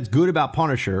thing I'll say that's good about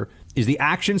Punisher is the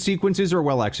action sequences are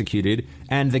well executed.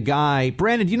 And the guy,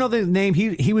 Brandon, do you know the name?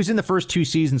 He was in the first 2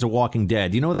 seasons of Walking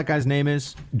Dead. Do you know what that guy's name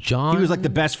is? John. He was like the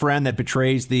best friend that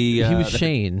betrays the... he was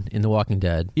Shane in The Walking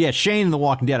Dead. Yeah, Shane in The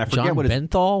Walking Dead. I forget John what his...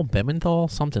 Bemmenthal?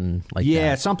 Something like that.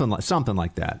 Yeah, something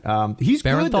like that. He's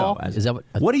good, though. Is that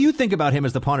what do you think about him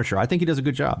as the Punisher? I think he does a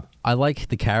good job. I like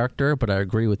the character, but I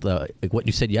agree with what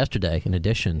you said yesterday. In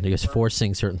addition, he was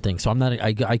forcing certain things. So I'm not...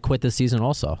 I quit this season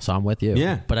also, so I'm with you.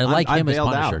 Yeah. But I like him as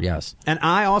Punisher, out. yes. And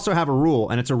I also have a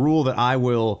rule, and it's a rule that I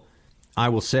will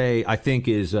say I think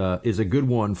is a good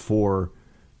one for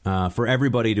for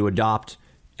everybody to adopt.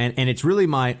 And it's really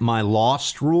my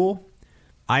Lost rule.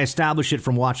 I established it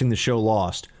from watching the show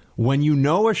Lost. When you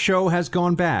know a show has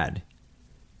gone bad,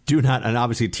 do not, and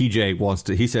obviously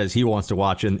TJ he says he wants to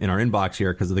watch in our inbox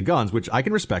here because of the guns, which I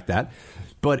can respect that.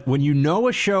 But when you know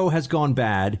a show has gone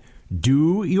bad,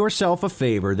 do yourself a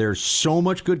favor. There's so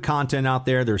much good content out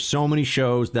there. There's so many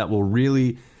shows that will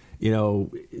really,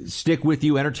 stick with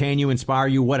you, entertain you, inspire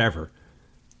you, whatever.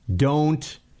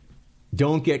 Don't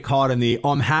get caught in the,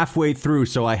 I'm halfway through,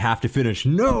 so I have to finish.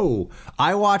 No,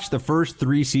 I watched the first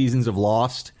 3 seasons of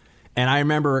Lost. And I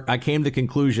remember I came to the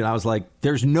conclusion, I was like,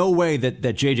 there's no way that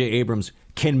J.J. Abrams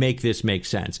can make this make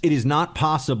sense. It is not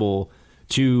possible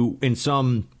to, in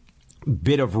some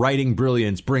bit of writing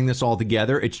brilliance, bring this all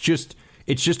together. It's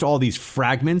just all these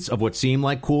fragments of what seem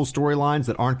like cool storylines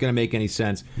that aren't going to make any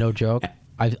sense. No joke.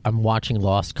 I'm watching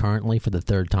Lost currently for the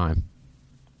 3rd time,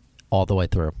 all the way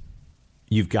through.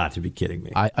 You've got to be kidding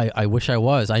me. I wish I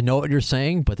was. I know what you're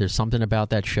saying, but there's something about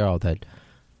that show that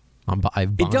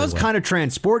it does kind of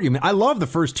transport you. I mean, I love the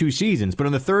first 2 seasons, but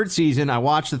in the 3rd season, I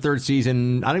watched the 3rd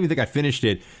season. I don't even think I finished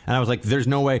it, and I was like, "There's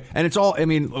no way." And it's all. I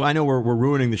mean, I know we're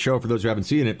ruining the show for those who haven't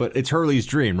seen it, but it's Hurley's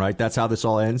dream, right? That's how this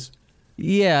all ends.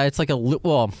 Yeah, it's like I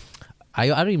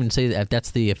don't even say that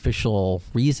that's the official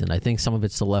reason. I think some of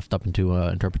it's still left up into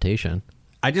interpretation.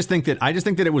 I just think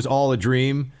that it was all a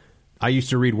dream. I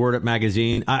used to read Word Up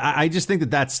magazine. I just think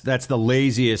that's the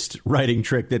laziest writing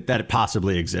trick that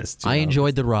possibly exists. I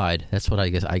enjoyed the ride. That's what I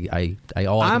guess I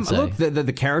can say. Look,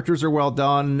 the characters are well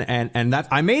done, and that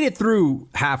I made it through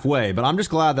halfway, but I'm just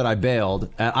glad that I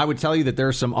bailed. I would tell you that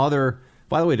there's some other.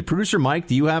 By the way, to producer Mike,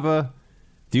 do you have a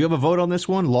vote on this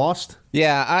one? Lost?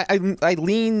 Yeah, I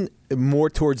lean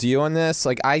more towards you on this.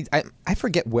 Like I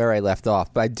forget where I left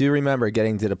off, but I do remember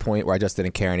getting to the point where I just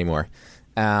didn't care anymore.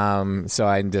 So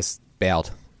I just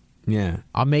bailed. Yeah,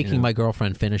 I'm making my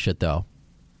girlfriend finish it though.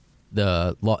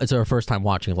 It's her first time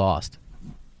watching Lost,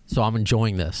 so I'm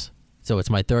enjoying this. So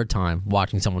it's my 3rd time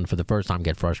watching someone for the first time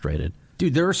get frustrated.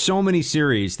 Dude, there are so many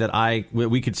series that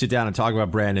we could sit down and talk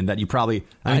about, Brandon, that you probably.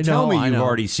 Tell me you've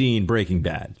already seen Breaking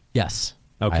Bad. Yes.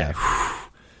 Okay.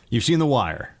 You've seen The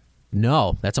Wire.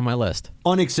 No, that's on my list.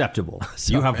 Unacceptable.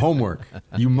 You have homework.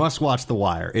 You must watch The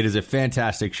Wire. It is a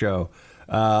fantastic show.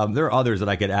 There are others that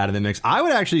I could add in the mix. I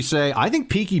would actually say I think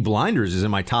Peaky Blinders is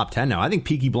in my top 10 now. I think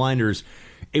Peaky Blinders,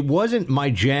 it wasn't my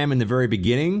jam in the very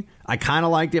beginning. I kind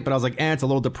of liked it, but I was like, it's a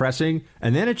little depressing.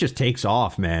 And then it just takes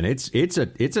off, man. It's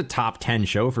a top 10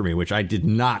 show for me, which I did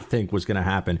not think was going to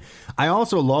happen. I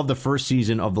also love the first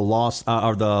season of the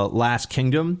Last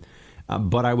Kingdom,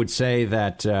 but I would say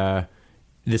that the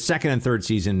 2nd and 3rd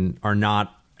season are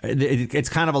not. It's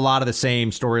kind of a lot of the same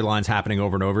storylines happening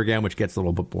over and over again, which gets a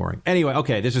little bit boring. Anyway,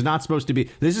 okay, this is supposed to be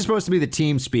the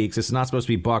team speaks. This is not supposed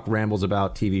to be Buck rambles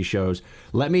about TV shows.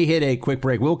 Let me hit a quick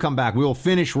break. We'll come back. We will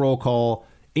finish roll call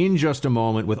in just a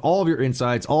moment with all of your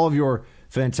insights, all of your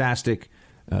fantastic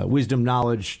wisdom,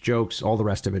 knowledge, jokes, all the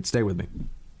rest of it. Stay with me.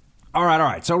 All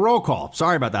right. So roll call.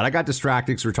 Sorry about that. I got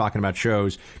distracted because we're talking about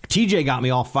shows. TJ got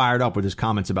me all fired up with his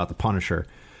comments about The Punisher.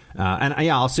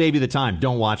 I'll save you the time.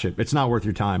 Don't watch it. It's not worth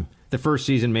your time. The first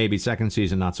season, maybe. 2nd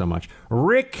season, not so much.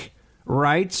 Rick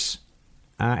writes,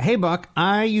 hey, Buck,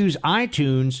 I use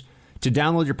iTunes to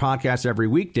download your podcast every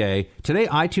weekday. Today,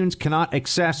 iTunes cannot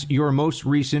access your most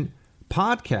recent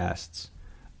podcasts.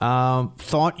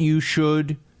 Thought you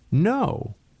should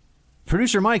know.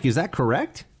 Producer Mike, is that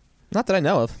correct? Not that I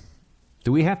know of.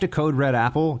 Do we have to code red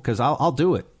Apple? Because I'll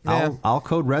do it. Yeah. I'll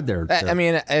code red there. I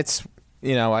mean, it's...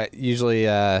 I usually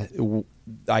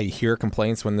I hear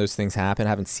complaints when those things happen. I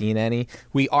haven't seen any.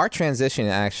 We are transitioning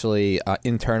actually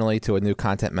internally to a new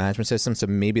content management system, so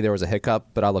maybe there was a hiccup,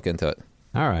 but I'll look into it.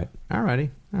 All right. All righty.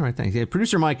 All right, thanks. Yeah,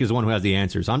 Producer Mike is the one who has the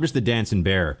answers. I'm just the dancing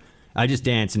bear. I just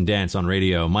dance and dance on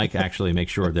radio. Mike actually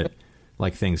makes sure that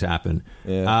things happen.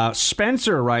 Yeah.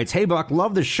 Spencer writes, hey, Buck,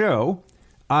 love the show.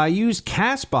 I use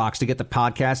CastBox to get the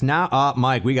podcast. Now,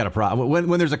 Mike, we got a problem.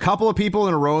 When there's a couple of people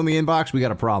in a row in the inbox, we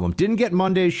got a problem. Didn't get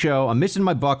Monday's show. I'm missing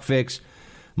my Buck fix.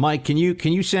 Mike, can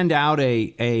you send out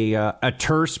a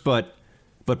terse but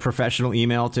professional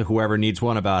email to whoever needs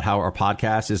one about how our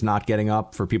podcast is not getting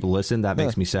up for people to listen? That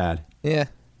makes me sad. Yeah,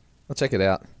 I'll check it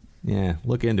out. Yeah,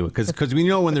 look into it because we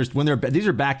know when these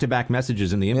are back-to-back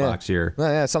messages in the inbox here.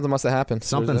 Well, yeah, something must have happened.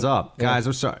 Something's up, guys.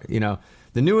 I'm sorry.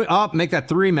 The new make that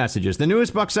 3 messages. The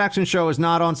newest Buck Saxon show is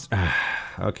not on.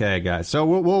 Okay, guys. So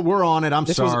we're on it. I'm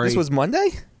sorry. This was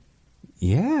Monday.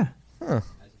 Yeah. Huh.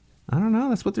 I don't know.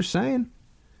 That's what they're saying.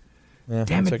 Yeah,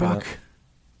 damn it, Buck.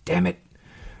 Damn it.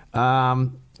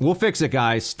 We'll fix it,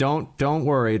 guys. Don't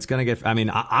worry. It's gonna get. I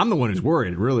mean, I'm the one who's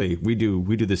worried. Really, we do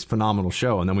this phenomenal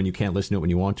show, and then when you can't listen to it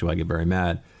when you want to, I get very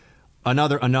mad.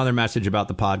 Another message about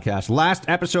the podcast. Last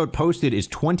episode posted is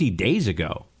 20 days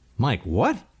ago. Mike,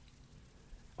 what?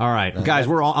 All right, guys.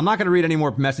 I'm not going to read any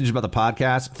more messages about the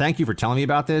podcast. Thank you for telling me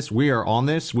about this. We are on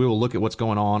this. We will look at what's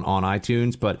going on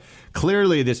iTunes, but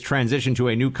clearly this transition to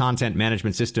a new content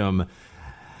management system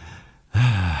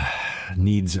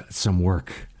needs some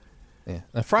work. Yeah.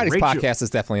 Now, Friday's podcast is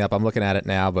definitely up. I'm looking at it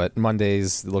now, but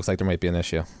Mondays, it looks like there might be an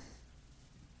issue.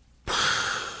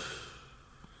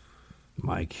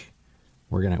 Mike,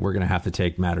 we're gonna have to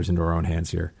take matters into our own hands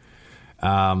here.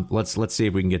 Let's see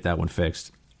if we can get that one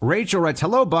fixed. Rachel writes,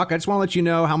 "Hello, Buck. I just want to let you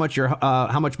know how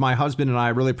much my husband and I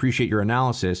really appreciate your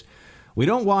analysis. We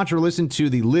don't watch or listen to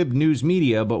the lib news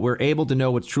media, but we're able to know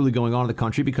what's truly going on in the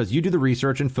country because you do the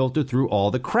research and filter through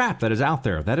all the crap that is out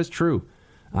there. That is true.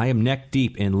 I am neck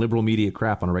deep in liberal media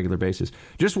crap on a regular basis.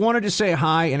 Just wanted to say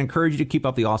hi and encourage you to keep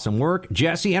up the awesome work.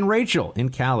 Jesse and Rachel in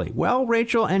Cali." Well,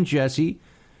 Rachel and Jesse,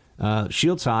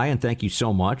 shields high, and thank you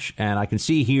so much. And I can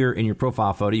see here in your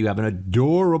profile photo you have an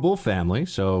adorable family,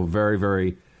 so very,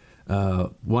 very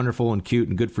wonderful and cute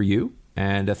and good for you.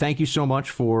 And thank you so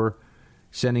much for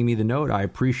sending me the note. I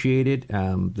appreciate it.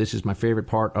 This is my favorite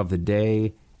part of the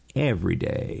day, every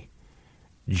day.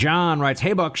 John writes,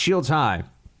 "Hey, Buck, shields high.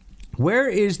 Where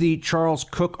is the Charles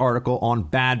Cook article on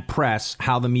bad press,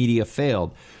 how the media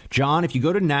failed?" John, if you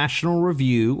go to National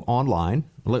Review online,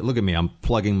 look at me, I'm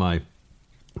plugging my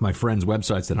friends'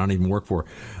 websites that I don't even work for.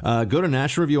 Go to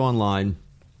National Review online.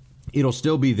 It'll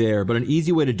still be there, but an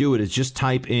easy way to do it is just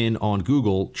type in on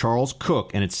Google Charles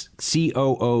Cook, and it's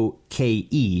Cooke,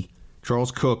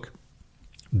 Charles Cook,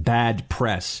 bad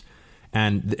press.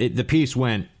 And the piece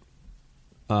went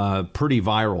pretty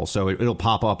viral, so it'll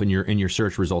pop up in your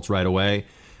search results right away.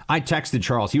 I texted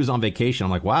Charles. He was on vacation.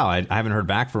 I'm like, wow, I haven't heard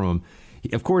back from him.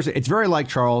 Of course, it's very like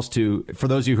Charles for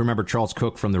those of you who remember Charles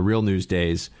Cook from the Real News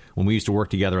days when we used to work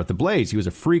together at the Blaze, he was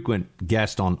a frequent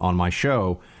guest on my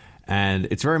show. And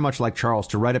it's very much like Charles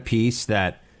to write a piece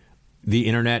that the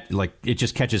internet, like, it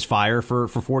just catches fire for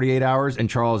 48 hours. And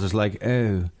Charles is like,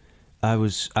 oh, I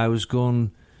was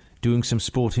doing some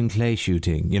sporting clay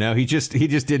shooting. You know, he just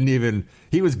didn't even,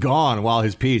 he was gone while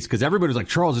his piece, because everybody was like,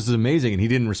 Charles, this is amazing. And he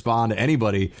didn't respond to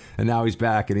anybody. And now he's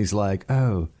back and he's like,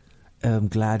 oh, I'm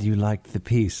glad you liked the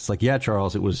piece. It's like, yeah,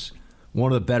 Charles, it was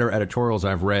one of the better editorials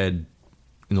I've read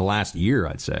in the last year,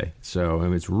 I'd say. So I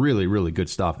mean, it's really, really good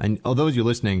stuff. And although you're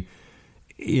listening,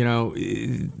 you know,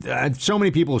 so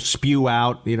many people spew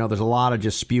out, you know, there's a lot of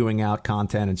just spewing out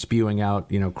content and spewing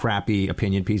out, you know, crappy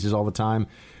opinion pieces all the time.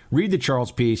 Read the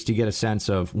Charles piece to get a sense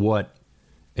of what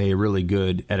a really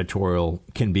good editorial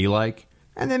can be like.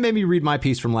 And then maybe read my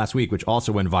piece from last week, which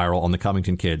also went viral on the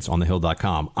Covington Kids on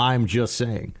thehill.com. I'm just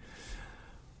saying.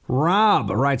 Rob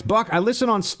writes, Buck, I listen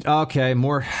on... Okay,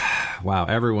 more... Wow,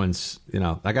 everyone's... You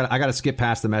know, I got to skip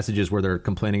past the messages where they're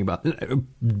complaining about...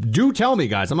 Do tell me,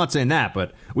 guys. I'm not saying that,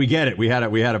 but we get it. We had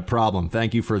a problem.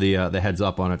 Thank you for the heads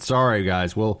up on it. Sorry,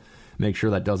 guys. We'll make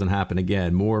sure that doesn't happen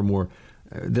again. More and more...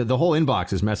 The whole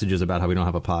inbox is messages about how we don't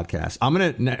have a podcast.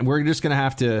 We're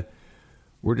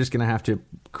just gonna have to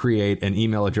create an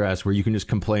email address where you can just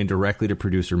complain directly to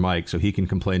producer Mike, so he can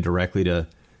complain directly to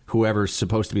whoever's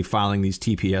supposed to be filing these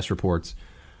TPS reports.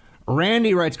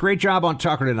 Randy writes, great job on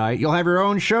Tucker tonight. You'll have your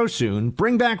own show soon.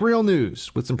 Bring back Real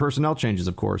News with some personnel changes,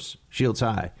 of course. Shields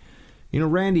high. You know,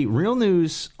 Randy, Real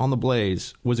News on the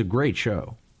Blaze was a great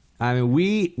show. I mean,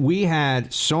 we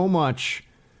had so much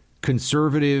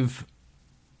conservative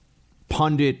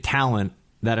pundit talent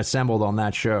that assembled on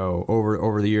that show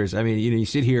over the years. I mean, you know, you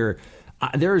sit here,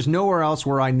 there is nowhere else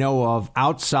where I know of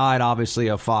outside, obviously,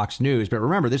 of Fox News. But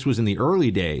remember, this was in the early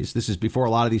days. This is before a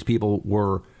lot of these people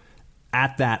were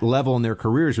at that level in their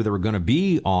careers where they were going to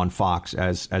be on Fox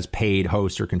as paid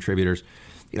hosts or contributors.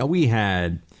 You know, we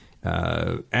had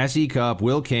S.E. Cupp,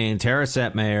 Will Cain, Tara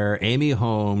Setmayer, Amy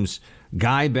Holmes,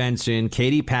 Guy Benson,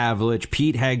 Katie Pavlich,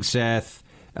 Pete Hegseth,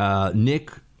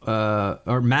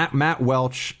 Matt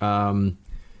Welch.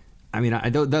 I mean,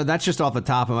 that's just off the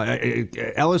top of my...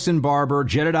 Ellison Barber,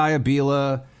 Jedediah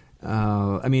Bila.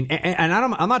 I mean, and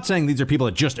I'm not saying these are people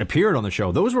that just appeared on the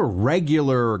show. Those were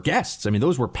regular guests. I mean,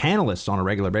 those were panelists on a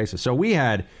regular basis. So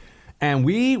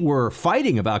we were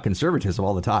fighting about conservatism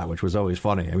all the time, which was always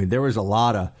funny. I mean, there was a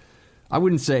lot of, I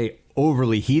wouldn't say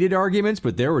overly heated arguments,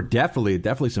 but there were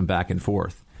definitely some back and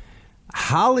forth.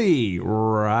 Holly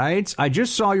writes, I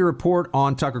just saw your report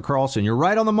on Tucker Carlson. You're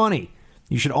right on the money.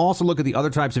 You should also look at the other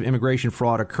types of immigration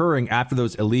fraud occurring after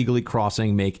those illegally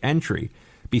crossing make entry.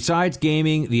 Besides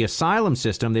gaming the asylum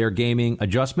system, they are gaming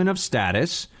adjustment of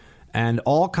status, and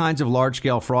all kinds of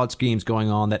large-scale fraud schemes going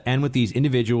on that end with these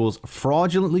individuals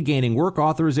fraudulently gaining work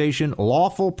authorization,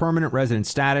 lawful permanent resident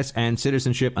status, and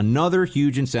citizenship. Another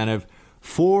huge incentive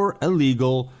for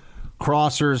illegal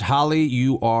crossers. Holly,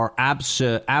 you are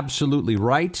absolutely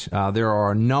right. There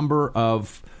are a number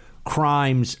of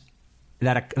crimes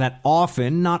that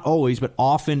often, not always, but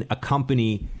often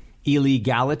accompany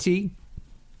illegality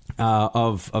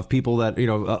of people that,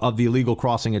 of the illegal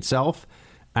crossing itself,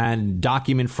 and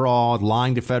document fraud,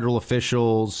 lying to federal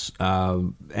officials,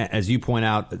 as you point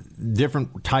out,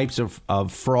 different types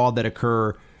of fraud that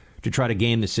occur to try to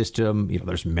game the system.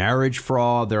 There's marriage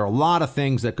fraud. There are a lot of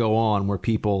things that go on where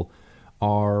people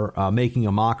are making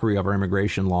a mockery of our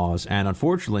immigration laws. And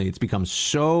unfortunately, it's become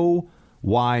so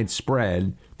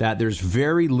widespread that there's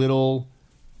very little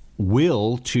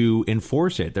will to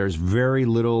enforce it. There's very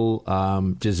little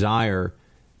desire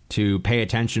to pay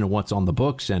attention to what's on the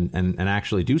books and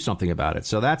actually do something about it.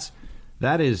 So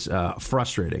that is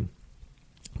frustrating.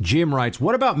 Jim writes,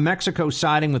 what about Mexico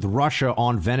siding with Russia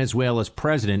on Venezuela's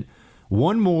president?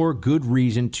 One more good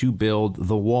reason to build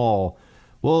the wall.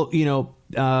 Well, Peña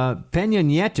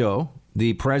Nieto,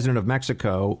 the president of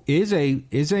Mexico, is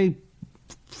a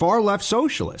far left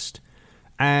socialist,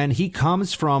 and he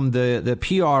comes from the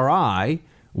PRI,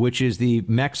 which is the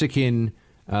Mexican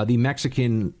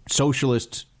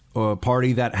Socialist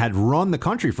Party that had run the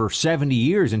country for 70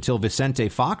 years until Vicente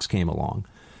Fox came along.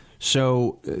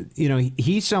 So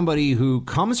he's somebody who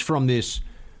comes from this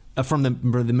from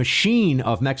the machine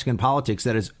of Mexican politics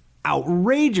that is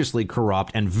outrageously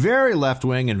corrupt and very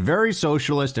left-wing and very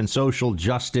socialist and social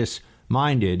justice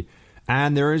minded.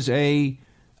 And there is a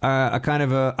kind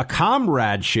of a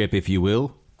comradeship, if you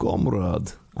will.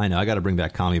 Comrade. I know, I got to bring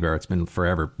back Commie Bear. It's been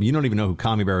forever. You don't even know who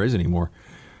Commie Bear is anymore.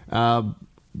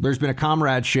 There's been a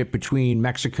comradeship between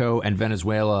Mexico and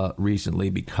Venezuela recently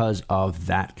because of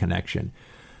that connection.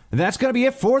 And that's going to be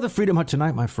it for the Freedom Hut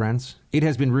tonight, my friends. It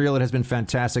has been real. It has been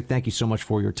fantastic. Thank you so much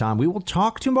for your time. We will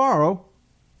talk tomorrow.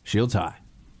 Shields high.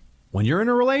 When you're in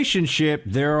a relationship,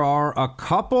 there are a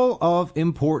couple of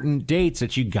important dates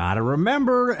that you got to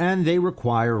remember, and they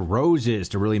require roses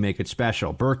to really make it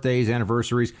special. Birthdays,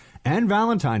 anniversaries, and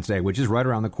Valentine's Day, which is right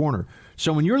around the corner.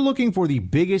 So when you're looking for the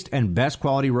biggest and best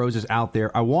quality roses out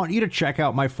there, I want you to check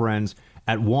out my friends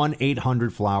at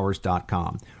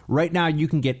 1-800-Flowers.com. Right now, you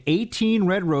can get 18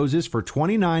 red roses for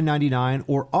 $29.99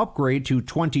 or upgrade to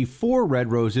 24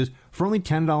 red roses for only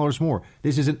 $10 more.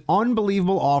 This is an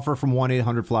unbelievable offer from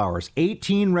 1-800-Flowers.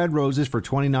 18 red roses for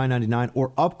 $29.99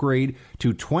 or upgrade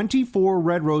to 24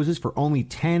 red roses for only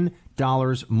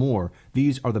 $10 more.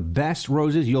 These are the best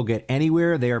roses you'll get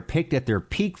anywhere. They are picked at their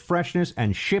peak freshness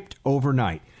and shipped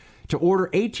overnight. To order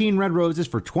 18 red roses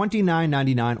for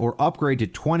 $29.99 or upgrade to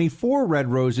 24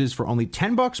 red roses for only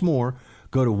 $10 more,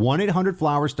 go to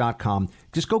 1-800-Flowers.com.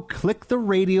 Just go click the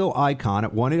radio icon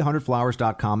at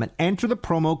 1-800-Flowers.com and enter the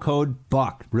promo code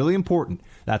BUCK. Really important.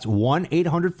 That's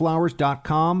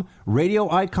 1-800-Flowers.com. Radio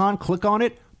icon, click on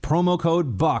it, promo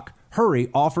code BUCK. Hurry,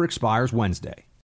 offer expires Wednesday.